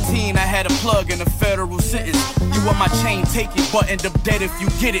 At 18, I had a plug in a federal sentence. You want my chain, take it, but end up dead if you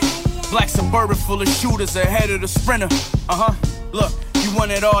get it. Black Suburban full of shooters ahead of the Sprinter. Look, you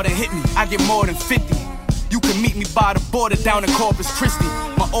want it all to hit me, I get more than 50. You can meet me by the border down in Corpus Christi.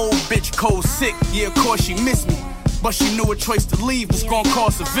 My old bitch cold sick, yeah, of course she missed me. But she knew a choice to leave was gonna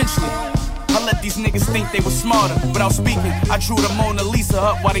cost eventually. I let these niggas think they were smarter. Without speaking, I drew the Mona Lisa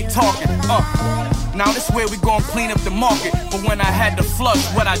up while they talking. Now this where we gon' clean up the market. But when I had to flush,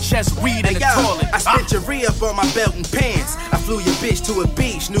 what I just read in the toilet. I spent your re-up on my belt and pants. I flew your bitch to a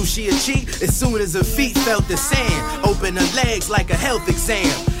beach, knew she a cheat as soon as her feet felt the sand. Open her legs like a health exam.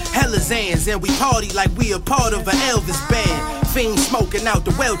 Hella Zans, and we party like we a part of an Elvis band. Fiends smoking out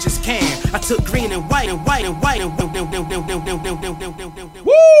the Welch's can. I took green and white and white and white and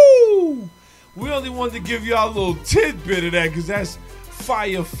woo! We only wanted to give y'all a little tidbit of that because that's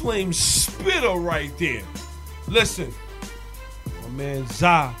Fire Flame Spitter right there. Listen, my man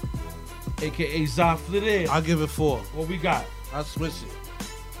Za, a.k.a. Za Flitter. I'll give it 4. What we got? I switch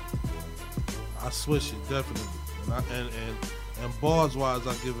it, definitely. And bars wise,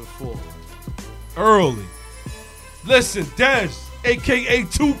 I give it 4. Early. Listen, Des, a.k.a.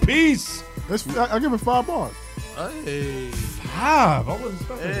 2 Piece. I give it 5 bars. Hey. 5? I wasn't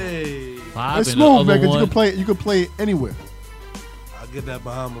expecting. Hey. 5. It's smooth, man, because you can play it anywhere. I get that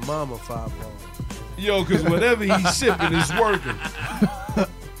behind my mama 5 bars. Yo, because whatever he's sipping is working.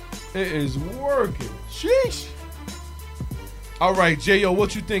 It is working. Sheesh. All right, J.O.,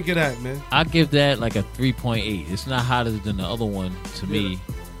 what you think of that, man? I give that like a 3.8. It's not hotter than the other one to me,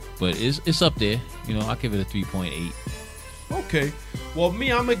 but it's up there. You know, I give it a 3.8. Okay. Well,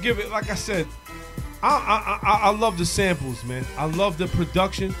 me, I'm gonna give it. Like I said, I love the samples, man. I love the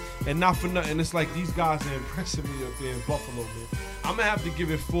production, and not for nothing, it's like these guys are impressing me up there in Buffalo, man. I'm gonna have to give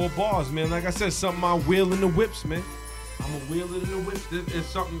it 4 bars, man. Like I said, something I wheel in the whips, man. I'm gonna wheel it in the whips. It's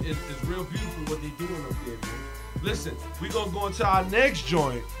something. It's real beautiful what they doing up there, man. Listen, we gonna go into our next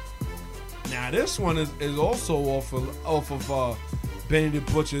joint. Now this one is also off of Benny the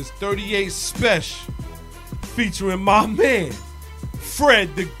Butcher's 38 Special, featuring my man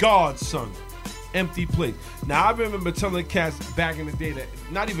Fred the Godson. Empty Place. Now I remember telling cats back in the day that,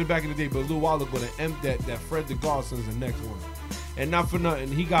 not even back in the day, but a little while ago, that Fred the Godson's the next one. And not for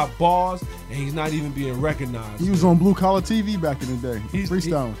nothing, he got bars and he's not even being recognized. He was on Blue Collar TV back in the day. He's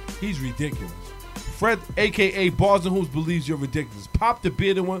freestyling. He's ridiculous. Fred, a.k.a. Bars and Hoops, believes you're ridiculous. Pop the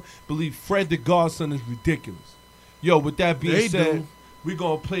Bearded One believe Fred the Godson is ridiculous. Yo, with that being said, we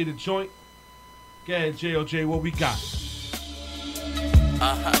gonna play the joint. Go ahead, J.O.J., what we got?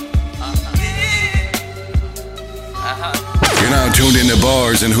 You're now tuned into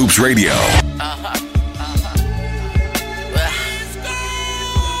Bars and Hoops Radio.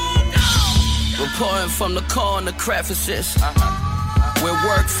 Reporting from the corner crevices. Where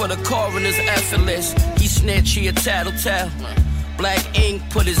work for the coroner's effortless. He snitch, he a tattletale. Black ink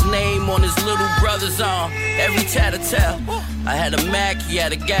put his name on his little brother's arm. Every tattletale. I had a Mac, he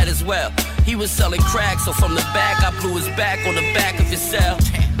had a gat as well. He was selling crack, so from the back I blew his back on the back of his cell.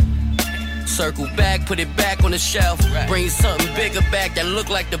 Circle back, put it back on the shelf. Bring something bigger back that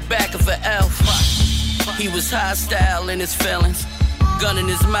looked like the back of an elf. He was hostile in his feelings. Gun in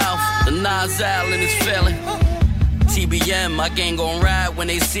his mouth, the nozzle in his feeling. TBM, my gang gon' ride when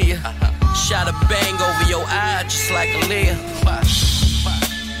they see ya. Shot a bang over your eye just like a Leah.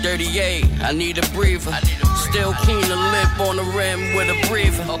 38, I need a breather. Still keen to live on the rim with a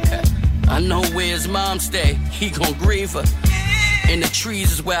breather. Okay. I know where his mom stay, he gon' grieve her. In the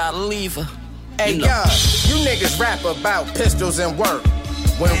trees is where I leave her. Hey, You know. y'all, you niggas rap about pistols and work.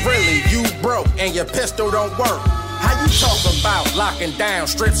 When really you broke and your pistol don't work. How you talk about locking down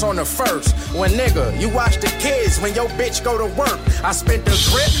strips on the first? When nigga, you watch the kids when your bitch go to work. I spent the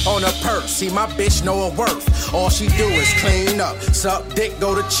grip on her purse, see my bitch know her worth. All she do is clean up, suck dick,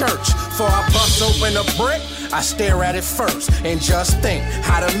 go to church. Before I bust open a brick, I stare at it first and just think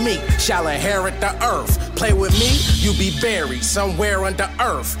how the meek shall inherit the earth. Play with me, you be buried somewhere under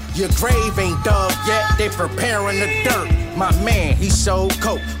earth. Your grave ain't dug yet, they preparing the dirt. My man, he sold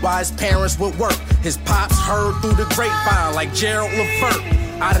coke while his parents would work. His pops heard through the grapevine like Gerald Levert.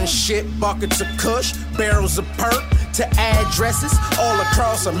 I done shit buckets of kush, barrels of perk to addresses all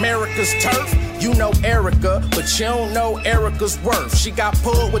across America's turf. You know Erica, but you don't know Erica's worth. She got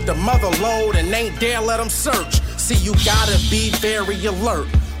pulled with the mother load and ain't dare let them search. See, you gotta be very alert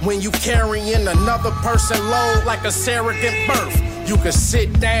when you carrying another person load like a surrogate birth. You can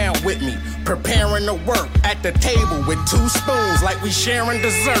sit down with me, preparing to work at the table with 2 spoons like we sharing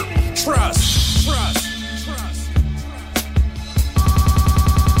dessert. Trust, trust.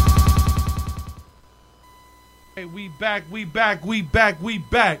 Hey, we back.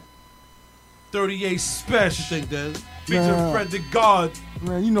 38 special. Think that? Featuring Nah. Fred the God.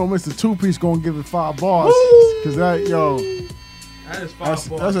 Man, you know Mr. Two Piece gonna give it 5 bars. Woo! Cause that, yo, That is 5 bars.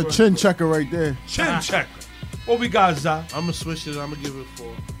 that's a chin checker right there. Chin checker. What we got, Za? I'm gonna switch it. I'm gonna give it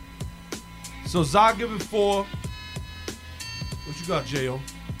 4. So Za give it 4. What you got, J.O.?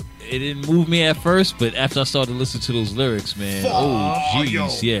 It didn't move me at first, but after I started listening to those lyrics, man, oh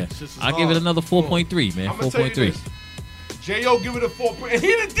jeez, yeah, I give it another 4.3, man, I'm gonna tell you 4.3. this. J.O. give it a 4. And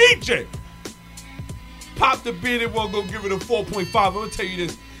he the DJ. Pop the beat and won't go give it a 4.5. I'm gonna tell you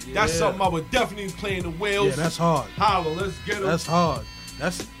this. That's Yeah. something I would definitely play in the wheels. Yeah, that's hard. Holla, let's get him. That's hard.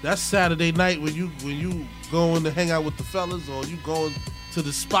 That's Saturday night when you going to hang out with the fellas, or you going to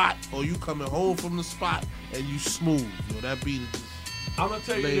the spot, or you coming home from the spot and you smooth. You know, that beat is just I'm gonna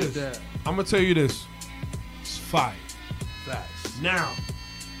tell you laid this. down. I'm gonna tell you this. It's fire. Facts. Now,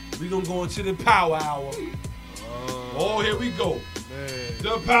 we gonna go into the power hour. Oh, here we go. Man.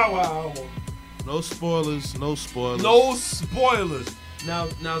 The power hour. No spoilers. No spoilers. No spoilers. Now,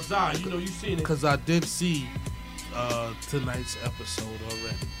 Zai, you know you seen it. Because I did see tonight's episode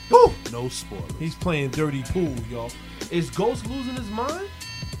already. Woo! No spoilers. He's playing dirty pool, y'all. Is Ghost losing his mind?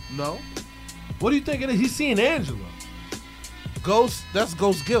 No. What do you think it is? He's seeing Angela. Ghost, that's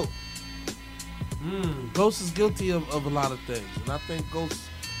Ghost guilt. Ghost is guilty of a lot of things. And I think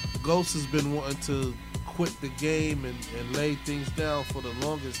Ghost has been wanting to quit the game and lay things down for the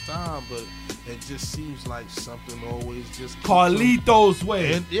longest time, but it just seems like something always just keeps Carlito's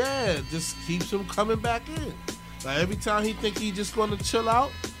way. And yeah, it just keeps him coming back in. Like every time he think he's just gonna chill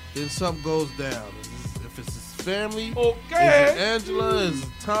out, then something goes down. If it's his family, okay, is it Angela, is it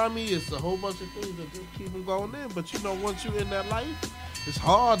Tommy, it's a whole bunch of things that just keep him going in. But you know, once you're in that life, it's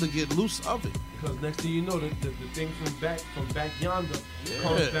hard to get loose of it. Because next thing you know, the thing from back yonder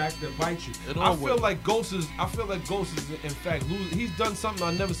comes back to bite you. I feel like Ghost is in fact losing. He's done something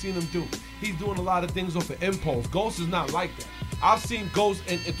I've never seen him do. He's doing a lot of things off of impulse. Ghost is not like that. I've seen Ghost,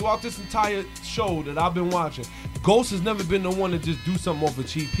 and throughout this entire show that I've been watching, Ghost has never been the one to just do something off of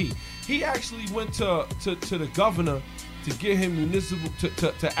GP. He actually went to the governor to get him municipal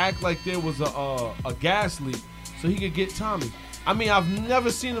to act like there was a gas leak so he could get Tommy. I mean, I've never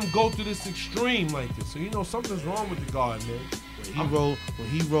seen him go through this extreme like this. So you know something's wrong with the guard, man. When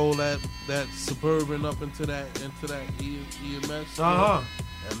he rolled that Suburban up into that EMS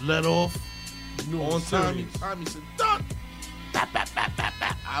and let off on Tommy. Tommy said, "Duck!"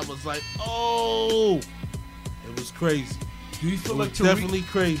 I was like, "Oh!" It was crazy. Do you feel like definitely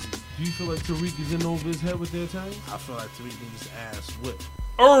crazy? Do you feel like Tariq is in over his head with their time? I feel like Tariq needs his ass whipped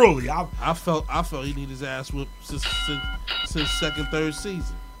early. I felt he needed his ass whipped since second, third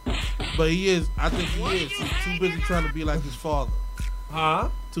season. But he is. I think he is. He's too busy trying to be like his father. Huh?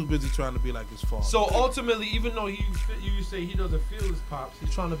 Too busy trying to be like his father. So ultimately, even though you say he doesn't feel his pops,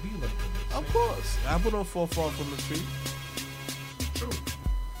 he's trying to be like him. Of course. Apple don't fall far from the tree. True.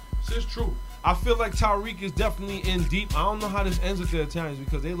 This is true. I feel like Tariq is definitely in deep. I don't know how this ends with the Italians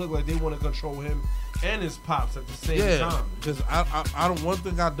because they look like they want to control him and his pops at the same time. Because I don't. One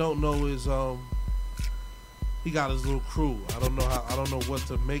thing I don't know is he got his little crew. I don't know what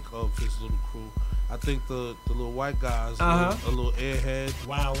to make of his little crew. I think the little white guy's a little airhead,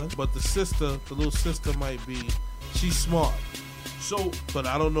 wildin'. But the little sister might be. She's smart. So, but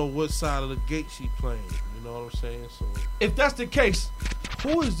I don't know what side of the gate she playing. You know what I'm saying? So if that's the case,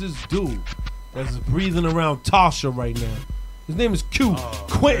 Who is this dude that's breathing around Tasha right now? His name is Q.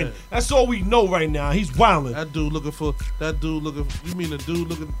 Quentin. Man. That's all we know right now. He's wilding. That dude looking. You mean the dude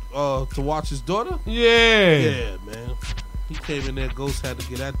looking to watch his daughter? Yeah. Yeah, man. He came in there. Ghost had to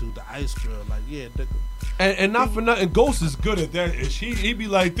get that dude the ice girl. Like, yeah, nigga. And not for nothing, Ghost is good at that. He be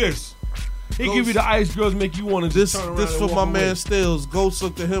like this. He Ghost, give you the ice girls, make you want to just turn around. This and for walk my away. man Stills. Ghost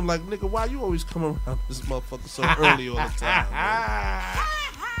looked at him like, nigga, why you always come around this motherfucker so early all the time, man?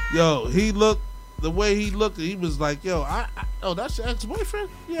 Yo, he looked. The way he looked, he was like, "Yo, oh, that's your ex-boyfriend?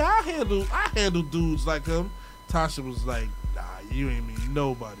 Yeah, I handle dudes like him." Tasha was like, "Nah, you ain't mean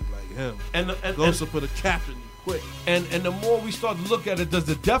nobody like him." And Ghost to put a cap in you quick. And the more we start to look at it, does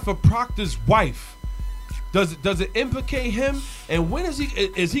the death of Proctor's wife, does it implicate him? And when is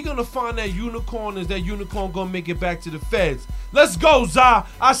he gonna find that unicorn? Is that unicorn gonna make it back to the feds? Let's go, Zah.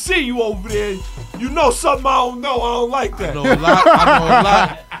 I see you over there. You know something I don't know. I don't like that. I know a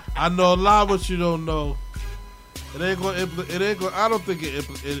lot. I know a lot what you don't know. It ain't gonna. I don't think it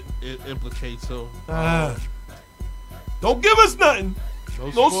implicates him. Don't give us nothing.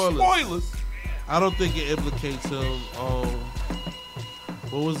 No spoilers. I don't think it implicates him.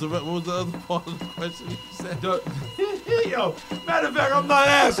 What was the other part of the question you said? Yo, matter of fact, I'm not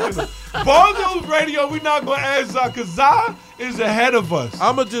asking him. Bars Radio, we're not gonna ask Zah because Zah is ahead of us.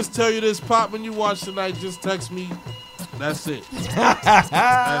 I'ma just tell you this, Pop. When you watch tonight, just text me. That's it.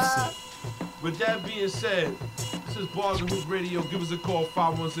 That's it. With that being said, this is Bars and Hoop Radio. Give us a call,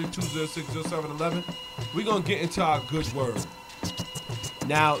 516-206-0711. We're going to get into our good word.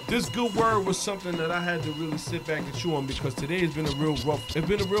 Now, this good word was something that I had to really sit back and chew on because today has been a real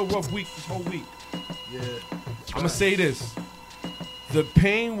rough week, this whole week. Yeah. I'm going to say this. The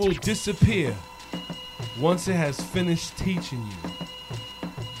pain will disappear once it has finished teaching you.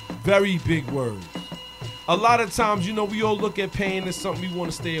 Very big words. A lot of times, you know, we all look at pain as something we want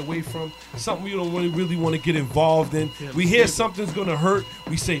to stay away from, something we don't really want to get involved in. We hear something's going to hurt,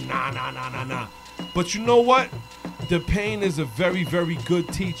 we say, nah. But you know what? The pain is a very, very good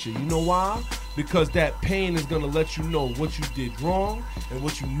teacher. You know why? Because that pain is going to let you know what you did wrong and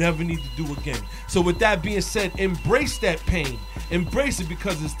what you never need to do again. So with that being said, embrace that pain. Embrace it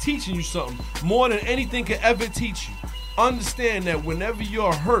because it's teaching you something more than anything could ever teach you. Understand that whenever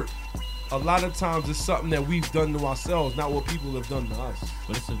you're hurt, a lot of times it's something that we've done to ourselves, not what people have done to us.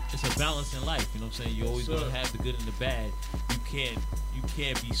 But it's a balance in life, you know what I'm saying? You're always gonna have the good and the bad. You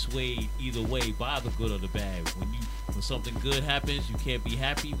can't be swayed either way by the good or the bad. When something good happens, you can't be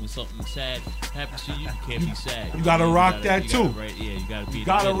happy. When something sad happens to you, you can't be sad. You gotta rock that too. Yeah, you gotta be. You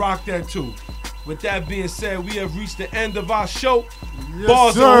gotta rock that too. With that being said, we have reached the end of our show. Yes,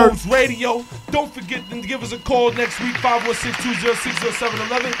 Bars sir. and Hoops Radio. Don't forget to give us a call next week,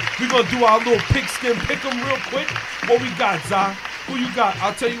 516-206-0711. We're going to do our little pigskin pick'em real quick. What we got, Zah? Who you got?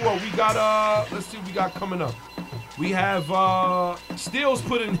 I'll tell you what. We got, let's see what we got coming up. We have Steels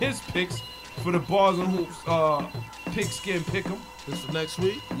put in his picks for the Bars and Hoops pigskin pick'em. This for next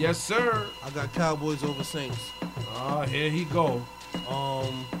week? Yes, sir. I got Cowboys over Saints. Here he go.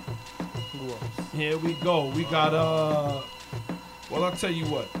 Who else? Here we go. We got well, I'll tell you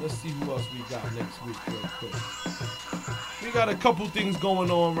what. Let's see who else we got next week real quick. We got a couple things going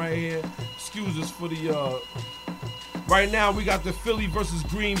on right here. Excuse us for the right now we got the Philly versus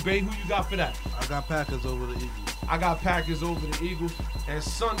Green Bay. Who you got for that? I got Packers over the Eagles. I got Packers over the Eagles. And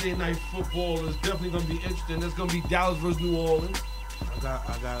Sunday night football is definitely gonna be interesting. There's gonna be Dallas versus New Orleans.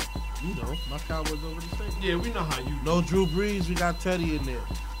 I got you know, my Cowboys over the Saints. Yeah, we know how you do. No Drew Brees, we got Teddy in there.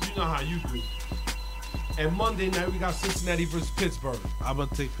 You know how you do. And Monday night, we got Cincinnati versus Pittsburgh. I'm going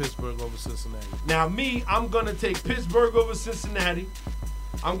to take Pittsburgh over Cincinnati. Now, I'm going to take Pittsburgh over Cincinnati.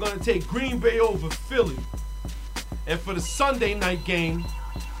 I'm going to take Green Bay over Philly. And for the Sunday night game,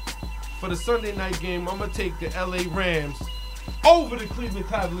 I'm going to take the LA Rams over the Cleveland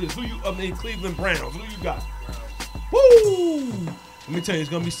Cavaliers. Cleveland Browns. Who you got? Woo! Let me tell you, it's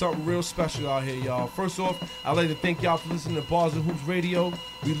going to be something real special out here, y'all. First off, I'd like to thank y'all for listening to Bars and Hoops Radio.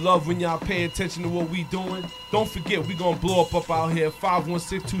 We love when y'all pay attention to what we doing. Don't forget, we going to blow up out here,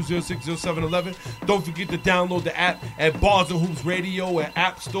 516-206-0711. Don't forget to download the app at Bars and Hoops Radio at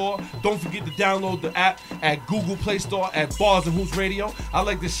App Store. Don't forget to download the app at Google Play Store at Bars and Hoops Radio. I'd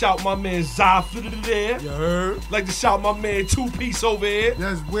like to shout my man Zah there. You heard? Like to shout my man Two Piece over here.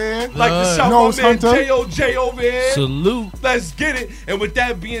 That's weird. Like to shout Nose my man Hunter. J.O.J. over here. Salute. Let's get it. And with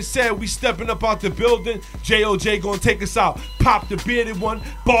that being said, we stepping up out the building. J.O.J. gonna take us out. Pop the bearded one.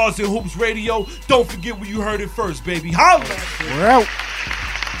 Bars and Hoops Radio. Don't forget where you heard it first, baby. Holla. We're out.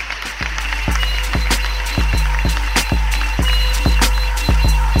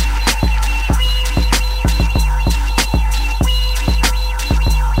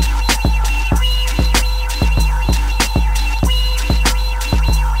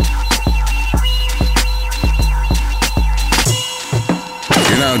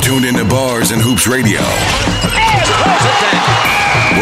 tuned into Bars and Hoops Radio.